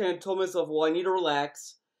I just kind of told myself, well, I need to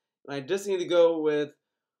relax, and I just need to go with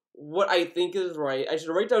what I think is right. I should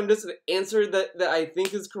write down just an answer that I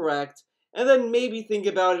think is correct, and then maybe think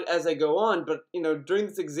about it as I go on. But, you know, during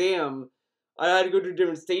this exam, I had to go to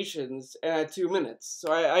different stations, and I had 2 minutes.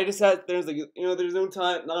 So I just had, there's no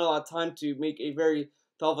time, not a lot of time to make a very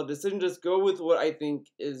thoughtful decision. Just go with what I think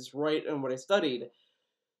is right and what I studied.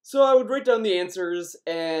 So I would write down the answers,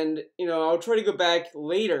 and, you know, I would try to go back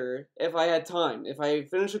later if I had time. If I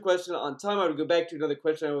finished a question on time, I would go back to another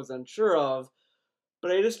question I was unsure of.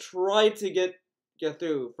 But I just tried to get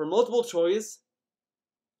through. For multiple choice,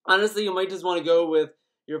 honestly, you might just want to go with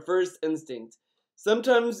your first instinct.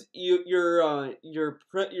 Sometimes if you're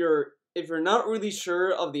not really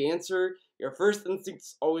sure of the answer, your first instinct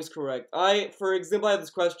is always correct. For example, I had this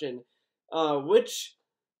question: which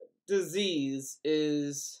disease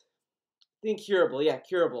is, I think, curable? Yeah,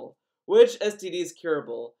 curable. Which STD is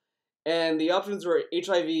curable? And the options were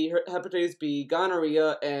HIV, hepatitis B,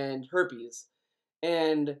 gonorrhea, and herpes.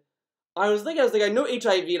 And I was like, I know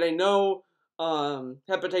HIV and I know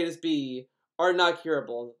hepatitis B are not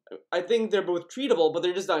curable. I think they're both treatable, but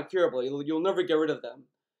they're just not curable. You'll never get rid of them.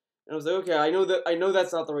 And I was like, okay, I know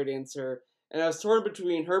that's not the right answer. And I was torn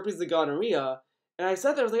between herpes and gonorrhea. And I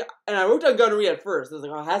sat there, and I wrote down gonorrhea at first. I was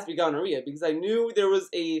like, oh, it has to be gonorrhea, because I knew there was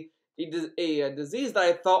a disease that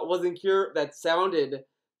I thought wasn't that sounded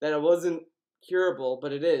that it wasn't curable,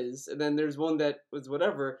 but it is. And then there's one that was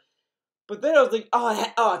whatever. But then I was like,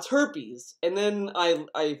 oh, it's herpes. And then I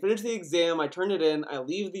finished the exam, I turned it in, I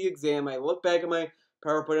leave the exam, I look back at my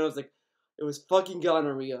PowerPoint, and I was like, it was fucking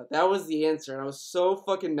gonorrhea. That was the answer, and I was so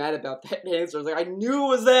fucking mad about that answer. I was like, I knew it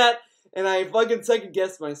was that, and I fucking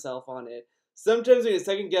second-guessed myself on it. Sometimes when you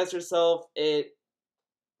second-guess yourself, it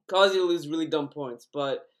causes you to lose really dumb points,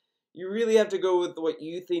 but you really have to go with what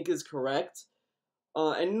you think is correct.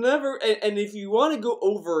 And if you want to go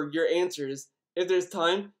over your answers, if there's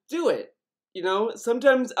time, do it. You know,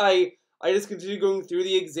 sometimes I just continue going through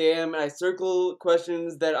the exam, and I circle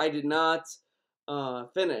questions that I did not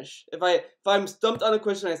finish. If I'm stumped on a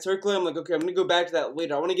question, I circle it. I'm like, okay, I'm gonna go back to that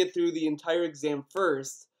later. I want to get through the entire exam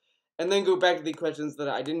first, and then go back to the questions that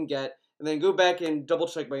I didn't get, and then go back and double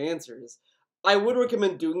check my answers. I would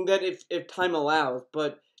recommend doing that if time allows,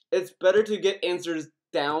 but it's better to get answers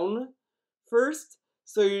down first,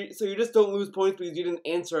 so you just don't lose points because you didn't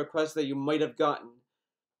answer a question that you might have gotten.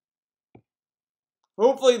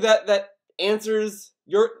 hopefully that answers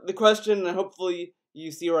the question, and hopefully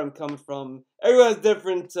you see where I'm coming from. Everyone has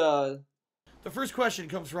different The first question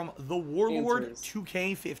comes from the Warlord Answers.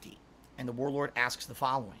 2K50, and the Warlord asks the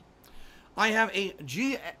following. I have a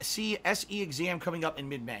GCSE exam coming up in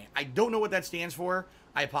mid-May. I don't know what that stands for.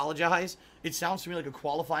 I apologize. It sounds to me like a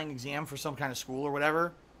qualifying exam for some kind of school or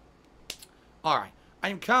whatever. All right. I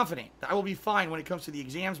am confident that I will be fine when it comes to the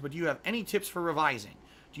exams, but do you have any tips for revising?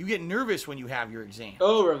 Do you get nervous when you have your exam?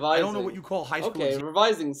 revising. I don't know what you call high school Okay, exam.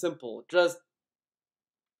 revising simple. Just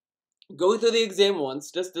go through the exam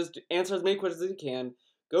once. Just answer as many questions as you can.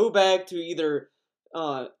 Go back to either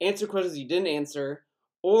answer questions you didn't answer,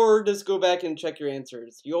 or just go back and check your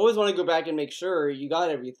answers. You always want to go back and make sure you got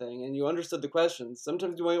everything and you understood the questions.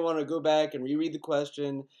 Sometimes you might want to go back and reread the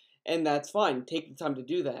question, and that's fine. Take the time to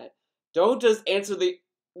do that. Don't just answer the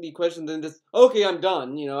question and just, okay, I'm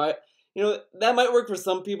done. That might work for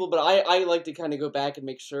some people, but I like to kind of go back and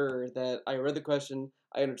make sure that I read the question,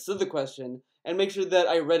 I understood the question, and make sure that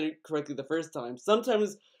I read it correctly the first time.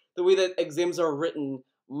 Sometimes the way that exams are written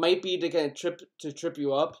might be to kind of trip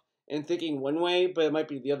you up in thinking one way, but it might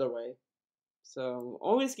be the other way. So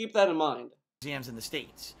always keep that in mind. Exams in the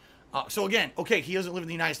States. So again, okay, he doesn't live in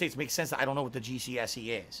the United States. It makes sense that I don't know what the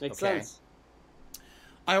GCSE is. Makes okay? sense.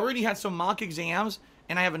 I already had some mock exams,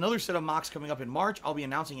 and I have another set of mocks coming up in March. I'll be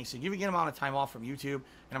announcing a significant amount of time off from YouTube,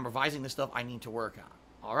 and I'm revising the stuff I need to work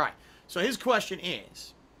on. All right. So his question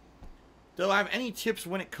is, do I have any tips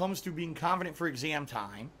when it comes to being confident for exam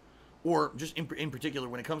time, or just in particular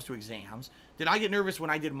when it comes to exams? Did I get nervous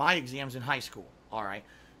when I did my exams in high school? All right.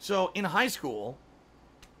 So in high school,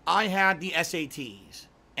 I had the SATs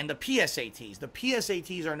and the PSATs. The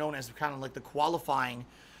PSATs are known as kind of like the qualifying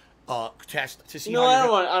test to see. No, I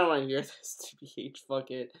don't want to hear this. TBH, fuck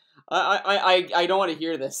it. I don't want to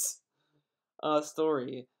hear this.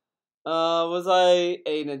 Story. Was I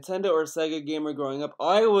a Nintendo or Sega gamer growing up?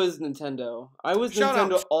 I was Nintendo. I was Shout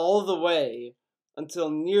Nintendo out. all the way until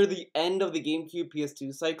near the end of the GameCube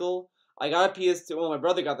PS2 cycle. I got a PS2. Well, my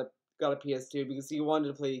brother got a PS2 because he wanted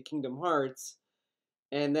to play Kingdom Hearts,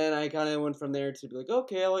 and then I kind of went from there to be like,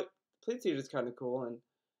 okay, I like PlayStation is kind of cool, and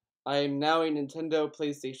I'm now a Nintendo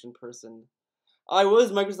PlayStation person. I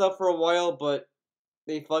was Microsoft for a while, but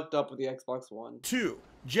they fucked up with the Xbox One. 2.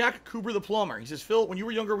 Jack Cooper the Plumber. He says, Phil, when you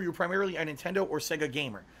were younger, were you primarily a Nintendo or Sega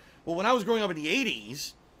gamer? Well, when I was growing up in the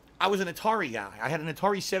 80s, I was an Atari guy. I had an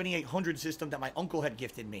Atari 7800 system that my uncle had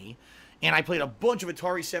gifted me, and I played a bunch of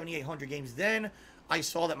Atari 7800 games. Then I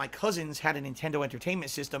saw that my cousins had a Nintendo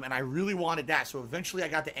Entertainment System, and I really wanted that. So eventually I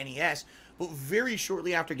got the NES, but very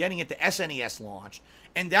shortly after getting it, the SNES launched.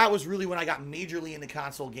 And that was really when I got majorly into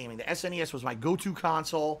console gaming. The SNES was my go-to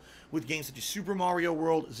console with games such as Super Mario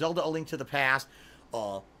World, Zelda A Link to the Past,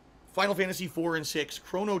 Final Fantasy 4 and 6,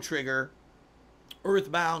 Chrono Trigger,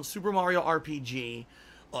 Earthbound, Super Mario RPG,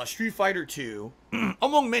 Street Fighter 2,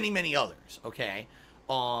 among many, many others, okay?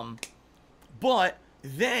 But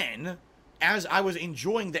then, as I was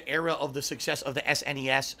enjoying the era of the success of the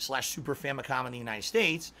SNES/Super Famicom in the United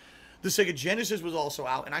States, the Sega Genesis was also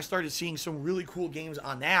out, and I started seeing some really cool games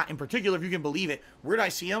on that. In particular, if you can believe it, where did I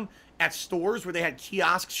see them? At stores where they had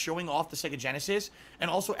kiosks showing off the Sega Genesis, and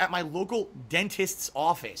also at my local dentist's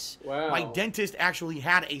office. Wow. My dentist actually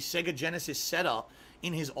had a Sega Genesis setup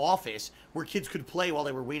in his office where kids could play while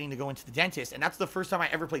they were waiting to go into the dentist. And that's the first time I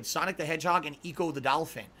ever played Sonic the Hedgehog and Eco the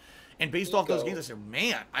Dolphin. And based off those games, I said,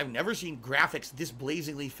 man, I've never seen graphics this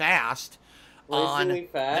blazingly fast on the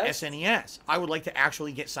SNES. I would like to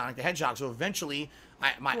actually get Sonic the Hedgehog. So eventually,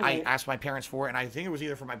 I asked my parents for it, and I think it was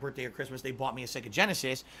either for my birthday or Christmas, they bought me a Sega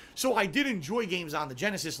Genesis. So I did enjoy games on the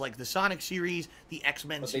Genesis, like the Sonic series, the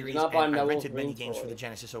X-Men series, and I rented many games for the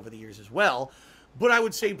Genesis over the years as well. But I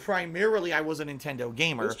would say primarily I was a Nintendo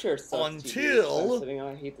gamer until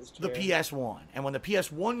the PS1. And when the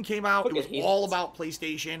PS1 came out, it was all about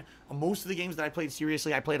PlayStation. Most of the games that I played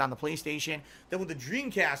seriously, I played on the PlayStation. Then when the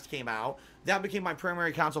Dreamcast came out, that became my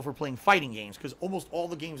primary console for playing fighting games, because almost all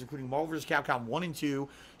the games, including Marvel vs. Capcom 1 and 2,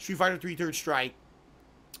 Street Fighter 3 Third Strike,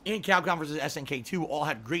 and Capcom vs. SNK 2 all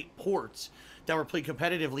had great ports that were played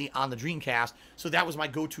competitively on the Dreamcast, so that was my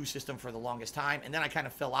go-to system for the longest time, and then I kind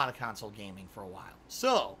of fell out of console gaming for a while.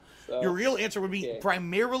 So your real answer would be,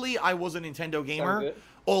 primarily I was a Nintendo gamer,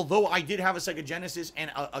 although I did have a Sega Genesis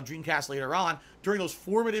and a Dreamcast later on. During those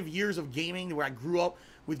formative years of gaming where I grew up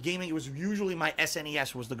with gaming, it was usually my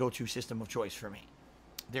SNES was the go-to system of choice for me.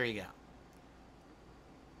 There you go.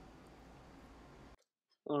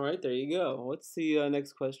 All right, there you go. What's the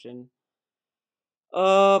next question? Is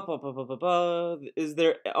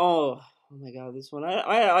there? Oh my God, this one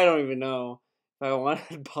I don't even know if I want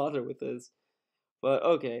to bother with this. But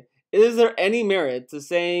okay, Is there any merit to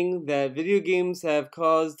saying that video games have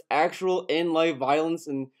caused actual in-life violence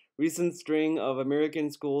in recent string of American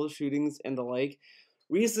school shootings and the like?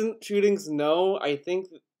 Recent shootings, no. I think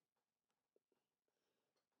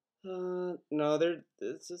no,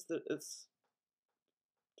 it's just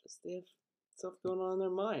they have stuff going on in their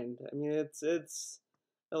mind. I mean, it's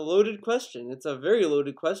a loaded question. It's a very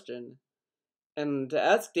loaded question, and to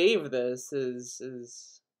ask Dave this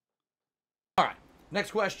is All right,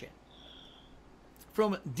 next question.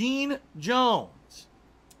 From Dean Jones.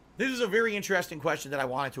 This is a very interesting question that I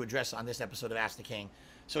wanted to address on this episode of Ask the King.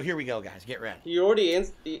 So here we go, guys. Get ready. you already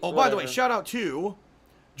answered. Oh, by the way, shout out to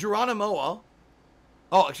Geronimo.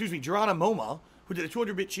 Oh, excuse me, Geronimoma, who did a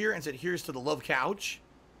 200-bit cheer and said, "Here's to the love couch."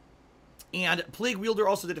 And Plague Wielder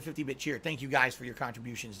also did a 50-bit cheer. Thank you guys for your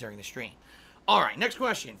contributions during the stream. All right, next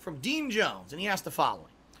question from Dean Jones, and he asked the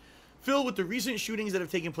following. Phil, with the recent shootings that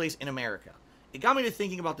have taken place in America, it got me to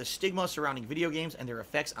thinking about the stigma surrounding video games and their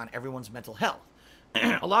effects on everyone's mental health.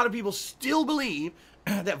 A lot of people still believe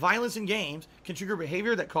that violence in games can trigger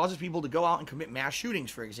behavior that causes people to go out and commit mass shootings,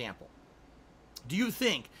 for example. Do you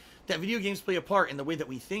think that video games play a part in the way that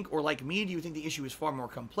we think, or like me, do you think the issue is far more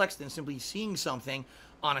complex than simply seeing something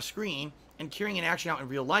on a screen and carrying an action out in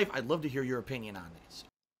real life? I'd love to hear your opinion on this.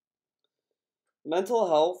 Mental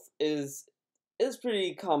health is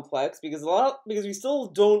pretty complex because because we still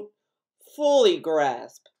don't fully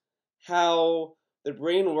grasp how the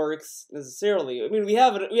brain works necessarily. I mean, we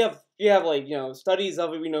have like, you know, studies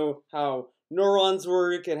of it. We know how neurons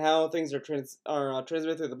work and how things are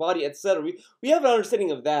transmitted through the body, etc. We have an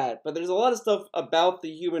understanding of that, but there's a lot of stuff about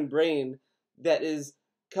the human brain that is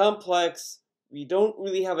complex. We don't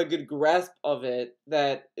really have a good grasp of it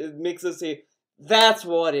that it makes us say that's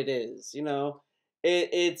what it is. You know,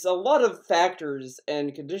 it's a lot of factors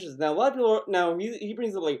and conditions. Now, a lot of people he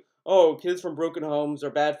brings up like, oh, kids from broken homes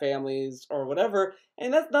or bad families or whatever,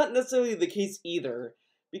 and that's not necessarily the case either.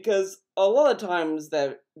 Because a lot of times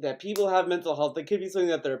that people have mental health, it could be something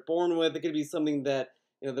that they're born with. It could be something that,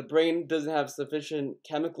 you know, the brain doesn't have sufficient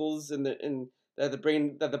chemicals in that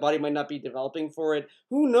the body might not be developing for it.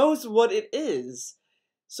 Who knows what it is?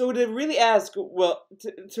 So to really ask, well,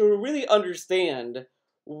 to really understand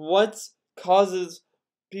what causes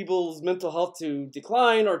people's mental health to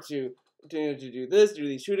decline or to do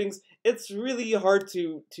these shootings, it's really hard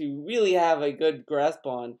to really have a good grasp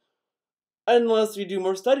on, unless we do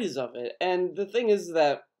more studies of it. And the thing is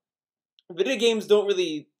that video games don't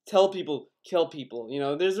really tell people kill people. You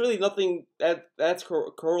know, there's really nothing that's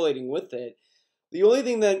correlating with it. The only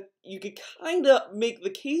thing that you could kind of make the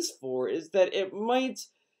case for is that it might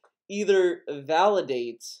either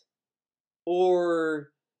validate or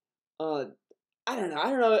I don't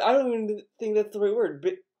know. I don't even think that's the right word,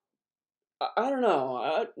 but I don't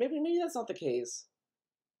know. Maybe that's not the case.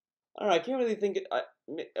 I don't know. I can't really think.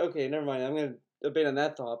 Okay, never mind. I'm gonna debate on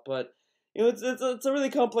that thought, but you know, it's a really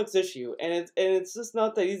complex issue, and it's just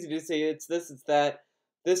not that easy to say it's this, it's that.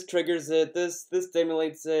 This triggers it. This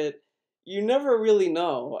stimulates it. You never really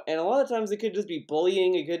know, and a lot of times it could just be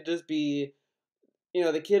bullying. It could just be, you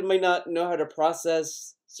know, the kid might not know how to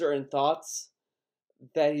process certain thoughts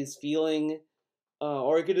that he's feeling,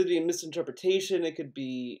 or it could just be a misinterpretation. It could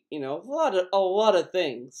be, you know, a lot of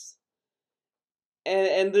things.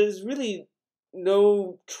 And there's really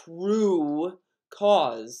no true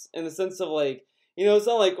cause in the sense of like, you know, it's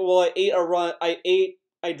not like, well,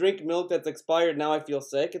 I drink milk that's expired, now I feel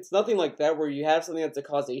sick. It's nothing like that where you have something that's a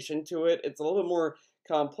causation to it. It's a little bit more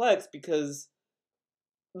complex because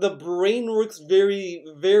the brain works very,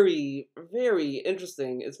 very, very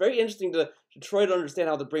interesting. It's very interesting to try to understand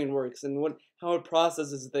how the brain works and how it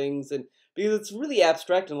processes things, and because it's really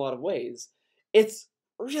abstract in a lot of ways. It's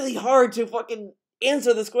really hard to fucking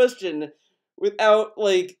answer this question without,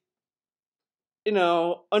 like, you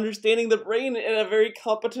know, understanding the brain at a very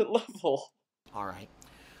competent level. All right.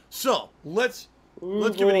 So, let's Ooh,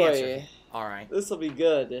 give an boy. answer. All right. This will be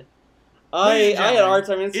good. Ladies and I had a hard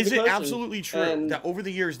time gentlemen, answering is the it question. absolutely true And that over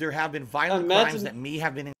the years there have been violent imagine- crimes that may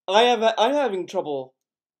have been I'm having trouble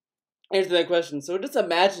answering that question, so just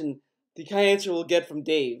imagine the kind of answer we'll get from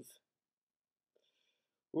Dave.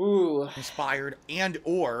 Ooh. inspired and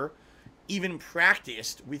or even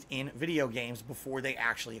practiced within video games before they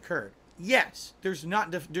actually occurred? Yes, there's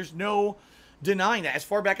no denying that. As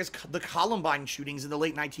far back as the Columbine shootings in the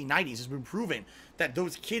late 1990s, has been proven that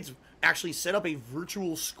those kids actually set up a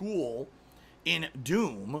virtual school in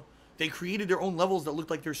Doom. They created their own levels that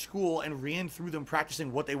looked like their school and ran through them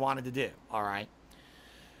practicing what they wanted to do. All right.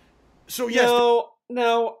 So yes,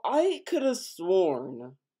 Now, I could have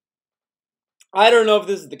sworn. I don't know if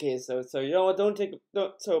this is the case though, so you know what? Take it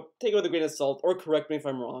with a grain of salt, or correct me if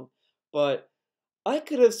I'm wrong. but I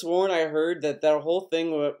could have sworn I heard that whole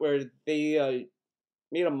thing where they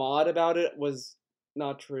made a mod about it was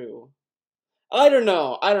not true. I don't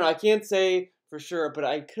know. I can't say for sure, but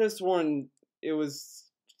I could have sworn it was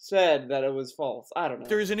said that it was false. I don't know.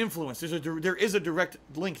 There is an influence. There is a direct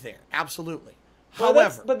link there. Absolutely. But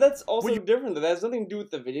However, that's also different. That has nothing to do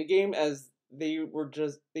with the video game, as they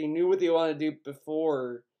knew what they wanted to do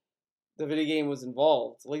before the video game was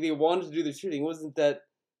involved. Like, they wanted to do the shooting. It wasn't that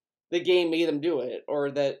the game made them do it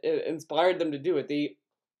or that it inspired them to do it. They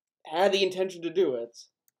had the intention to do it.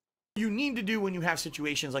 you need to do when you have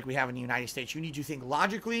situations like we have in the United States, you need to think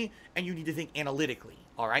logically and you need to think analytically,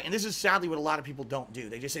 all right? And this is sadly what a lot of people don't do.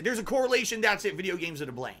 They just say, there's a correlation, that's it, video games are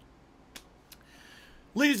to blame.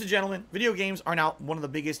 Ladies and gentlemen, video games are now one of the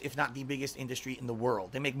biggest, if not the biggest industry in the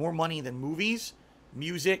world. They make more money than movies,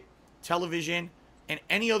 music, television, and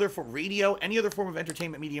any other form, radio, any other form of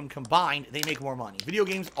entertainment medium combined. They make more money. Video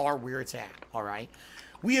games are where it's at, all right?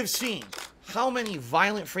 We have seen how many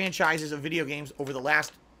violent franchises of video games over the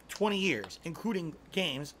last 20 years, including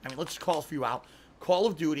games. I mean, let's call a few out. Call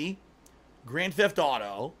of Duty, Grand Theft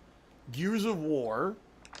Auto, Gears of War,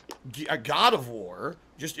 God of War,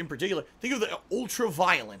 just in particular. Think of the ultra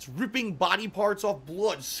violence, ripping body parts off,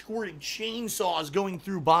 blood, squirting, chainsaws going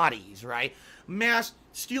through bodies, right? Mass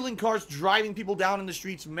stealing cars, driving people down in the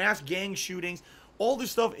streets, mass gang shootings. All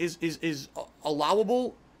this stuff is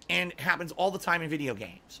allowable and happens all the time in video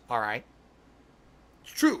games, all right?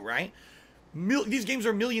 It's true, right? These games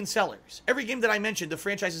are million sellers. Every game that I mentioned, the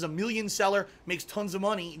franchise is a million seller, makes tons of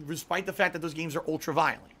money, despite the fact that those games are ultra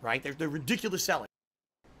violent, right? They're ridiculous sellers.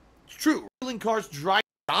 It's true. Stealing cars, driving,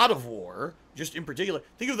 God of War, just in particular.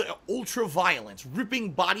 Think of the ultra violence,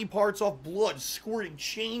 ripping body parts off, blood, squirting,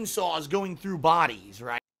 chainsaws going through bodies,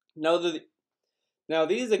 right? Now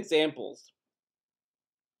these examples,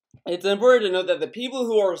 it's important to note that the people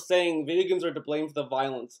who are saying video games are to blame for the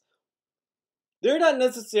violence, they're not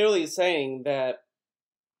necessarily saying that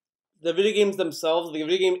the video games themselves, the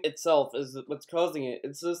video game itself, is what's causing it.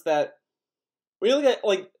 It's just that when you look at,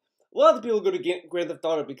 like, a lot of people go to Grand Theft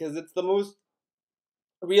Auto because it's the most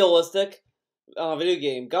realistic video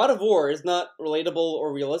game. God of War is not relatable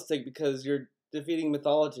or realistic because you're defeating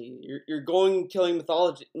mythology. You're going killing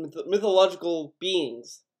mythological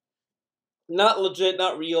beings. Not legit,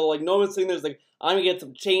 not real. Like, no one's saying there's like, I'm gonna get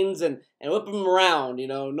some chains and whip them around, you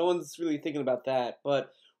know. No one's really thinking about that. But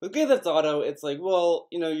with Grand Theft Auto, it's like, well,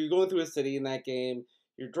 you know, you're going through a city in that game.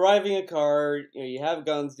 You're driving a car. You know, you have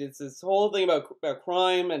guns. It's this whole thing about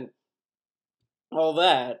crime and all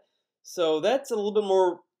that. So that's a little bit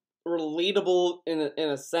more relatable in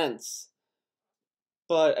a sense.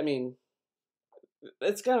 But I mean,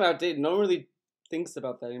 it's kind of outdated. No one really thinks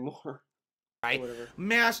about that anymore. Right?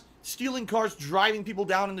 Mass stealing cars, driving people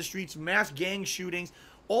down in the streets, mass gang shootings.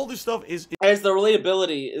 All this stuff is as the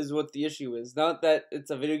relatability is what the issue is. Not that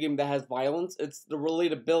it's a video game that has violence. It's the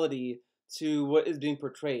relatability to what is being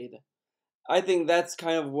portrayed. I think that's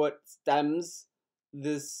kind of what stems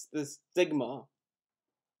this stigma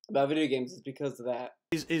about video games, is because of that.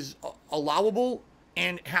 Is allowable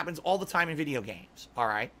and happens all the time in video games, all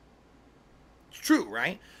right? It's true,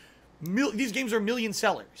 right? These games are million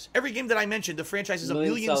sellers. Every game that I mentioned, the franchise is a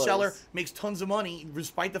million seller, makes tons of money,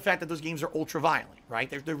 despite the fact that those games are ultra violent, right?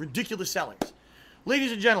 They're ridiculous sellers.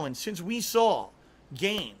 Ladies and gentlemen, since we saw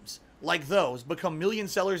games like those become million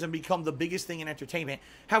sellers and become the biggest thing in entertainment,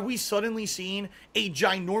 have we suddenly seen a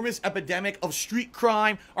ginormous epidemic of street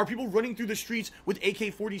crime? Are people running through the streets with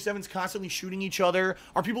AK-47s constantly shooting each other?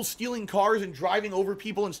 Are people stealing cars and driving over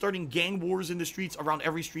people and starting gang wars in the streets around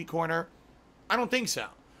every street corner? I don't think so.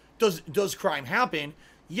 Does crime happen?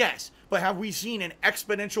 Yes. But have we seen an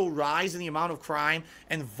exponential rise in the amount of crime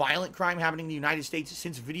and violent crime happening in the United States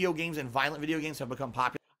since video games and violent video games have become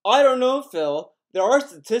popular? I don't know, Phil. There are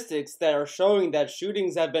statistics that are showing that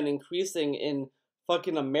shootings have been increasing in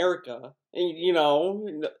fucking America. And, you know,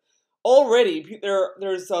 already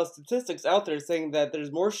there's statistics out there saying that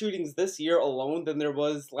there's more shootings this year alone than there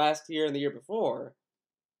was last year and the year before.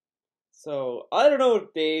 So, I don't know,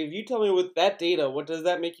 Dave. You tell me with that data, what does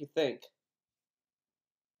that make you think?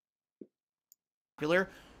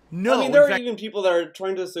 No. I mean, there are even people that are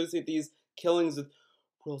trying to associate these killings with,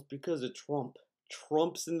 well, it's because of Trump.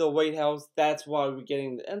 Trump's in the White House, that's why we're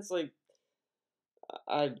getting... And it's like,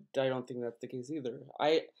 I don't think that's the case either.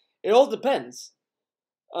 It all depends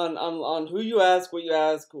on who you ask,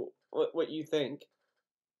 what you think.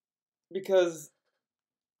 Because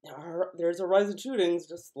there's a rise in shootings,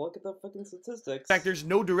 just look at the fucking statistics. In fact, there's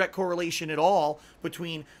no direct correlation at all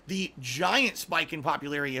between the giant spike in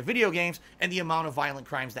popularity of video games and the amount of violent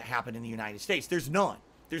crimes that happen in the United States. There's none.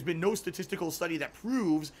 There's been no statistical study that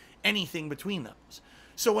proves anything between those.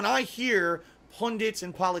 So when I hear pundits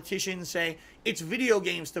and politicians say it's video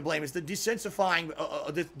games to blame, it's the desensitizing,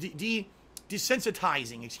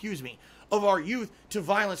 desensitizing, of our youth to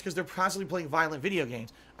violence because they're constantly playing violent video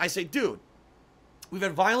games, I say, dude, we've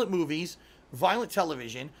had violent movies, violent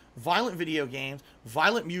television, violent video games,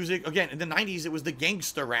 violent music. Again, in the 90s, it was the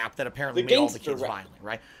gangster rap that apparently made all the kids violent,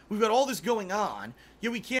 right? We've got all this going on,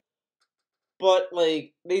 yet we can't. But,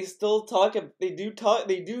 like, they still talk, they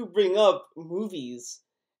do bring up movies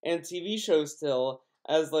and TV shows still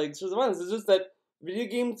as, like, sources of violence. It's just that video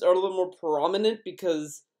games are a little more prominent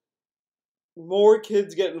because more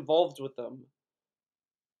kids get involved with them.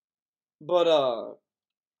 But,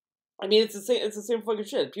 I mean, it's the same fucking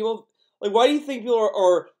shit. People, like, why do you think people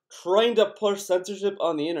are trying to push censorship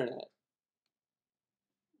on the internet?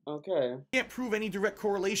 Okay. Can't prove any direct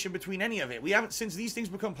correlation between any of it. We haven't, since these things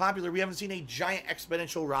become popular, we haven't seen a giant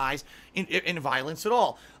exponential rise in violence at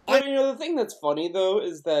all. But, you know, the thing that's funny, though,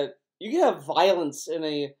 is that you can have violence in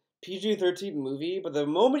a PG-13 movie, but the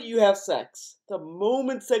moment you have sex, the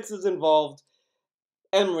moment sex is involved,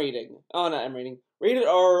 M rating. Oh, not M rating. Rated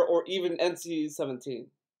R or even NC-17.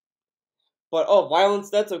 But, oh, violence,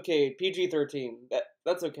 that's okay. PG-13.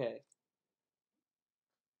 That's okay.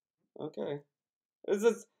 Okay. It's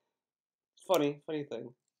just funny thing.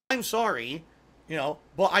 I'm sorry, you know,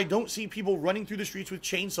 but I don't see people running through the streets with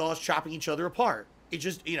chainsaws chopping each other apart. It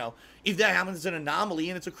just, you know, if that happens, it's an anomaly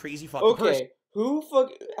and it's a crazy fucking person.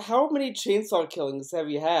 How many chainsaw killings have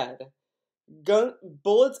you had?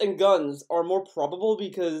 Bullets and guns are more probable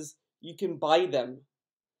because you can buy them.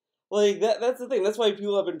 Like, that's the thing. That's why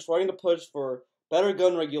people have been trying to push for better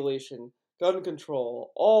gun regulation, gun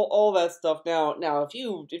control, all that stuff. Now, if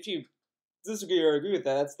you disagree or agree with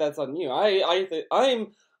that, that's on you.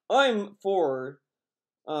 I'm for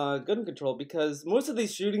gun control because most of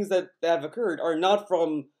these shootings that have occurred are not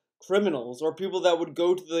from criminals or people that would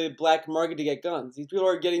go to the black market to get guns. These people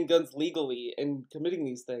are getting guns legally and committing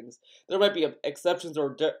these things. There might be exceptions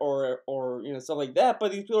or you know, stuff like that,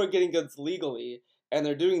 but these people are getting guns legally and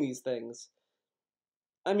they're doing these things.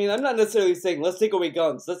 I mean, I'm not necessarily saying let's take away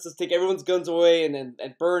guns. Let's just take everyone's guns away and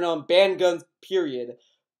burn them, ban guns, period.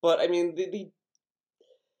 But I mean, they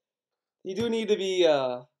do need to be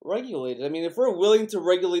regulated. I mean, if we're willing to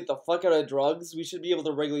regulate the fuck out of drugs, we should be able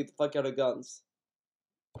to regulate the fuck out of guns.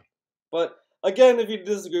 But again, if you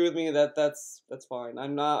disagree with me, that's fine.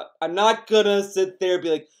 I'm not gonna sit there and be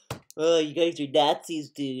like, oh, you guys are Nazis,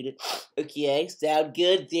 dude. Okay, sound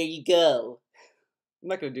good? There you go. I'm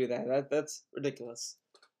not gonna do that. That's ridiculous.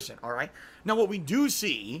 All right. Now, what we do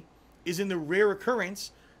see is in the rare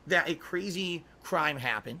occurrence that a crazy crime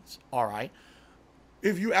happens. All right.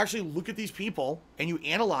 If you actually look at these people and you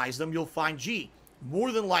analyze them, you'll find, gee,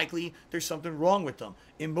 more than likely there's something wrong with them.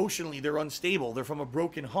 Emotionally, they're unstable. They're from a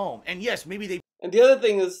broken home. And yes, maybe they... And the other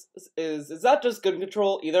thing is not just gun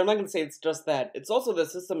control either. I'm not going to say it's just that. It's also the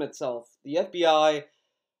system itself. The FBI,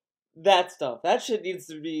 that stuff. That shit needs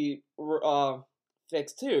to be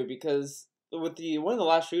fixed too, because with one of the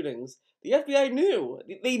last shootings, the FBI knew.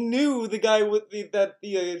 They knew the guy with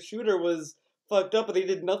the shooter was fucked up, but they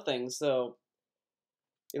did nothing. So,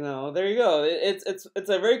 you know, there you go. It's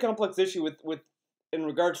a very complex issue with in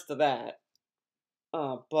regards to that.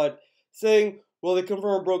 But saying, well, they come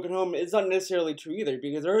from a broken home is not necessarily true either,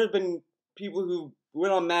 because there have been people who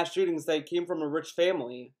went on mass shootings that came from a rich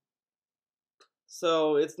family.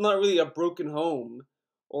 So it's not really a broken home,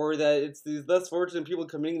 or that it's these less fortunate people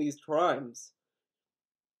committing these crimes.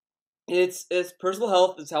 It's personal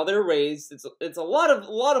health. It's how they're raised. It's a lot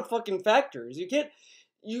of fucking factors.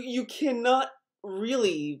 You cannot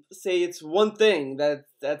really say it's one thing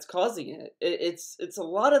that's causing it. It's a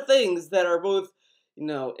lot of things that are both, you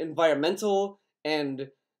know, environmental and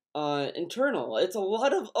internal. It's a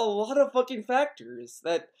lot of fucking factors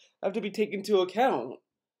that have to be taken into account.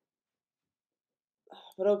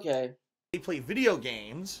 But okay. They play video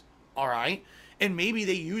games, all right, and maybe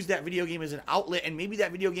they use that video game as an outlet, and maybe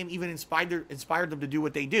that video game even inspired them to do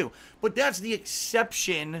what they do. But that's the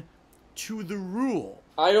exception to the rule.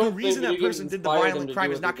 The reason that person did the violent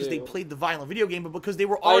crime is not because they played the violent video game, but because they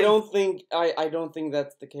were already... I don't think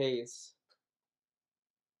that's the case.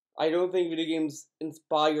 I don't think video games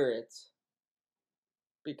inspire it.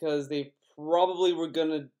 Because they probably were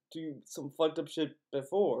gonna do some fucked up shit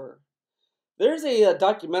before. There's a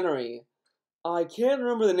documentary. I can't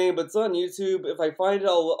remember the name, but it's on YouTube. If I find it,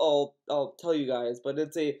 I'll tell you guys. But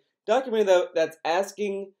it's a documentary that's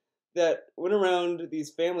asking, that went around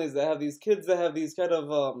these families that have these kids that have these kind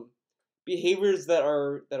of behaviors that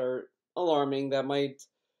are alarming, that might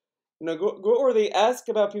go or they ask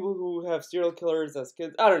about people who have serial killers as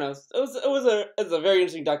kids. I don't know. It's a very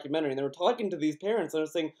interesting documentary, and they were talking to these parents, and they're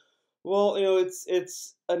saying, well,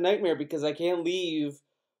 it's a nightmare because I can't leave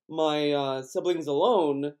my siblings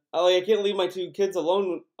alone. I can't leave my two kids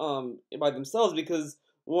alone by themselves because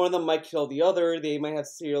one of them might kill the other. They might have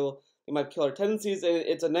killer tendencies, and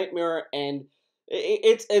it's a nightmare. And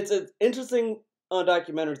it's an interesting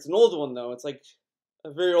documentary. It's an old one though. It's like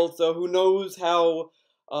very old. So who knows how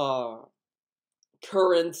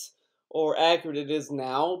current or accurate it is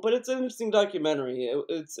now? But it's an interesting documentary.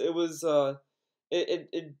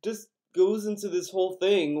 It just goes into this whole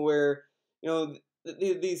thing where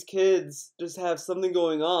these kids just have something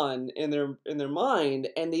going on in their mind,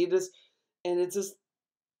 and it's just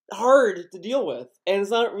hard to deal with. And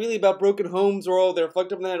it's not really about broken homes or they're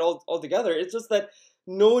fucked up in the head altogether. It's just that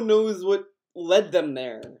no one knows what led them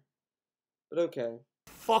there. But okay.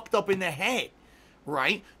 Fucked up in the head,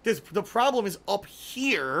 right? The problem is up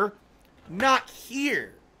here, not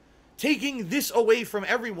here. Taking this away from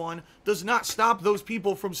everyone does not stop those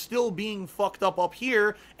people from still being fucked up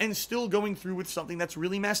here and still going through with something that's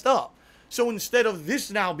really messed up. So instead of this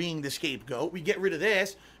now being the scapegoat, we get rid of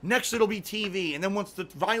this. Next it'll be TV. And then once the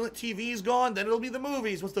violent TV is gone, then it'll be the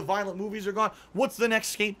movies. Once the violent movies are gone, what's the next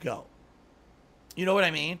scapegoat? You know what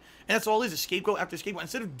I mean? And that's all it is, a scapegoat after scapegoat.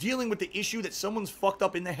 Instead of dealing with the issue that someone's fucked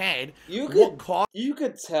up in the head, you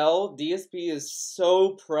could tell DSP is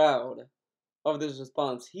so proud of this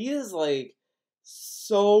response. He is like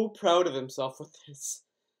so proud of himself with this.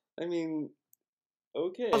 I mean,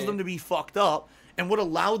 okay. Caused them to be fucked up, and what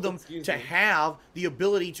allowed them to have the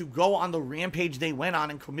ability to go on the rampage they went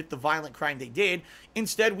on and commit the violent crime they did.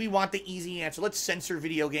 Instead, we want the easy answer. Let's censor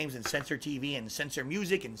video games and censor TV and censor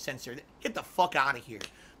music and censor... Get the fuck out of here.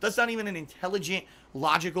 That's not even an intelligent,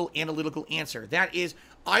 logical, analytical answer. That is,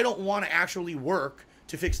 I don't want to actually work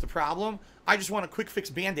to fix the problem. I just want a quick fix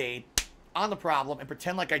Band-Aid on the problem and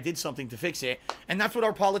pretend like I did something to fix it. And that's what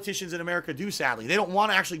our politicians in America do, sadly. They don't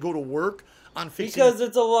want to actually go to work on fixing... Because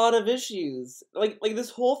it's a lot of issues. Like this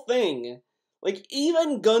whole thing, like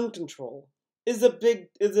even gun control is a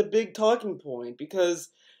big talking point, because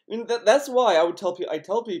I mean that's why I tell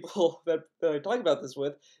people that I talk about this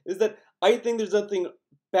with, is that I think there's nothing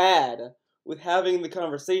bad with having the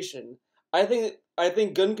conversation. I think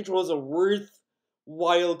gun control is a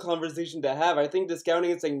worthwhile conversation to have. I think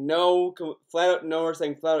discounting and saying no, flat out no, or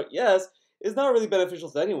saying flat out yes is not really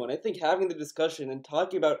beneficial to anyone. I think having the discussion and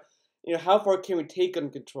talking about how far can we take gun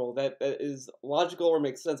control that is logical or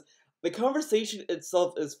makes sense. The conversation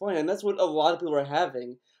itself is fine, and that's what a lot of people are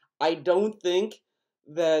having. I don't think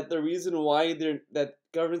that the reason why that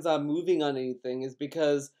government's not moving on anything is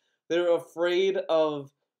because they're afraid of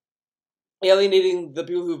alienating the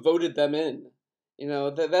people who voted them in.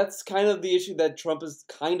 That's kind of the issue that Trump is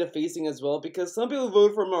kind of facing as well, because some people who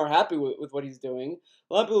voted for him are happy with what he's doing.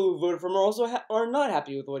 A lot of people who voted for him are also are not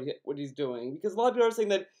happy with what he's doing, because a lot of people are saying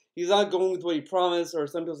that he's not going with what he promised, or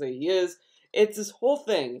some people say he is. It's this whole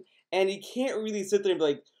thing, and he can't really sit there and be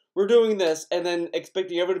like, we're doing this, and then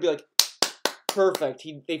expecting everyone to be like, perfect,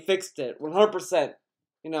 they fixed it, 100%.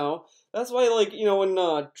 That's why,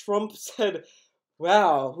 when Trump said,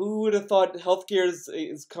 wow, who would have thought healthcare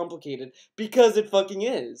is complicated? Because it fucking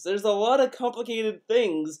is. There's a lot of complicated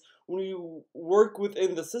things when you work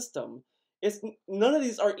within the system. None of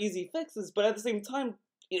these are easy fixes, but at the same time,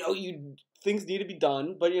 things need to be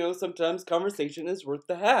done, but sometimes conversation is worth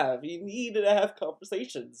to have. You need to have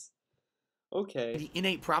conversations. Okay. The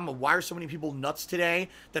innate problem of why are so many people nuts today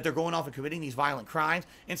that they're going off and committing these violent crimes.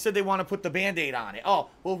 Instead, they want to put the Band-Aid on it. Oh,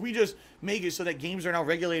 well, if we just make it so that games are now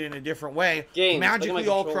regulated in a different way, magically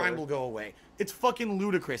all crime will go away. It's fucking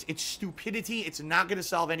ludicrous. It's stupidity. It's not going to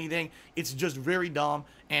solve anything. It's just very dumb,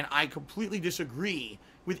 and I completely disagree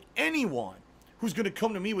with anyone who's going to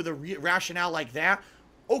come to me with a rationale like that.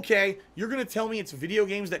 Okay, you're going to tell me it's video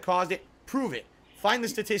games that caused it. Prove it. Find the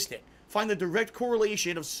statistic. Find the direct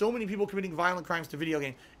correlation of so many people committing violent crimes to video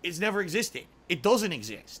games. It's never existed. It doesn't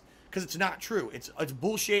exist because it's not true. It's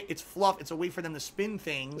bullshit. It's fluff. It's a way for them to spin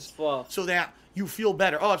things so that you feel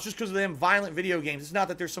better. Oh, it's just because of them violent video games. It's not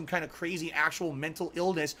that there's some kind of crazy actual mental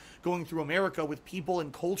illness going through America with people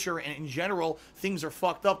and culture, and in general, things are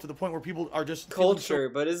fucked up to the point where people are just culture.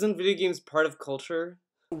 But isn't video games part of culture?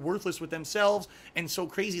 Worthless with themselves and so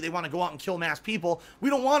crazy they want to go out and kill mass people. We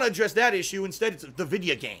don't want to address that issue. Instead, it's the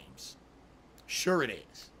video games. Sure it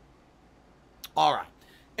is. All right.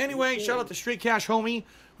 Anyway, shout out to Straight Cash Homie,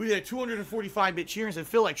 who did a 245-bit cheer and said,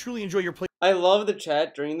 Phil, I truly enjoy your play. I love the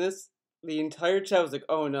chat during this. The entire chat was like,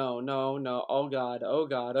 oh no, no, no, oh god, oh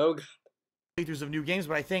god, oh god. Playthroughs of new games,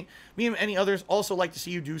 but I think me and many others also like to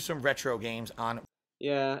see you do some retro games on.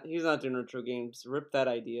 Yeah, he's not doing retro games. Rip that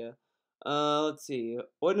idea. Let's see.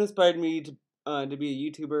 What inspired me to be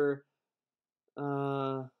a YouTuber?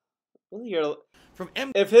 Well, here, From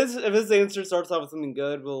M. if his answer starts off with something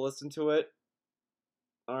good, we'll listen to it.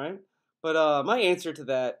 All right. But my answer to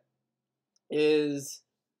that is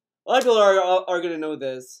a lot of people are gonna know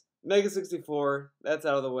this. Mega 64, that's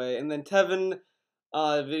out of the way, and then Tevin,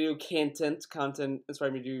 video content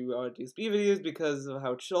inspired me to do DSP videos because of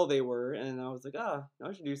how chill they were, and I was like, I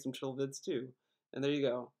should do some chill vids too, and there you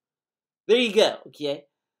go. There you go. Okay.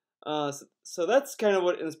 So that's kind of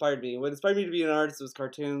what inspired me. What inspired me to be an artist was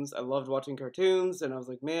cartoons. I loved watching cartoons, and I was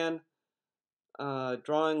like, man,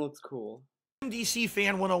 drawing looks cool. MDC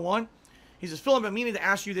Fan 101. He says, Phil, I've been meaning to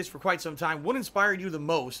ask you this for quite some time. What inspired you the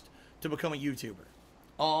most to become a YouTuber?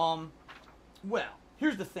 Well,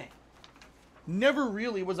 here's the thing. Never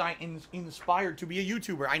really was I inspired to be a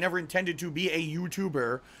YouTuber. I never intended to be a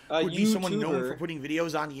YouTuber. Would be someone known for putting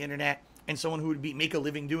videos on the internet and someone who would make a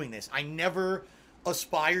living doing this. I never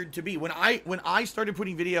aspired to be. When I started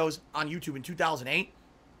putting videos on YouTube in 2008,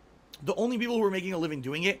 the only people who were making a living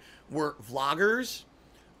doing it were vloggers,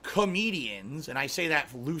 comedians, and I say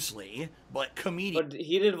that loosely, but comedians. But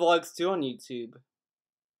he did vlogs too on YouTube.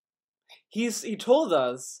 He told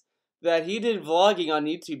us that he did vlogging on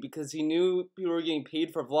YouTube because he knew people were getting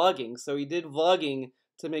paid for vlogging, so he did vlogging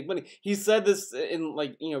to make money. He said this in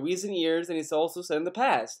recent years, and he's also said in the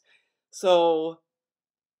past. So,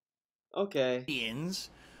 okay.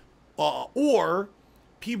 Or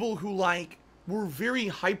people who were very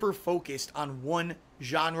hyper focused on one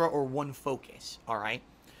genre or one focus. All right.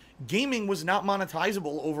 Gaming was not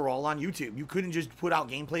monetizable overall on YouTube. You couldn't just put out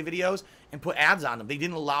gameplay videos and put ads on them. They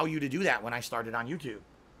didn't allow you to do that when I started on YouTube.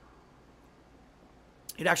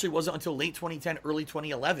 It actually wasn't until late 2010, early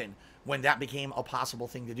 2011 when that became a possible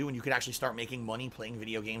thing to do, and you could actually start making money playing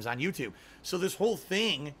video games on YouTube. So this whole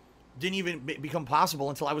thing didn't even become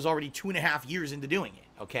possible until I was already 2.5 years into doing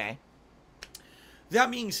it, okay?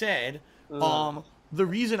 That being said, the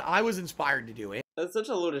reason I was inspired to do it... That's such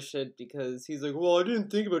a load of shit because he's like, well, I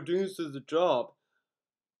didn't think about doing this as a job.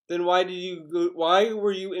 Then why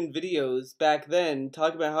were you in videos back then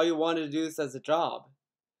talking about how you wanted to do this as a job?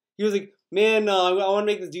 He was like, man, I want to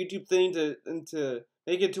make this YouTube thing to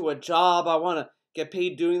make it to a job. I want to get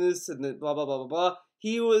paid doing this and then blah, blah, blah, blah, blah.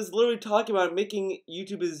 He was literally talking about making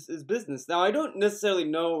YouTube his business. Now, I don't necessarily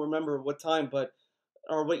remember what time,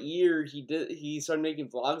 or what year he started making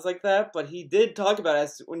vlogs like that, but he did talk about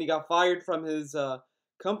it when he got fired from his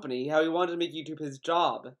company, how he wanted to make YouTube his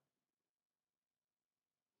job.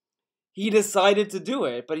 He decided to do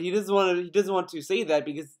it, but he doesn't want to say that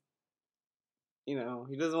because he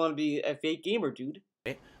doesn't want to be a fake gamer, dude.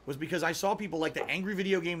 Was because I saw people like the Angry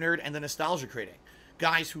Video Game Nerd and the Nostalgia Critic.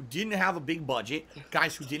 Guys who didn't have a big budget,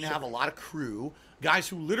 guys who didn't have a lot of crew, guys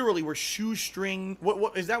who literally were shoestring,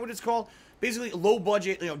 what is that what it's called? Basically low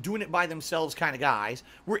budget, doing it by themselves kind of guys,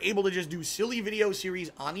 were able to just do silly video series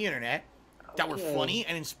on the internet that were funny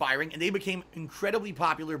and inspiring, and they became incredibly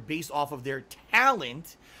popular based off of their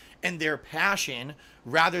talent and their passion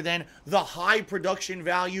rather than the high production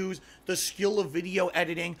values, the skill of video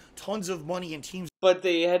editing, tons of money and teams. But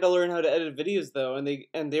they had to learn how to edit videos though,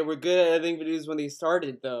 and they were good at editing videos when they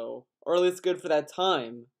started though, or at least good for that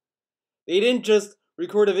time. They didn't just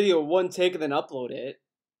record a video one take and then upload it.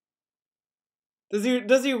 Does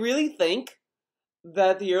he really think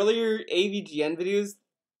that the earlier AVGN videos,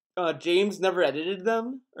 James never edited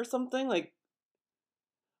them or something? Like,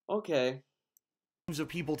 okay. Of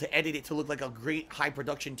people to edit it to look like a great high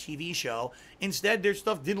production TV show. Instead, their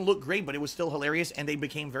stuff didn't look great, but it was still hilarious, and they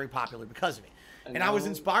became very popular because of it. And I was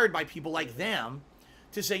inspired by people like them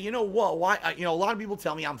to say, you know what, why? A lot of people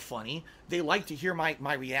tell me I'm funny. They like to hear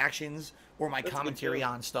my reactions or my commentary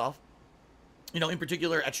on stuff. In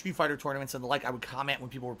particular at Street Fighter tournaments and the like, I would comment when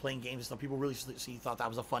people were playing games and stuff. People really thought that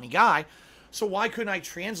was a funny guy. So why couldn't I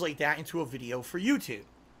translate that into a video for YouTube,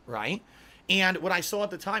 right? And what I saw at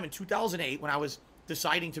the time in 2008 when I was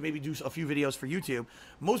deciding to maybe do a few videos for YouTube,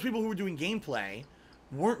 most people who were doing gameplay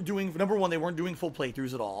weren't doing, number one, they weren't doing full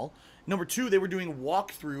playthroughs at all. Number two, they were doing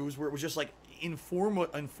walkthroughs where it was just like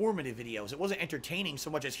informative videos. It wasn't entertaining so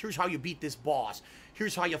much as here's how you beat this boss,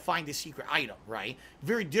 here's how you find this secret item, right?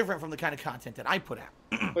 Very different from the kind of content that I put out.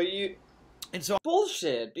 And so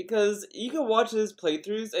bullshit, because you can watch his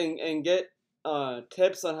playthroughs and get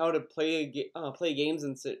tips on how to play games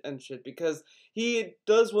and shit, because he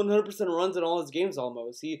does 100% runs in all his games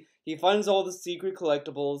almost. He finds all the secret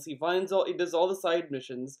collectibles, he does all the side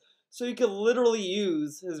missions, so you can literally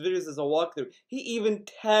use his videos as a walkthrough. He even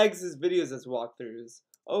tags his videos as walkthroughs.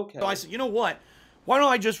 Okay. So I said, you know what? why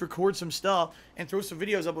don't I just record some stuff and throw some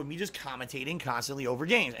videos up of me just commentating constantly over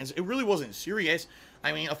games? And it really wasn't serious.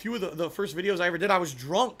 I mean, a few of the first videos I ever did, I was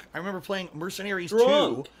drunk. I remember playing Mercenaries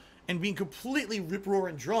 2 and being completely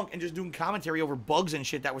rip-roaring drunk and just doing commentary over bugs and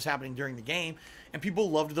shit that was happening during the game. And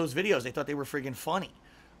people loved those videos. They thought they were friggin' funny.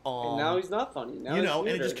 And now he's not funny. Now you he's know,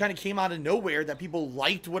 weirder. and it just kind of came out of nowhere that people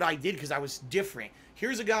liked what I did because I was different.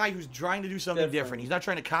 Here's a guy who's trying to do something different. He's not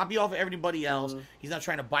trying to copy off of everybody else. He's not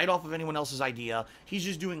trying to bite off of anyone else's idea. He's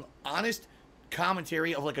just doing honest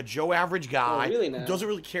commentary of like a Joe average guy really who doesn't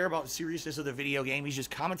really care about the seriousness of the video game. He's just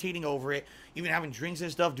commentating over it, even having drinks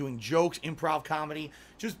and stuff, doing jokes, improv comedy,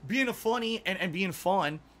 just being funny and being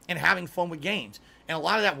fun and having fun with games. And a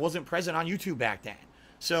lot of that wasn't present on YouTube back then.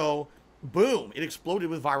 So boom, it exploded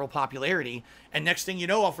with viral popularity. And next thing you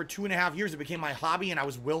know, for 2.5 years, it became my hobby, and I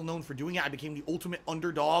was well known for doing it. I became the ultimate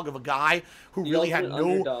underdog of a guy who really had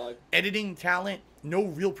no editing talent, no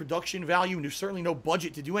real production value, and certainly no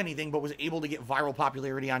budget to do anything, but was able to get viral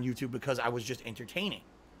popularity on YouTube because I was just entertaining.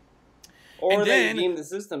 Or they gamed the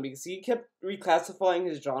system because he kept reclassifying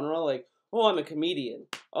his genre, like, oh, I'm a comedian.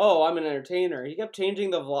 Oh, I'm an entertainer. He kept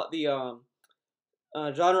changing the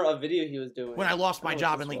genre of video he was doing. When I lost my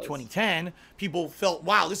job in late 2010, people felt,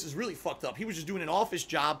 wow, this is really fucked up. He was just doing an office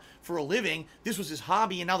job for a living. This was his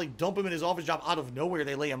hobby, and now they dump him in his office job out of nowhere.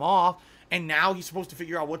 They lay him off, and now he's supposed to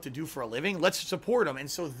figure out what to do for a living. Let's support him. And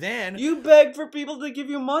so then... You beg for people to give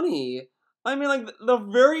you money. I mean, like, the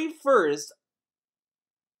very first...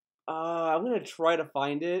 I'm gonna try to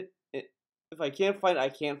find it. If I can't find it, I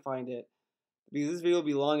can't find it. Because this video will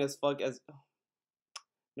be long as fuck as...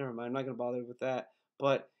 Never mind, I'm not gonna bother with that.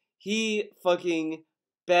 But he fucking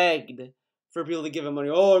begged for people to give him money.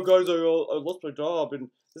 Oh, guys, I lost my job, and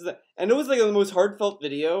this is that. And it was like the most heartfelt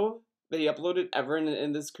video that he uploaded ever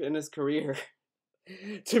in his career.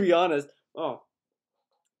 To be honest,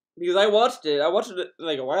 because I watched it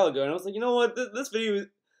like a while ago, and I was like, you know what, this video,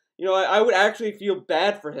 you know, I would actually feel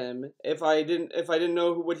bad for him if I didn't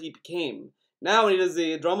know what he became. Now when he does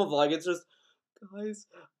the drama vlog, it's just, guys,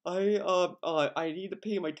 I need to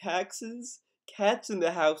pay my taxes. Cat's in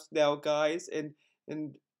the house now, guys, and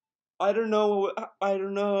I don't know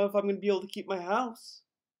if I'm gonna be able to keep my house.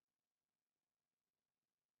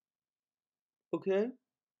 Okay?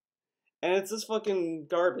 And it's just fucking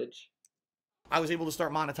garbage. I was able to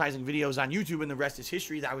start monetizing videos on YouTube, and the rest is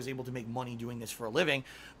history. That I was able to make money doing this for a living,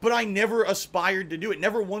 but I never aspired to do it.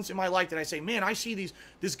 Never once in my life did I say, man, I see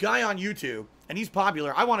this guy on YouTube, and he's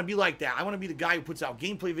popular. I want to be like that. I want to be the guy who puts out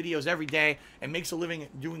gameplay videos every day and makes a living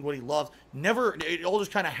doing what he loves. Never. It all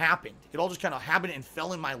just kind of happened. It all just kind of happened and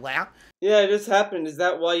fell in my lap. Yeah, it just happened. Is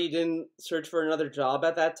that why you didn't search for another job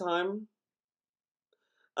at that time?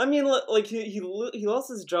 I mean, like, he lost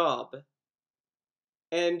his job.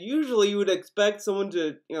 And usually you would expect someone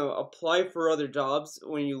to, you know, apply for other jobs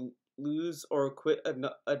when you lose or quit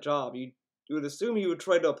a job. You would assume he would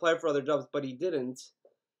try to apply for other jobs, but he didn't.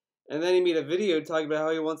 And then he made a video talking about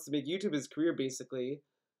how he wants to make YouTube his career, basically.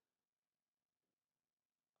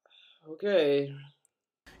 Okay.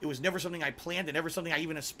 It was never something I planned and never something I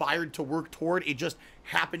even aspired to work toward. It just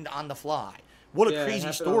happened on the fly. What a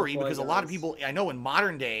crazy story, because a lot of people, I know in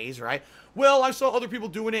modern days, right? Well, I saw other people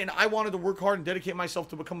doing it, and I wanted to work hard and dedicate myself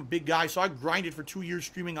to become a big guy, so I grinded for 2 years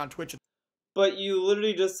streaming on Twitch. But you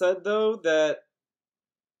literally just said, though, that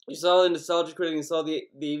you saw the Nostalgia Critic, you saw the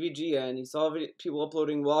AVGN, you saw people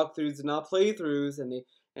uploading walkthroughs and not playthroughs, and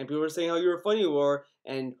people were saying how you were funny you were,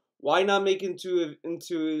 and why not make into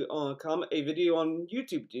a video on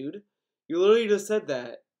YouTube, dude? You literally just said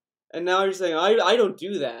that. And now you're saying, I don't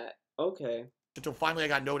do that. Okay. Until finally I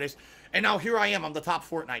got noticed, and now here I am. I'm the top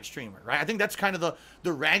Fortnite streamer, right? I think that's kind of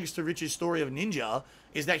the rags to riches story of Ninja,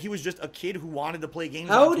 is that he was just a kid who wanted to play games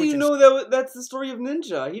on Twitch. How do you know that's the story of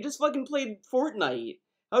Ninja? He just fucking played Fortnite.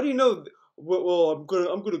 How do you know? Well,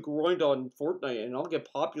 I'm gonna grind on Fortnite and I'll get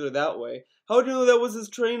popular that way. How do you know that was his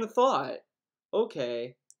train of thought?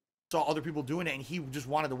 Okay. Saw other people doing it, and he just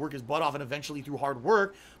wanted to work his butt off, and eventually through hard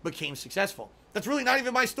work became successful. That's really not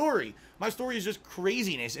even my story. My story is just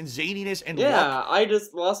craziness and zaniness and luck. I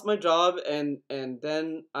just lost my job, and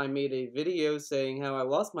then I made a video saying how I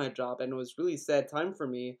lost my job, and it was really sad time for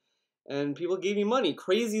me, and people gave me money.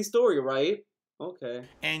 Crazy story, right? Okay.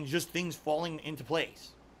 And just things falling into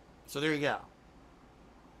place. So there you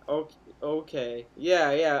go. Okay.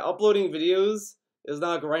 Yeah. Uploading videos is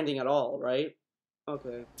not grinding at all, right?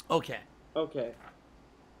 Okay.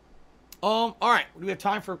 All right. We have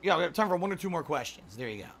time for we have time for 1 or 2 more questions. There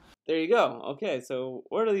you go. Okay, so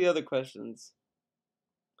what are the other questions?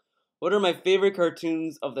 What are my favorite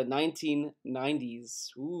cartoons of the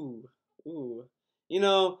 1990s? Ooh. You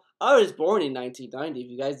know, I was born in 1990. If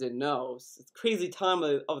you guys didn't know, it's crazy time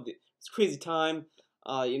it's crazy time.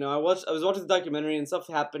 You know, I was watching the documentary and stuff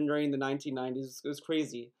happened during the 1990s. It was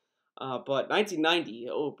crazy. But 1990,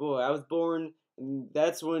 oh boy, I was born, and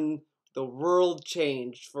that's when the world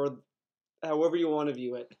changed for however you want to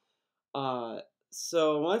view it.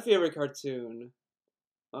 So my favorite cartoon,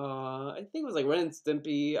 I think it was like Ren and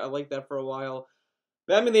Stimpy. I liked that for a while.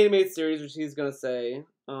 Batman the Animated Series, which he's gonna say,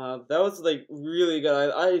 that was like really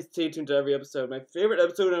good. I stayed tuned to every episode. My favorite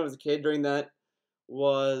episode when I was a kid during that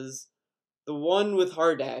was the one with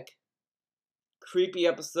Hardak. Creepy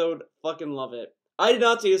episode, fucking love it. I did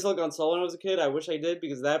not see Silicon Soul when I was a kid. I wish I did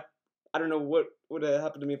because that, I don't know what would have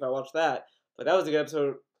happened to me if I watched that. But that was a good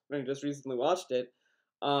episode when I just recently watched it.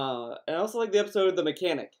 And I also like the episode The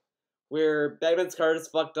Mechanic, where Batman's car is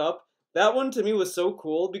fucked up. That one to me was so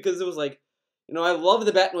cool because it was like, you know, I love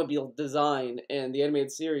the Batmobile design and the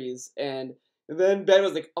animated series, and then Batman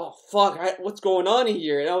was like, oh fuck, what's going on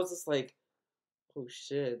here? And I was just like, oh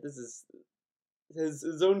shit, this is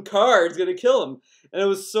his own car is gonna kill him. And it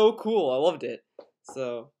was so cool. I loved it.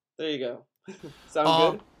 So, there you go.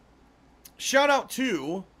 Sound good? Shout out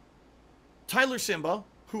to Tyler Simba,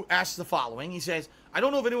 who asks the following. He says, I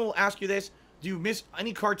don't know if anyone will ask you this. Do you miss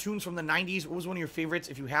any cartoons from the 90s? What was one of your favorites?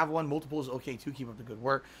 If you have one, multiple is okay too. Keep up the good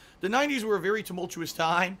work. The 90s were a very tumultuous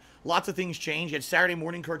time. Lots of things changed. You had Saturday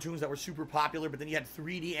morning cartoons that were super popular, but then you had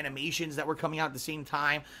 3D animations that were coming out at the same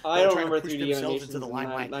time. I don't remember 3D animations in the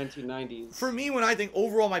 1990s. For me, when I think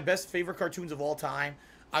overall my best favorite cartoons of all time,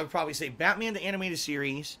 I would probably say Batman the Animated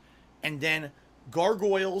Series, and then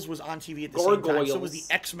Gargoyles was on TV at the same time. So was the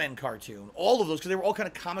X-Men cartoon. All of those, because they were all kind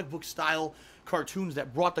of comic book style cartoons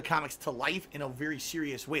that brought the comics to life in a very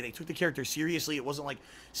serious way. They took the characters seriously. It wasn't like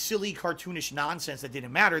silly, cartoonish nonsense that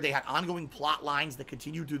didn't matter. They had ongoing plot lines that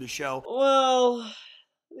continued through the show. Well,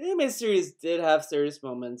 the animated series did have serious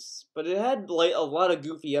moments, but it had like a lot of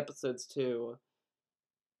goofy episodes too.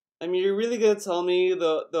 I mean, you're really gonna tell me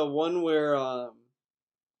the one where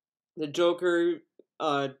the Joker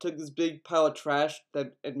took this big pile of trash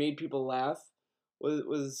that it made people laugh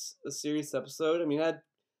was a serious episode? I mean, it had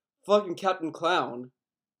fucking Captain Clown.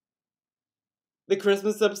 The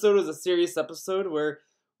Christmas episode was a serious episode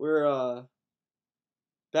where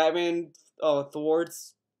Batman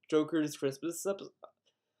thwarts Joker's Christmas episode.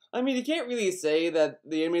 I mean, you can't really say that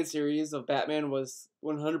the animated series of Batman was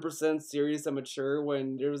 100% serious and mature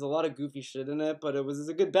when there was a lot of goofy shit in it, but it was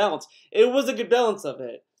a good balance. It was a good balance of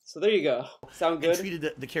it. So there you go. Sound good? And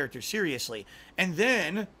treated the character seriously. And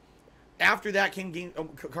then after that came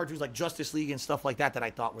cartoons like Justice League and stuff like that I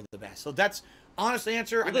thought were the best. So that's honest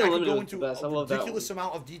answer. I could go into a ridiculous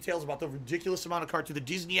amount of details about the ridiculous amount of cartoons, the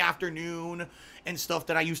Disney Afternoon and stuff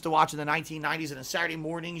that I used to watch in the 1990s. And on Saturday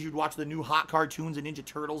mornings, you'd watch the new hot cartoons and Ninja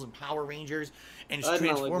Turtles and Power Rangers and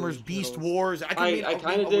Transformers, like Beast Wars. I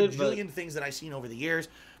kind of did a bajillion things that I've seen over the years.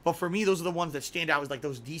 But for me, those are the ones that stand out as like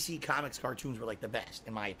those DC Comics cartoons were like the best,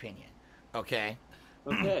 in my opinion. Okay?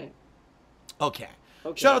 Okay. Okay.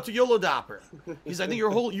 Shout out to YOLO Dopper. I think your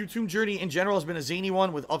whole YouTube journey in general has been a zany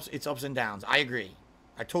one with ups and downs. I agree.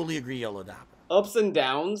 I totally agree, YOLO Dopper. Ups and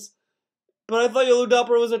downs? But I thought YOLO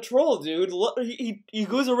Dopper was a troll, dude. He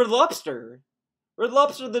goes to Red Lobster. Red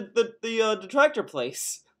Lobster, the tractor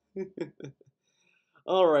place.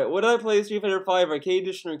 Alright, would I play Street Fighter V Arcade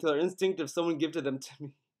Edition or Killer Instinct if someone gifted them to me?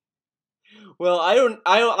 Well, I don't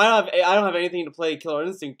have anything to play Killer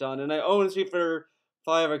Instinct on, and I own Street Fighter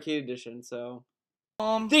V Arcade Edition, so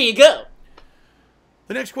there you go.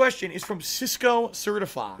 The next question is from Cisco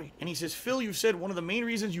Certified, and he says, Phil, you said one of the main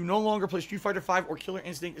reasons you no longer play Street Fighter V or Killer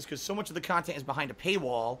Instinct is because so much of the content is behind a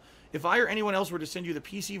paywall. If I or anyone else were to send you the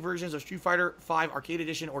PC versions of Street Fighter V Arcade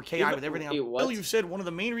Edition or KI with everything on, Phil, you said one of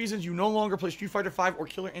the main reasons you no longer play Street Fighter V or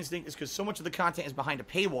Killer Instinct is because so much of the content is behind a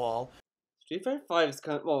paywall. Street Fighter V is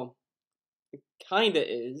well, it kinda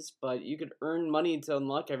is, but you could earn money to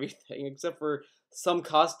unlock everything except for some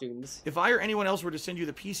costumes. If I or anyone else were to send you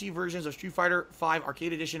the PC versions of Street Fighter V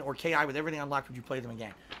Arcade Edition or KI with everything unlocked, would you play them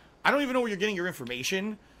again? I don't even know where you're getting your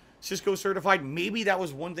information. Cisco Certified, maybe that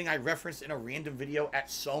was one thing I referenced in a random video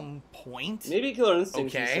at some point. Maybe Killer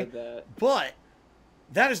Instinct said that. But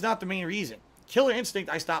that is not the main reason. Killer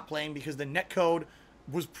Instinct I stopped playing because the netcode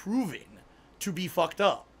was proven to be fucked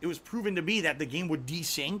up. It was proven to be that the game would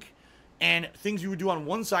desync and things you would do on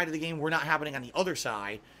one side of the game were not happening on the other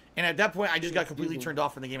side. And at that point, I just got completely turned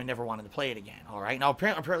off from the game and never wanted to play it again. All right. Now,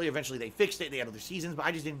 apparently, eventually they fixed it. They had other seasons, but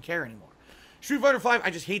I just didn't care anymore. Street Fighter V,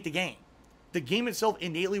 I just hate the game. The game itself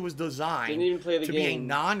innately was designed to be a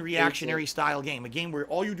non-reactionary style game. A game where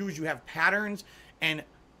all you do is you have patterns and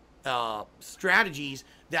strategies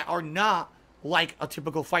that are not like a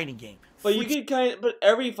typical fighting game. But you could but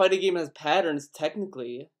every fighting game has patterns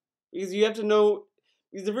technically, because you have to know.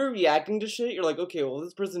 Because if you're reacting to shit, you're like, okay, well,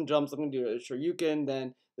 this person jumps, I'm gonna do a Shoryuken.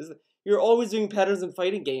 Then you're always doing patterns in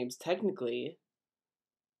fighting games technically.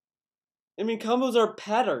 I mean, combos are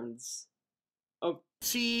patterns. Oh,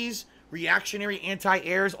 C's, reactionary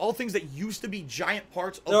anti-airs, all things that used to be giant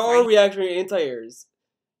parts of there are reactionary anti-airs.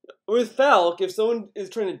 With Falk, if someone is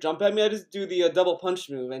trying to jump at me, I just do the double punch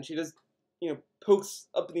move, and she just, pokes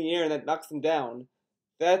up in the air and that knocks them down.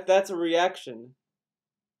 That's a reaction.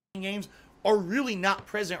 Games are really not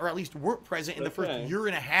present, or at least weren't present in the first year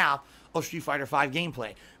and a half of Street Fighter V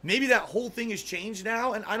gameplay. Maybe that whole thing has changed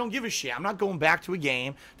now, and I don't give a shit. I'm not going back to a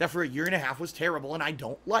game that for a year and a half was terrible and I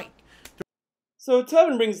don't like. So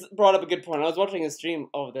Tevin brought up a good point. I was watching a stream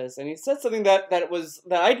of this, and he said something that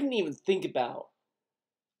I didn't even think about.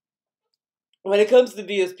 When it comes to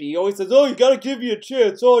DSP, he always says, "Oh, you gotta give me a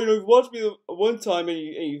chance. Oh, you watched me one time and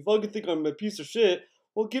you fucking think I'm a piece of shit.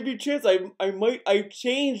 Well, give me a chance. I've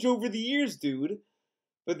changed over the years, dude."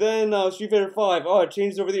 But then Street Fighter V, oh, it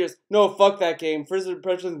changed over the years. No, fuck that game. First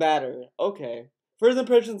impressions matter. Okay, first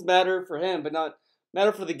impressions matter for him, but not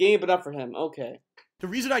matter for the game, but not for him. Okay. The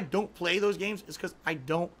reason I don't play those games is because I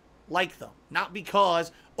don't like them, not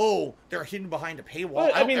because they're hidden behind a paywall.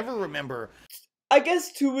 But, I don't ever remember. I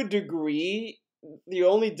guess to a degree, the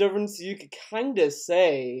only difference you could kind of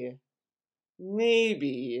say,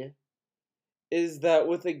 maybe, is that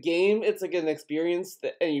with a game, it's like an experience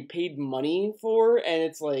and you paid money for, and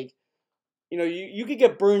it's like, you could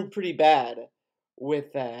get burned pretty bad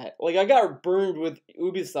with that. Like, I got burned with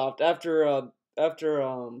Ubisoft after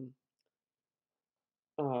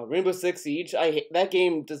Rainbow Six Siege. That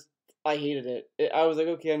game I hated it. I was like,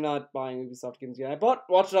 okay, I'm not buying Ubisoft games again. I bought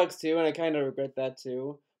Watch Dogs 2, and I kind of regret that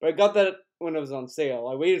too. But I got that when it was on sale.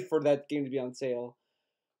 I waited for that game to be on sale,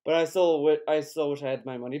 but I still wish I had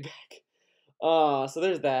my money back. So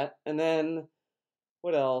there's that, and then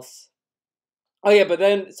what else? Oh yeah, but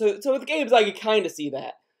then so with games I could kind of see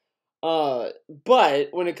that. But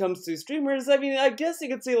when it comes to streamers, I mean, I guess you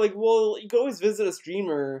could say like, well, you could always visit a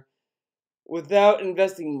streamer without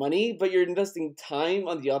investing money, but you're investing time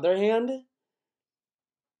on the other hand.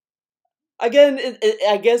 Again,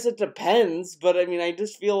 I guess it depends, but I mean, I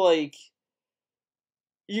just feel like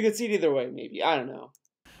you could see it either way, maybe. I don't know.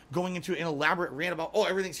 Going into an elaborate rant about,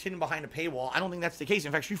 everything's hidden behind a paywall. I don't think that's the case.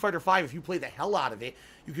 In fact, Street Fighter V, if you play the hell out of it,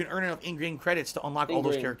 you can earn enough in-game credits to unlock all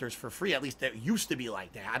those characters for free. At least that used to be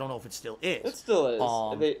like that. I don't know if it still is. It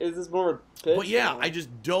still is. Is this more a pitch? But yeah, I just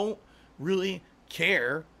don't really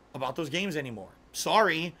care about those games anymore.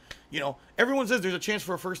 Sorry. Everyone says there's a chance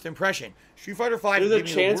for a first impression. Street Fighter V. There's a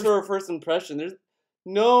chance for a first impression.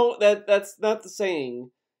 That's not the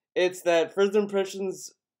saying. It's that first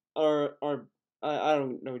impressions are I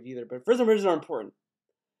don't know it either, but first impressions are important.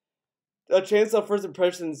 A chance of first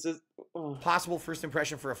impressions is possible first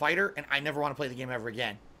impression for a fighter, and I never want to play the game ever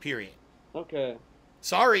again. Period. Okay.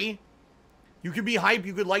 Sorry. You could be hype,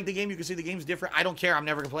 you could like the game, you could say the game's different. I don't care. I'm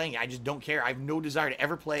never playing it. I just don't care. I have no desire to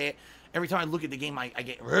ever play it. Every time I look at the game, I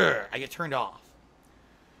get turned off.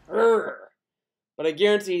 But I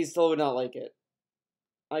guarantee he still would not like it.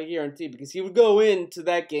 I guarantee, because he would go into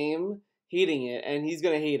that game hating it, and he's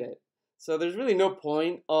gonna hate it. So there's really no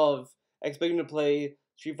point of expecting to play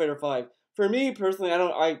Street Fighter V. For me personally,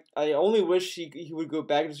 I only wish he would go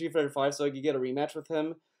back to Street Fighter V so I could get a rematch with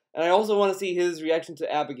him. And I also want to see his reaction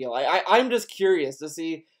to Abigail. I'm just curious to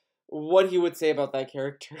see what he would say about that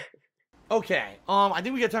character. Okay, I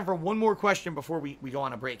think we got time for one more question before we go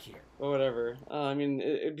on a break here. Or whatever. I mean,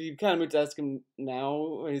 it'd be kind of moot to ask him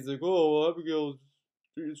now. He's like, oh, well, Abigail,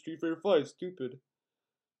 Street Fighter V, stupid.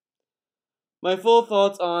 My full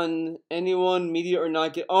thoughts on anyone, media or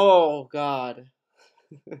not get... Oh, God.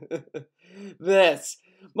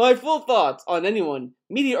 My full thoughts on anyone,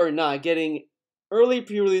 media or not, getting early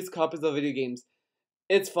pre-release copies of video games.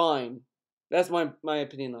 It's fine. That's my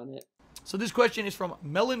opinion on it. So this question is from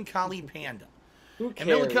Melancholy Panda. Who cares? And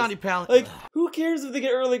Melancholy Panda... Like, who cares if they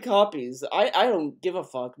get early copies? I don't give a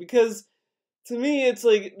fuck. Because, to me, it's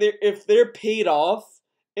like, if they're paid off,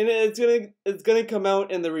 and it's gonna come out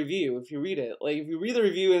in the review if you read it. Like, if you read the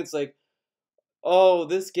review and it's like, oh,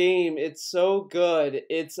 this game, it's so good,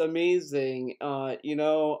 it's amazing. I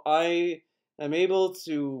am able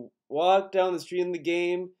to walk down the street in the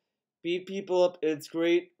game, beat people up. It's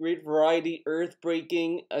great variety,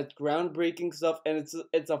 earth-breaking, groundbreaking stuff, and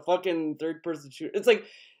it's a fucking third-person shooter.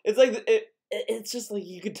 It's just like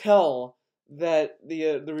you could tell that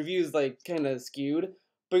the review is like kind of skewed.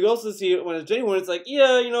 But you also see it when it's genuine. It's like,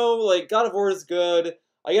 yeah, like God of War is good.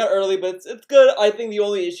 I got early, but it's good. I think the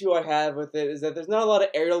only issue I have with it is that there's not a lot of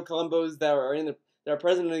aerial combos that are that are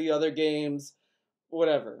present in the other games.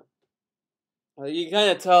 Whatever. You can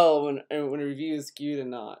kind of tell when a review is skewed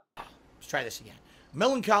and not. Let's try this again.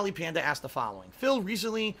 Melancholy Panda asked the following. Phil,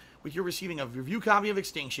 recently, with your receiving a review copy of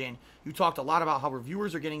Extinction, you talked a lot about how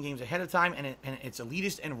reviewers are getting games ahead of time, and it's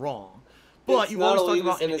elitist and wrong. But It's you not always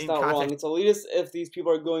talk about elitist and it's not wrong. It's elitist if these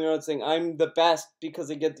people are going around saying, I'm the best because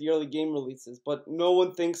I get the early game releases. But no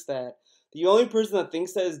one thinks that. The only person that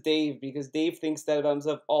thinks that is Dave, because Dave thinks that about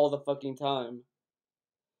himself all the fucking time.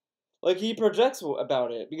 Like, he projects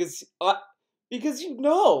about it, because you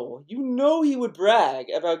know he would brag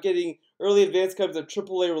about getting early advance copies of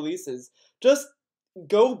AAA releases. Just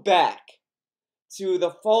go back to the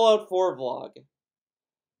Fallout 4 vlog.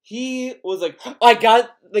 He was like, I got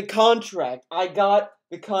the contract. I got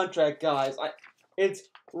the contract, guys. It's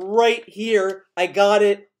right here. I got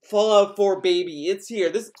it. Fallout 4, baby. It's here.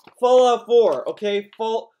 This Fallout 4, okay?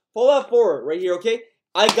 Fallout 4 right here, okay?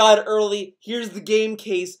 I got it early. Here's the game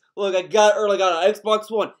case. Look, I got it early. I got it on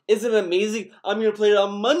Xbox One. Isn't it amazing? I'm going to play it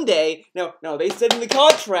on Monday. Now, they said in the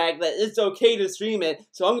contract that it's okay to stream it,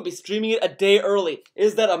 so I'm going to be streaming it a day early.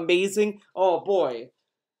 Is that amazing? Oh, boy.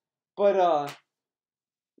 But,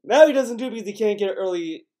 now he doesn't do it because he can't get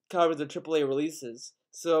early copies of AAA releases.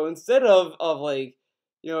 So instead of like,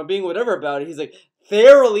 being whatever about it, he's like,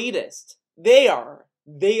 they're elitist. They are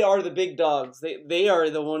the big dogs. They are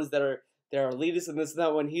the ones that are elitist and this and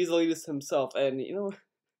that when he's elitist himself. And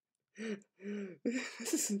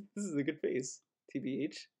this is a good face,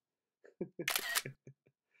 TBH.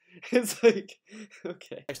 It's like,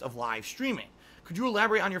 okay. Of live streaming. Could you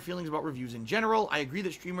elaborate on your feelings about reviews in general? I agree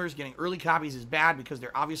that streamers getting early copies is bad because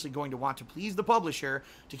they're obviously going to want to please the publisher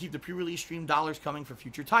to keep the pre-release stream dollars coming for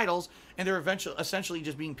future titles, and they're essentially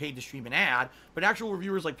just being paid to stream an ad. But actual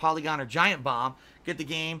reviewers like Polygon or Giant Bomb get the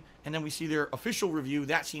game, and then we see their official review.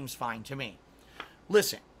 That seems fine to me.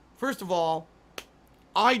 Listen, first of all,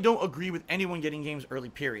 I don't agree with anyone getting games early,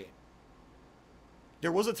 period.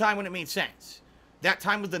 There was a time when it made sense. That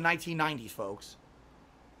time was the 1990s, folks.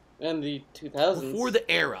 And the 2000s. Before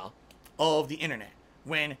the era of the internet,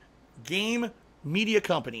 when game media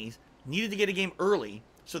companies needed to get a game early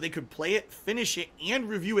so they could play it, finish it, and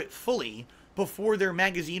review it fully before their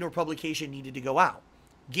magazine or publication needed to go out.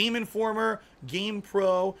 Game Informer, Game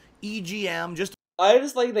Pro, EGM, I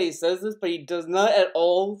just like that he says this, but he does not at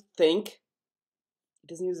all think. He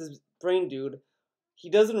doesn't use his brain, dude.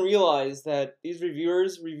 He doesn't realize that these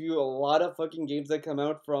reviewers review a lot of fucking games that come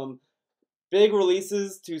out from big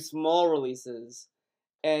releases to small releases.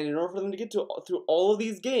 And in order for them to get through all of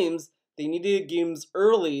these games, they needed games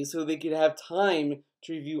early so they could have time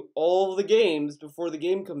to review all of the games before the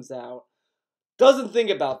game comes out. Doesn't think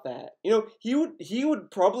about that. He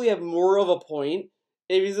would probably have more of a point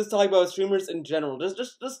if he's just talking about streamers in general.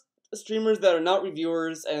 Just streamers that are not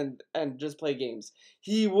reviewers and just play games.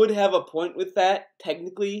 He would have a point with that.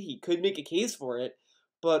 Technically, he could make a case for it.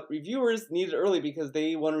 But reviewers need it early because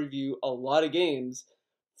they want to review a lot of games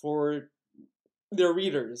for their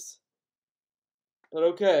readers. But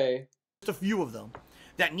okay. Just a few of them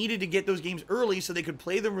that needed to get those games early so they could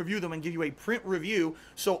play them, review them, and give you a print review.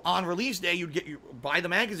 So on release day, you'd buy the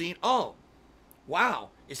magazine. Oh,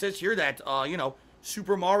 wow. It says here that,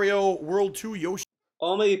 Super Mario World 2 Yoshi.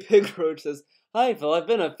 Almighty Pig Roach says, Hi Phil, I've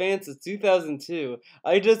been a fan since 2002.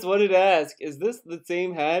 I just wanted to ask, is this the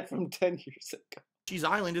same hat from 10 years ago? Yoshi's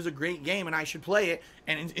Island is a great game, and I should play it.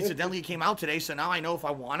 And incidentally, it came out today, so now I know if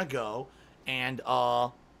I want to go. And, if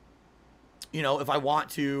I want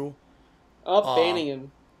to... banning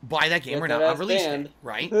him. Buy that game or not on release day,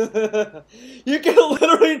 right? You can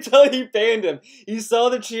literally tell he banned him. You saw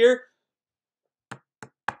the cheer?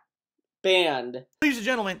 Banned. Ladies and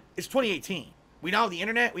gentlemen, it's 2018. We now have the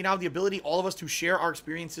internet. We now have the ability, all of us, to share our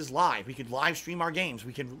experiences live. We could live stream our games.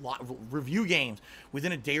 We can review games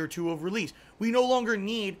within a day or two of release. We no longer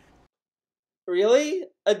need... Really?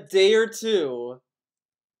 A day or two?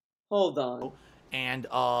 Hold on. And,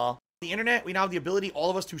 the internet, we now have the ability, all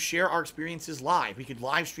of us, to share our experiences live. We could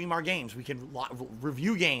live stream our games. We can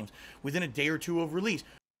review games within a day or two of release.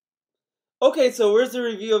 Okay, so where's the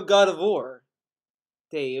review of God of War,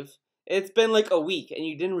 Dave? It's been like a week, and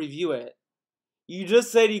you didn't review it. You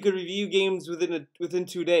just said you could review games within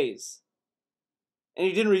 2 days. And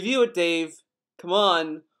you didn't review it, Dave. Come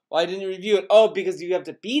on. Why didn't you review it? Oh, because you have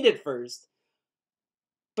to beat it first.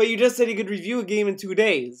 But you just said you could review a game in 2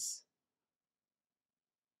 days.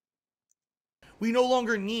 We no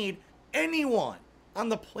longer need anyone on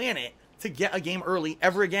the planet to get a game early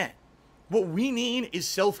ever again. What we need is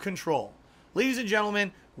self-control. Ladies and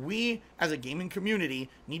gentlemen, we, as a gaming community,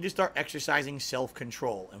 need to start exercising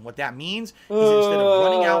self-control. And what that means is instead of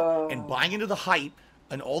running out and buying into the hype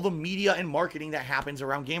and all the media and marketing that happens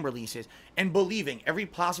around game releases and believing every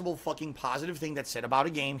possible fucking positive thing that's said about a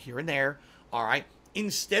game here and there, all right?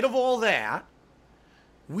 Instead of all that,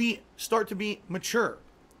 we start to be mature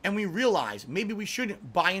and we realize maybe we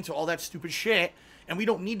shouldn't buy into all that stupid shit and we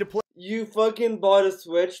don't need to play. You fucking bought a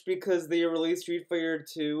Switch because they released Street Fighter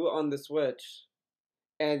 2 on the Switch.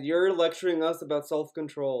 And you're lecturing us about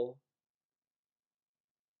self-control.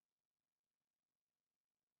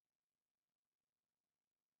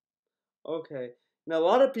 Okay. Now, a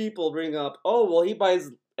lot of people bring up, oh, well, he buys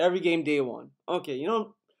every game day one. Okay, you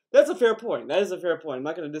know, that's a fair point. That is a fair point. I'm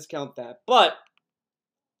not going to discount that. But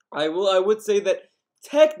I would say that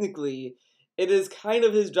technically, it is kind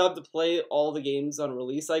of his job to play all the games on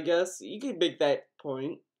release, I guess. You can make that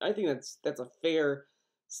point. I think that's a fair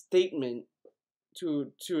statement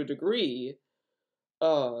to a degree.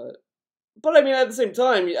 But I mean, at the same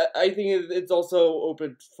time, I think it's also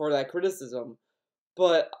open for that criticism.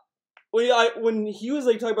 But when he was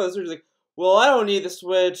like talking about the Switch, like, well, I don't need the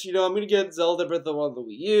Switch. You know, I'm gonna get Zelda Breath of the Wild on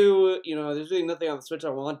the Wii U. You know, there's really nothing on the Switch I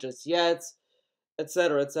want just yet,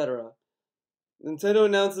 etc., etc. Nintendo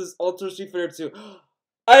announces Ultra Street Fighter 2.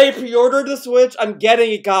 I pre-ordered the Switch. I'm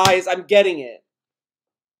getting it, guys. I'm getting it.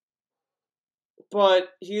 But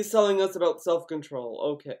he's telling us about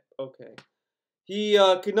self-control. Okay. He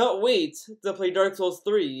could not wait to play Dark Souls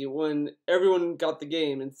 3 when everyone got the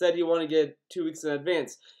game and said he wanted to get 2 weeks in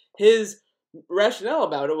advance. His rationale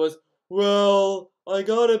about it was, well, I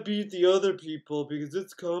gotta beat the other people because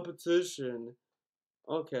it's competition.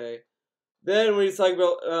 Okay. Then when he's talking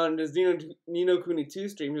about on his Ni no Kuni 2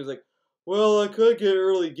 stream, he was like, well, I could get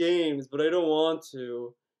early games, but I don't want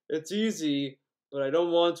to. It's easy, but I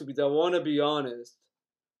don't want to because I want to be honest.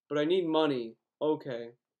 But I need money. Okay.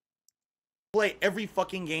 Play every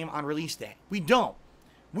fucking game on release day. We don't.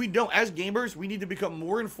 As gamers, we need to become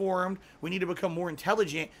more informed, we need to become more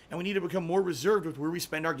intelligent, and we need to become more reserved with where we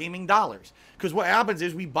spend our gaming dollars. Because what happens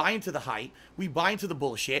is we buy into the hype, we buy into the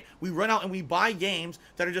bullshit, we run out and we buy games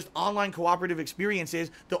that are just online cooperative experiences.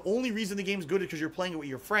 The only reason the game's good is because you're playing it with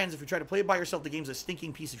your friends. If you try to play it by yourself, the game's a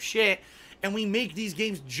stinking piece of shit. And we make these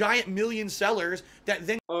games giant million sellers that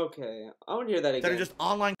then... Okay, I want to hear that again. That are just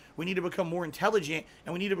online. We need to become more intelligent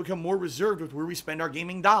and we need to become more reserved with where we spend our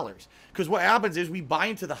gaming dollars. Because what happens is we buy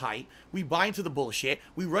into the hype, we buy into the bullshit,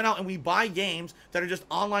 we run out and we buy games that are just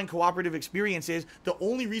online cooperative experiences. The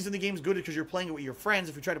only reason the game's good is because you're playing it with your friends.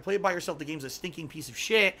 If you try to play it by yourself, the game's a stinking piece of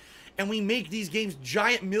shit. And we make these games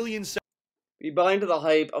giant million sellers. We buy into the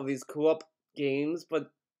hype of these co-op games, but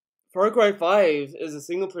Far Cry 5 is a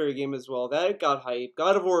single-player game as well. That got hype.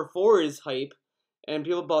 God of War 4 is hype, and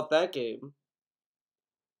people bought that game.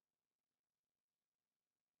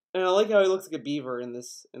 And I like how he looks like a beaver in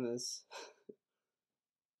this.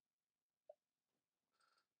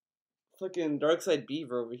 Fucking Darkside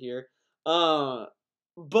Beaver over here.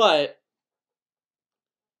 But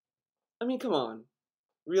I mean, come on.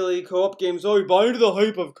 Really? Co-op games? Oh, you buy into the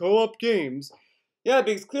hype of co-op games. Yeah,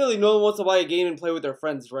 because clearly no one wants to buy a game and play with their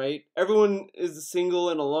friends, right? Everyone is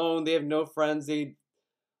single and alone. They have no friends.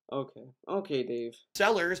 Okay, Dave.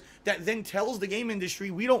 Sellers that then tells the game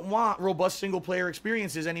industry we don't want robust single-player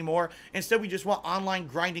experiences anymore. Instead, we just want online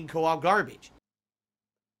grinding co-op garbage.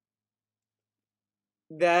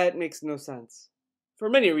 That makes no sense. For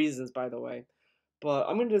many reasons, by the way. But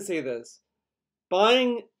I'm going to say this.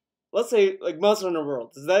 Buying, let's say, like Monster Hunter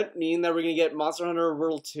World. Does that mean that we're going to get Monster Hunter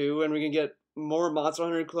World 2 and we're going to get more Monster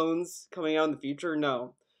Hunter clones coming out in the future?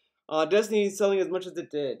 No. Destiny is selling as much as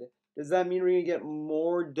it did. Does that mean we're going to get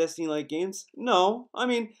more Destiny-like games? No. I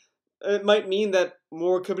mean, it might mean that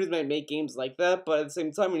more companies might make games like that, but at the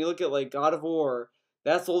same time, when you look at, like, God of War,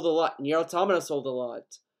 that sold a lot. Nier Automata sold a lot.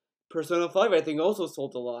 Persona 5, I think, also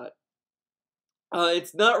sold a lot.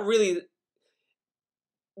 It's not really...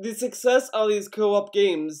 The success of these co-op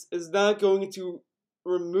games is not going to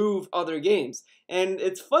remove other games. And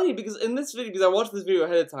it's funny, because in this video, because I watched this video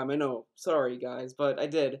ahead of time, I know, sorry guys, but I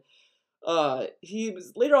did. He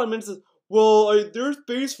was later on mentioned, well, there's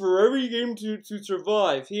space for every game to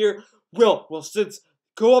survive here. Well, since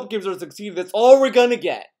co-op games are succeeding, that's all we're gonna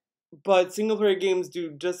get. But single-player games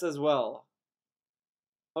do just as well.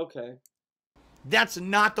 Okay. That's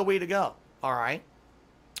not the way to go, all right?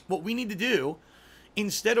 What we need to do,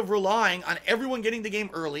 instead of relying on everyone getting the game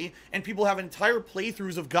early, and people have entire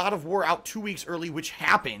playthroughs of God of War out 2 weeks early, which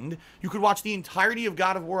happened. You could watch the entirety of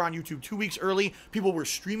God of War on YouTube 2 weeks early. People were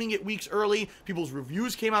streaming it weeks early. People's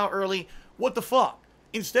reviews came out early. What the fuck?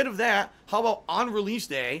 Instead of that, how about on release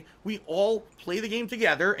day, we all play the game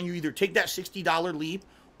together, and you either take that $60 leap,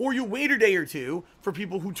 or you wait a day or two for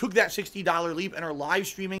people who took that $60 leap and are live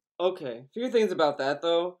streaming. Okay, a few things about that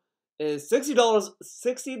though is $60.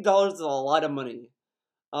 $60 is a lot of money.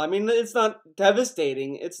 I mean, it's not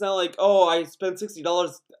devastating. It's not like, oh, I spent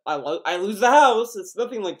 $60, I lose the house. It's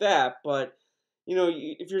nothing like that. But you know,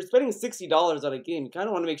 if you're spending $60 on a game, you kind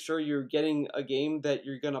of want to make sure you're getting a game that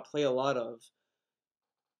you're gonna play a lot of.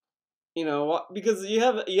 You know, because you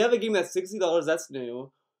have a game that's $60 that's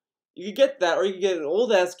new. You could get that, or you could get an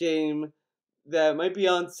old ass game that might be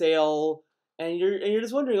on sale, and you're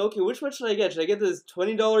just wondering, okay, which one should I get? Should I get this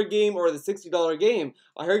 $20 game or the $60 game?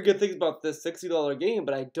 I heard good things about this $60 game,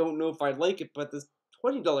 but I don't know if I'd like it. But this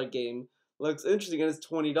 $20 game looks interesting, and it's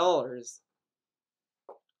 $20.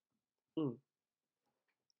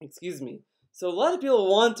 Excuse me. So a lot of people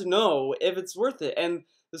want to know if it's worth it, and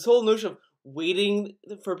this whole notion of waiting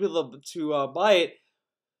for people to buy it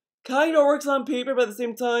kind of works on paper, but at the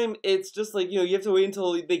same time, it's just like, you know, you have to wait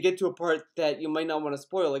until they get to a part that you might not want to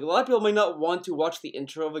spoil. Like, a lot of people might not want to watch the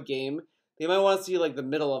intro of a game. They might want to see, like, the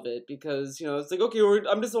middle of it, because, you know, it's like, okay,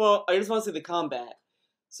 I just want to see the combat.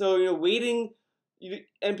 So, you know, waiting,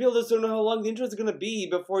 and people just don't know how long the intro is going to be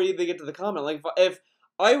before they get to the combat. Like, if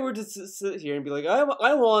I were to sit here and be like, I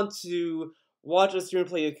want to watch a streamer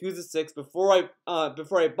play Yakuza 6 before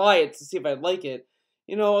I buy it to see if I like it.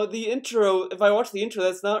 You know, the intro, if I watch the intro,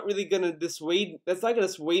 that's not gonna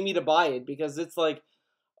sway me to buy it, because it's like,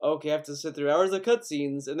 okay, I have to sit through hours of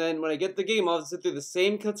cutscenes, and then when I get the game, I'll have to sit through the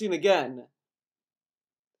same cutscene again.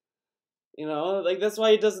 You know, like, that's why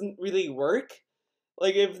it doesn't really work.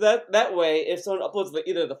 Like, if that way, if someone uploads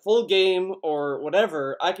either the full game or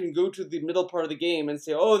whatever, I can go to the middle part of the game and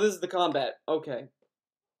say, oh, this is the combat. Okay.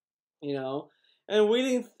 You know? And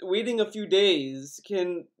waiting a few days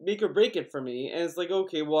can make or break it for me. And it's like,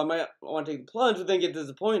 okay, well, I might want to take the plunge, but then get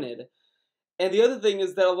disappointed. And the other thing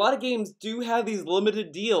is that a lot of games do have these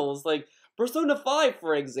limited deals, like Persona 5,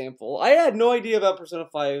 for example. I had no idea about Persona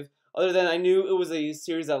 5, other than I knew it was a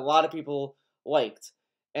series that a lot of people liked.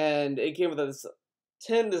 And it came with this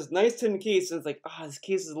nice 10 case, and it's like, this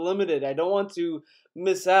case is limited. I don't want to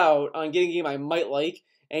miss out on getting a game I might like,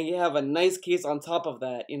 and you have a nice case on top of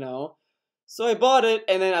that, you know? So I bought it,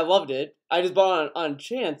 and then I loved it. I just bought it on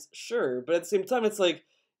chance, sure, but at the same time, it's like,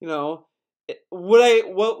 you know,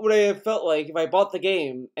 what would I have felt like if I bought the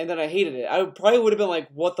game and then I hated it? I probably would have been like,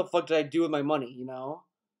 what the fuck did I do with my money, you know?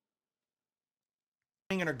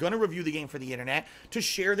 And are going to review the game for the internet to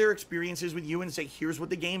share their experiences with you and say, here's what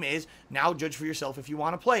the game is. Now judge for yourself if you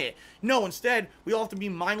want to play it. No, instead, we all have to be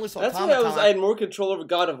mindless automatons. That's why I had more control over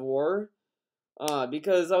God of War.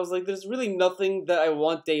 Because I was like, there's really nothing that I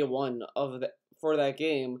want day one for that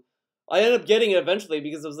game. I ended up getting it eventually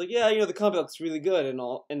because I was like, yeah, you know, the combat looks really good and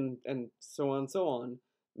all, and so on and so on.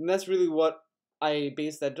 And that's really what I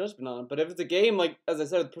base that judgment on. But if it's a game, like, as I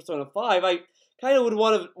said with Persona 5, I kind of would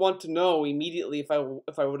want to know immediately if I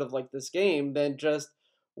would have liked this game than just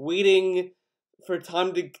waiting for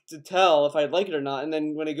time to tell if I'd like it or not. And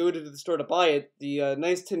then when I go to the store to buy it, the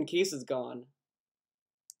nice tin case is gone.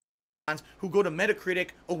 Who go to Metacritic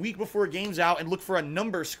a week before a game's out and look for a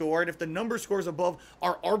number score, and if the number score is above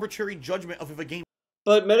our arbitrary judgment of if a game...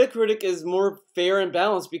 But Metacritic is more fair and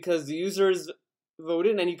balanced because the users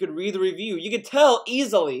voted and you could read the review. You could tell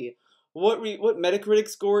easily what Metacritic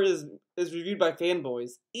score is reviewed by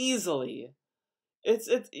fanboys. Easily. It's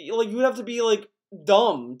like, you would have to be, like,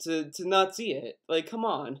 dumb to not see it. Like, come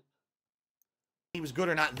on. It was good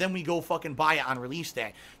or not, then we go fucking buy it on release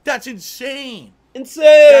day. That's insane! Insane!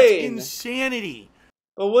 That's insanity!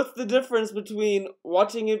 But what's the difference between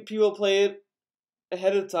watching people play it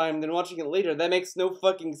ahead of time than watching it later? That makes no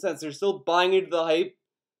fucking sense. They're still buying into the hype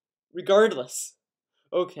regardless.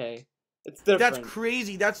 Okay. It's different. That's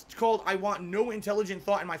crazy. That's called, I want no intelligent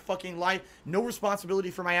thought in my fucking life, no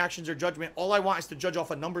responsibility for my actions or judgment. All I want is to judge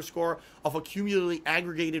off a number score of a cumulatively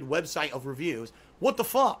aggregated website of reviews. What the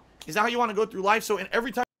fuck? Is that how you want to go through life? So, and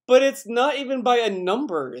every time... But it's not even by a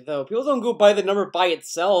number, though. People don't go by the number by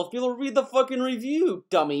itself. People read the fucking review,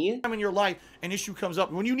 dummy. In your life, an issue comes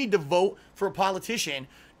up. When you need to vote for a politician,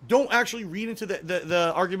 don't actually read into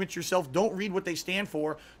the arguments yourself. Don't read what they stand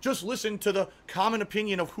for. Just listen to the common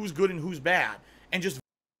opinion of who's good and who's bad. And just...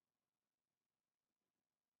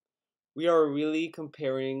 We are really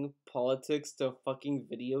comparing politics to fucking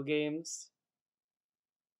video games?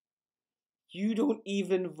 You don't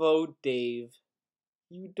even vote, Dave.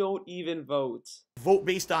 You don't even vote. Vote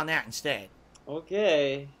based on that instead.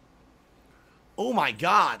 Okay. Oh my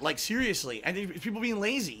god, like seriously. And people being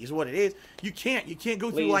lazy is what it is. You can't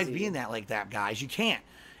go through life being that like that, guys. You can't.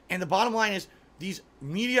 And the bottom line is, these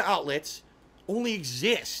media outlets only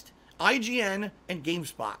exist. IGN and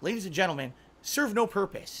GameSpot. Ladies and gentlemen, serve no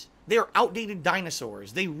purpose. They are outdated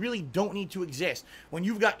dinosaurs. They really don't need to exist. When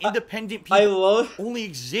you've got independent people only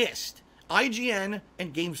exist, IGN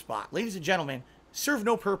and GameSpot, ladies and gentlemen, serve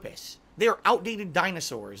no purpose. They are outdated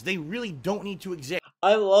dinosaurs. They really don't need to exist.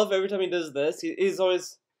 I love every time he does this. He's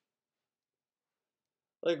always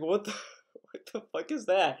like, what the fuck is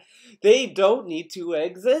that? They don't need to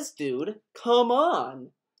exist, dude. Come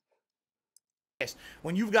on.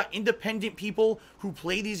 When you've got independent people who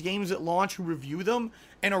play these games at launch, who review them,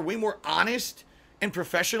 and are way more honest and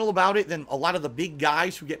professional about it than a lot of the big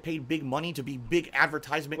guys who get paid big money to be big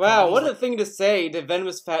advertisement. Wow, what a thing to say to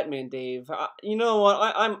Venomous Fat Man, Dave. You know what?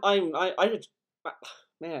 I just,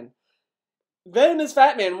 man. Venomous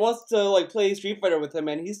Fat Man wants to like play Street Fighter with him,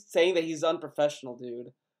 and he's saying that he's unprofessional,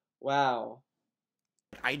 dude. Wow.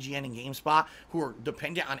 IGN and GameSpot, who are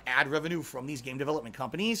dependent on ad revenue from these game development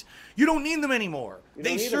companies, you don't need them anymore.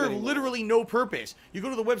 They serve literally no purpose. You go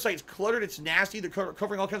to the website, it's cluttered, it's nasty, they're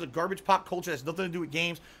covering all kinds of garbage pop culture that's nothing to do with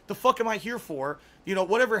games. The fuck am I here for? You know,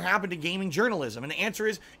 whatever happened to gaming journalism? And the answer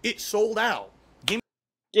is, it sold out.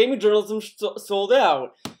 Gaming journalism sold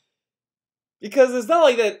out. Because it's not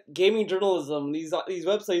like that gaming journalism, these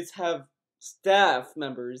websites have staff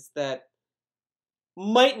members that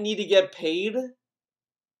might need to get paid.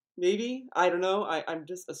 Maybe, I don't know. I'm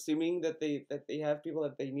just assuming that they have people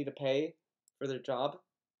that they need to pay for their job,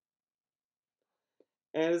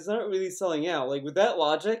 and it's not really selling out. Like with that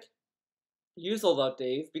logic, you sold out,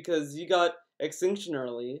 Dave, because you got Extinction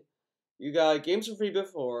early, you got games for free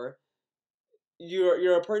before.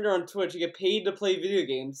 You're a partner on Twitch. You get paid to play video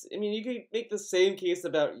games. I mean, you could make the same case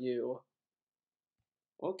about you.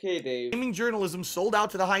 Okay, Dave. Gaming journalism sold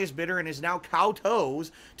out to the highest bidder and is now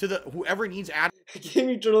cow-toes to the whoever needs ad.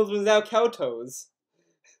 Gaming journalism is now cow-toes.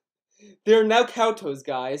 They're now cow-toes,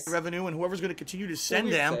 guys. Revenue, and whoever's going to continue to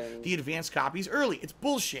send them the advanced copies early. It's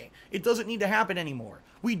bullshit. It doesn't need to happen anymore.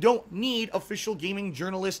 We don't need official gaming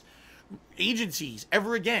journalist agencies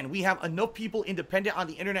ever again. We have enough people independent on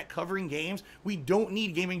the internet covering games. We don't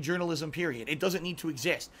need gaming journalism, period. It doesn't need to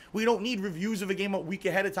exist. We don't need reviews of a game a week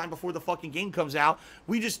ahead of time before the fucking game comes out.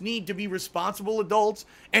 We just need to be responsible adults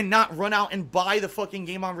and not run out and buy the fucking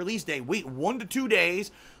game on release day. Wait 1 to 2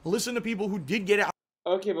 days, listen to people who did get it.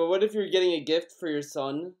 Okay, but what if you're getting a gift for your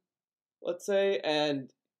son, let's say,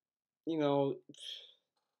 and, you know,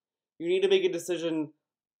 you need to make a decision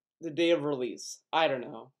the day of release? I don't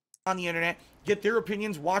know. On the internet, get their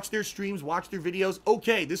opinions, watch their streams, watch their videos.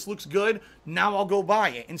 Okay, this looks good. Now I'll go buy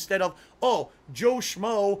it. Instead of, oh, Joe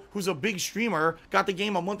Schmo, who's a big streamer, got the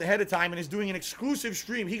game a month ahead of time and is doing an exclusive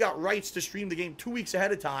stream. He got rights to stream the game 2 weeks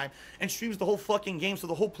ahead of time and streams the whole fucking game, so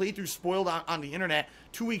the whole playthrough spoiled on the internet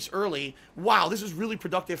 2 weeks early. Wow, this is really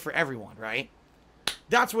productive for everyone, right?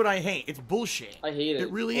 That's what I hate. It's bullshit. I hate it.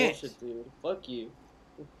 It really bullshit, is. Dude. Fuck you.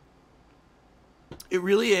 It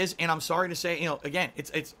really is, and I'm sorry to say, you know, again,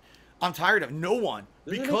 I'm tired of no one,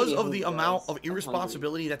 because of the amount of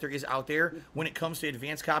irresponsibility that there is out there when it comes to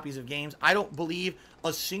advanced copies of games. I don't believe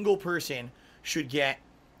a single person should get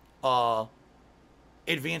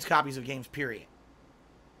advanced copies of games, period.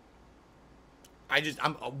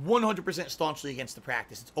 I'm 100% staunchly against the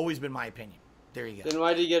practice. It's always been my opinion. There you go. Then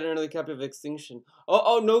why did you get another copy of Extinction?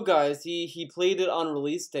 Oh no, guys, he played it on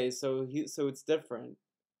release day, so it's different.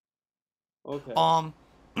 Okay.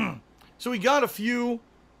 So we got a few.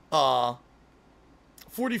 We got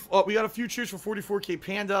a few cheers for 44K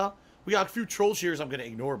Panda. We got a few troll cheers I'm going to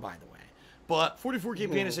ignore, by the way. But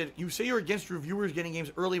 44K Panda said, you say you're against reviewers getting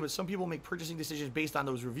games early, but some people make purchasing decisions based on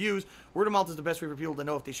those reviews. Word of mouth is the best way for people to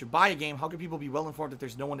know if they should buy a game. How can people be well informed if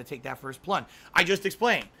there's no one to take that first plunge? I just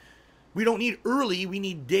explained. We don't need early, we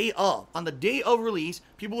need day of. On the day of release,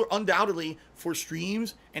 people are undoubtedly, for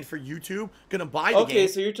streams and for YouTube, going to buy the game. Okay,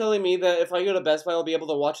 so you're telling me that if I go to Best Buy, I'll be able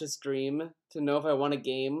to watch a stream to know if I want a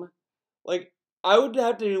game? Like, I would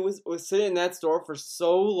have to sit in that store for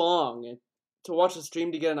so long to watch a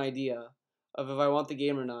stream to get an idea of if I want the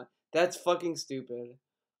game or not. That's fucking stupid.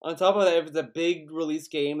 On top of that, if it's a big release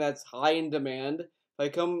game that's high in demand, if I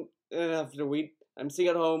come and have to wait, I'm sitting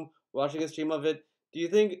at home watching a stream of it, do you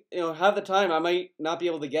think, half the time I might not be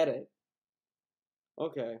able to get it?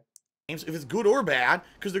 Okay. If it's good or bad,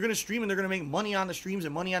 because they're going to stream and they're going to make money on the streams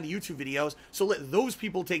and money on the YouTube videos, so let those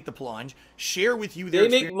people take the plunge, share with you their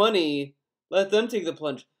experience. They make money, let them take the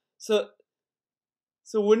plunge. So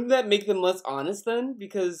wouldn't that make them less honest then?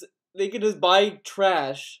 Because they could just buy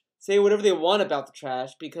trash, say whatever they want about the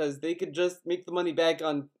trash, because they could just make the money back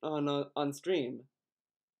on stream.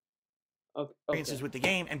 Okay. experiences with the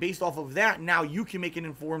game, and based off of that, now you can make an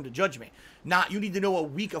informed judgment. Not you need to know a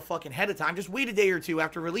week of fucking ahead of time. Just wait a day or two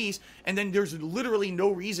after release, and then there's literally no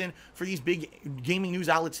reason for these big gaming news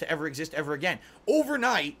outlets to ever exist ever again.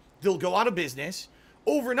 Overnight, they'll go out of business.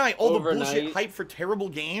 Overnight, all the bullshit hype for terrible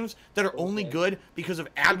games that are only good because of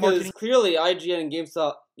ad marketing. Because clearly, IGN and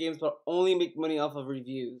GameSpot only make money off of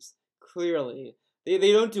reviews. Clearly.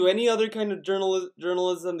 They don't do any other kind of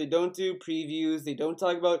journalism. They don't do previews. They don't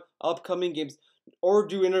talk about upcoming games or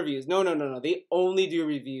do interviews. No. They only do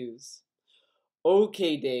reviews.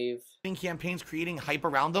 Okay, Dave. Campaigns creating hype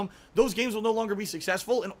around them. Those games will no longer be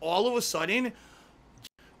successful, and all of a sudden,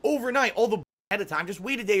 overnight, all the ahead of time, just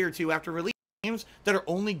wait a day or two after release. Games that are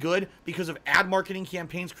only good because of ad marketing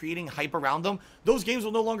campaigns creating hype around them. Those games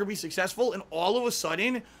will no longer be successful, and all of a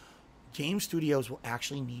sudden, game studios will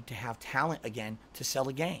actually need to have talent again to sell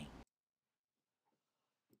a game.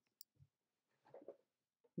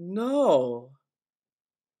 No.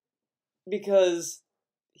 Because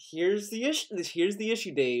here's the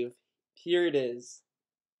issue, Dave. Here it is.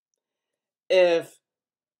 If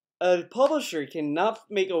a publisher cannot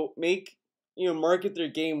market their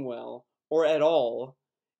game well or at all,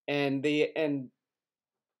 and they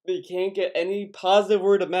can't get any positive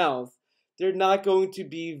word of mouth, they're not going to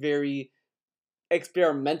be very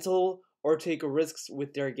experimental or take risks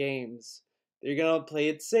with their games. They're gonna play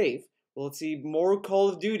it safe. We'll see more Call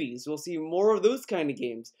of Duties. We'll see more of those kind of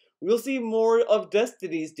games. We'll see more of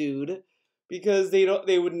Destinies, dude, because they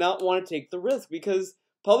would not want to take the risk, because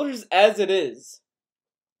publishers as it is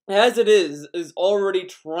already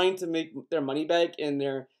trying to make their money back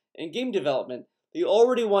in game development. They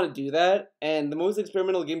already want to do that, and the most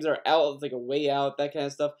experimental games are out, like A Way Out, that kind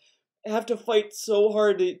of stuff, have to fight so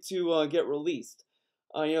hard to get released.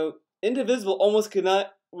 Indivisible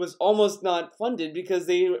was almost not funded because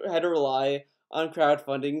they had to rely on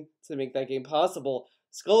crowdfunding to make that game possible.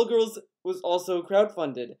 Skullgirls was also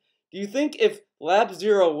crowdfunded. Do you think if Lab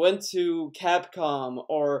Zero went to Capcom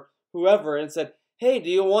or whoever and said, "Hey, do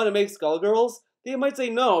you want to make Skullgirls?" they might say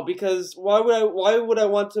no, because why would I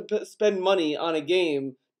want to spend money on a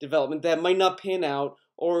game development that might not pan out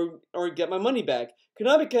or get my money back?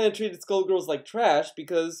 Konami kind of treated Skullgirls like trash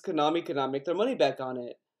because Konami could not make their money back on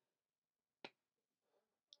it.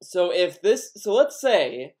 So let's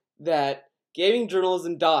say that gaming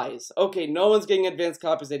journalism dies. Okay, no one's getting advanced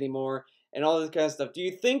copies anymore and all this kind of stuff. Do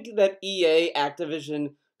you think that EA,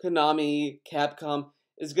 Activision, Konami, Capcom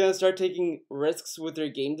is going to start taking risks with their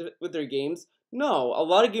games? No, a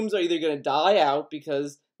lot of games are either going to die out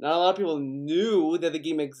because not a lot of people knew that the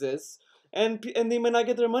game exists, and they might not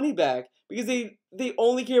get their money back because they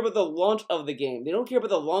only care about the launch of the game. They don't care about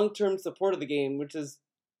the long-term support of the game, which is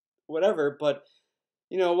whatever. But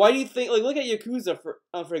why do you think, look at Yakuza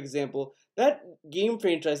for example? That game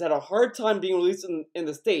franchise had a hard time being released in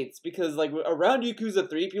the States because around Yakuza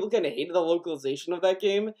 3, people kind of hated the localization of that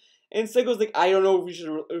game, and Sega was like, I don't know if we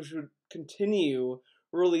should continue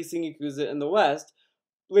releasing Yakuza in the West.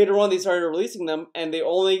 Later on, they started releasing them, and they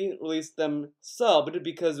only released them subbed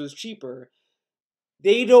because it was cheaper.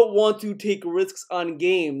 They don't want to take risks on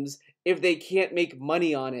games if they can't make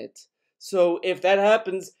money on it. So if that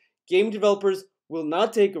happens, game developers will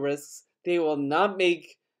not take risks, they will not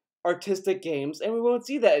make artistic games, and we won't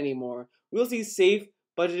see that anymore. We'll see safe,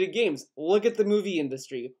 budgeted games. Look at the movie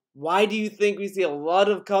industry. Why do you think we see a lot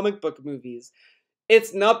of comic book movies?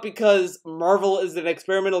 It's not because Marvel is an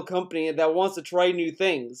experimental company that wants to try new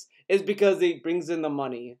things. It's because it brings in the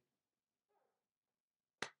money.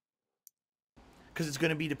 Because it's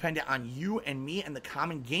going to be dependent on you and me and the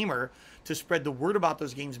common gamer to spread the word about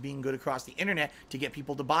those games being good across the internet to get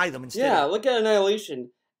people to buy them instead. Yeah, look at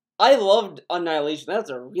Annihilation. I loved Annihilation. That's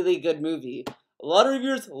a really good movie. A lot of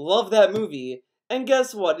reviewers love that movie. And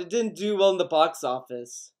guess what? It didn't do well in the box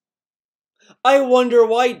office. I wonder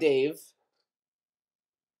why, Dave.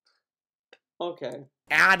 Okay.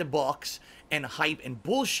 Ad books and hype and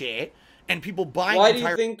bullshit, and people buying.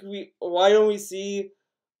 Why don't we see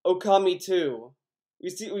Okami 2?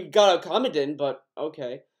 We got Okami, but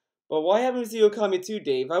okay. But why haven't we seen Okami 2,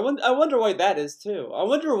 Dave? I wonder why that is too. I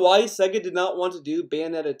wonder why Sega did not want to do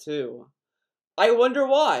Bayonetta 2. I wonder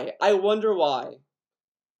why.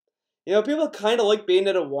 People kind of like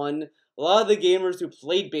Bayonetta 1. A lot of the gamers who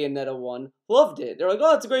played Bayonetta 1 loved it. They're like,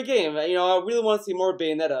 oh, it's a great game. I really want to see more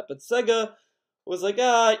Bayonetta. But Sega was like,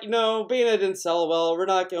 Bayonetta didn't sell well. We're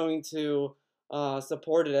not going to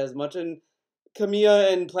support it as much. And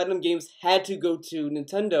Kamiya and Platinum Games had to go to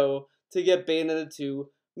Nintendo to get Bayonetta 2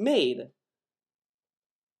 made.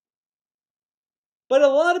 But a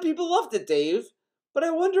lot of people loved it, Dave. But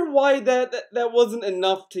I wonder why that wasn't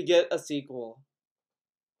enough to get a sequel.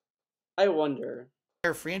 I wonder.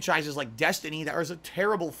 Franchises like Destiny, that is a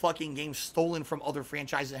terrible fucking game stolen from other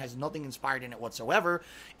franchises that has nothing inspired in it whatsoever.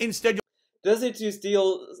 Instead, Destiny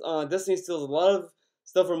steals a lot of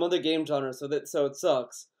stuff from other game genres, so it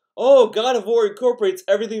sucks. Oh, God of War incorporates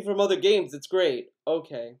everything from other games. It's great.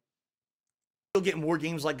 Okay. you'll get more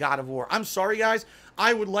games like God of War. I'm sorry, guys.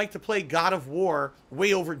 I would like to play God of War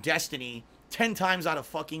way over Destiny 10 times out of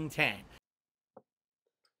fucking 10.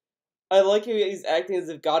 I like how he's acting as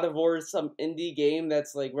if God of War is some indie game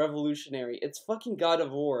that's like revolutionary. It's fucking God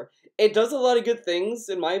of War. It does a lot of good things,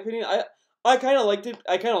 in my opinion. I kind of liked it.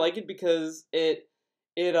 I kind of like it because it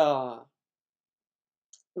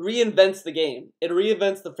reinvents the game. It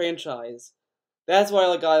reinvents the franchise. That's why I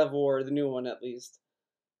like God of War, the new one at least.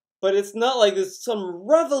 But it's not like this some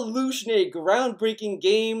revolutionary, groundbreaking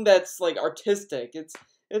game that's like artistic.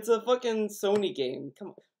 It's a fucking Sony game. Come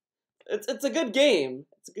on. It's a good game.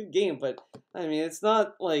 It's a good game, but I mean, it's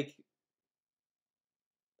not like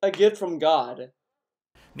a gift from God.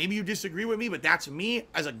 Maybe you disagree with me, but that's me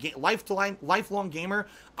as a lifelong gamer.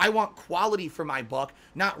 I want quality for my buck,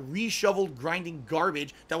 not reshoveled, grinding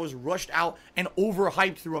garbage that was rushed out and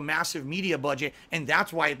overhyped through a massive media budget, and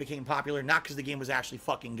that's why it became popular, not because the game was actually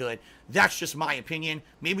fucking good. That's just my opinion.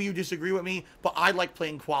 Maybe you disagree with me, but I like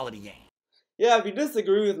playing quality games. Yeah, if you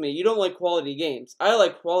disagree with me, you don't like quality games. I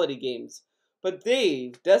like quality games. But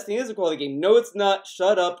Dave, Destiny is a quality game. No, it's not.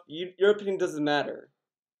 Shut up. Your opinion doesn't matter.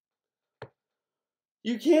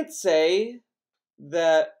 You can't say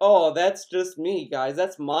that, oh, that's just me, guys.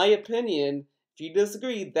 That's my opinion. If you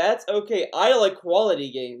disagree, that's okay. I like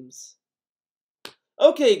quality games.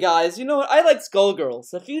 Okay, guys, you know what? I like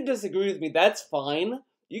Skullgirls. If you disagree with me, that's fine.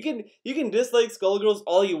 You can dislike Skullgirls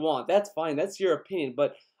all you want. That's fine. That's your opinion.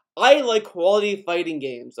 But I like quality fighting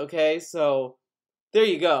games, okay? So, there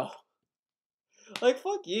you go. Like,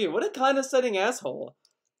 fuck you. What a condescending asshole.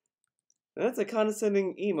 That's a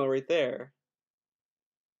condescending emo right there.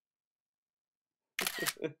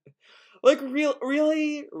 Like,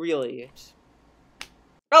 really?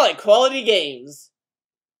 I like quality games.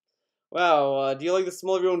 Wow, do you like the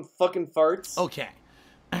smell of your own fucking farts? Okay.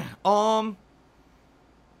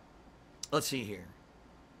 Let's see here.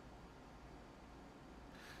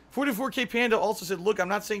 44K Panda also said, look, I'm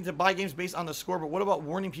not saying to buy games based on the score, but what about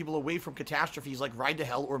warning people away from catastrophes like Ride to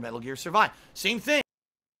Hell or Metal Gear Survive? Same thing.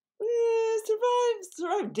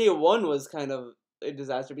 Survive Day 1 was kind of a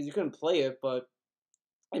disaster because you couldn't play it, but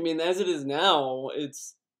I mean, as it is now,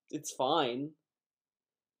 it's fine.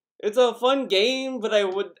 It's a fun game, but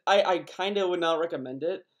I kind of would not recommend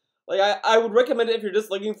it. Like, I would recommend it if you're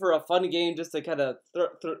just looking for a fun game just to kind of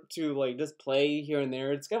like just play here and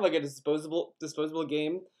there. It's kind of like a disposable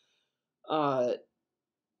game. But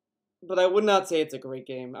I would not say it's a great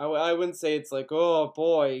game. I wouldn't say it's like, oh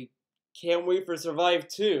boy, can't wait for Survive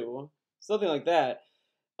 2. Something like that.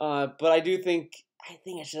 But I think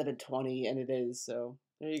it should have been 20, and it is, so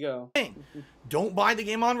there you go. Don't buy the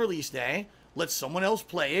game on release day. Let someone else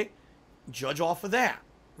play it. Judge off of that,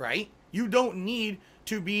 right? You don't need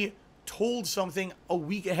to be told something a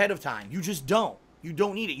week ahead of time. You just don't. You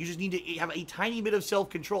don't need it. You just need to have a tiny bit of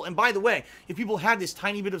self-control. And by the way, if people had this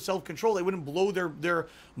tiny bit of self-control, they wouldn't blow their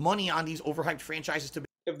money on these overhyped franchises to be.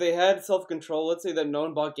 If they had self-control, let's say that no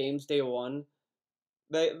one bought games day one,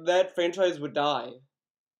 that franchise would die.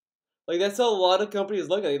 Like, that's how a lot of companies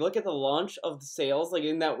look at it. They look at the launch of the sales, like,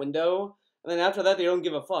 in that window, and then after that, they don't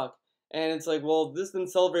give a fuck. And it's like, well, this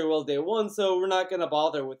didn't sell very well day one, so we're not gonna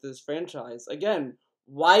bother with this franchise. Again,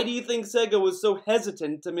 why do you think Sega was so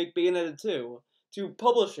hesitant to make Bayonetta 2? To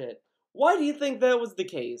publish it? Why do you think that was the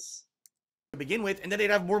case? To begin with, and then they'd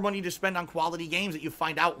have more money to spend on quality games that you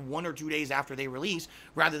find out 1 or 2 days after they release,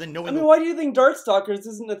 rather than knowing. I mean, why do you think Darkstalkers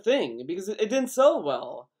isn't a thing? Because it didn't sell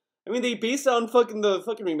well. I mean, they based it on the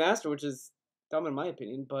fucking remaster, which is dumb in my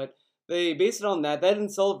opinion, but they based it on that. That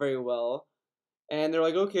didn't sell very well. And they're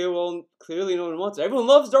like, okay, well, clearly no one wants it. Everyone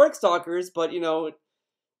loves Darkstalkers, but, you know,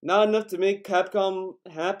 not enough to make Capcom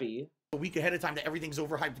happy. A week ahead of time that everything's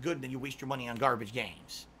overhyped good, and then you waste your money on garbage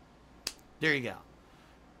games. There you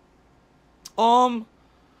go.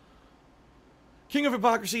 King of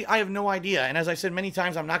Hypocrisy, I have no idea. And as I said many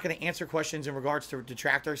times, I'm not going to answer questions in regards to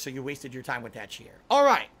detractors, so you wasted your time with that share. All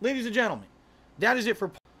right, ladies and gentlemen, that is it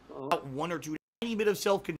for 1 or 2 tiny bit of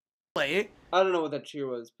self-control. Play it. I don't know what that cheer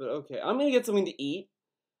was, but okay. I'm gonna get something to eat.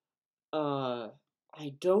 I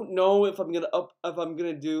don't know if I'm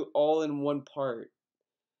gonna do all in one part,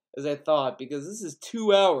 as I thought, because this is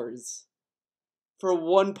 2 hours for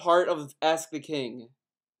one part of Ask the King.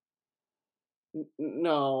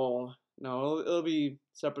 No, it'll be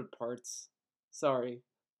separate parts. Sorry.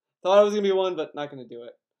 Thought it was gonna be one, but not gonna do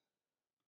it.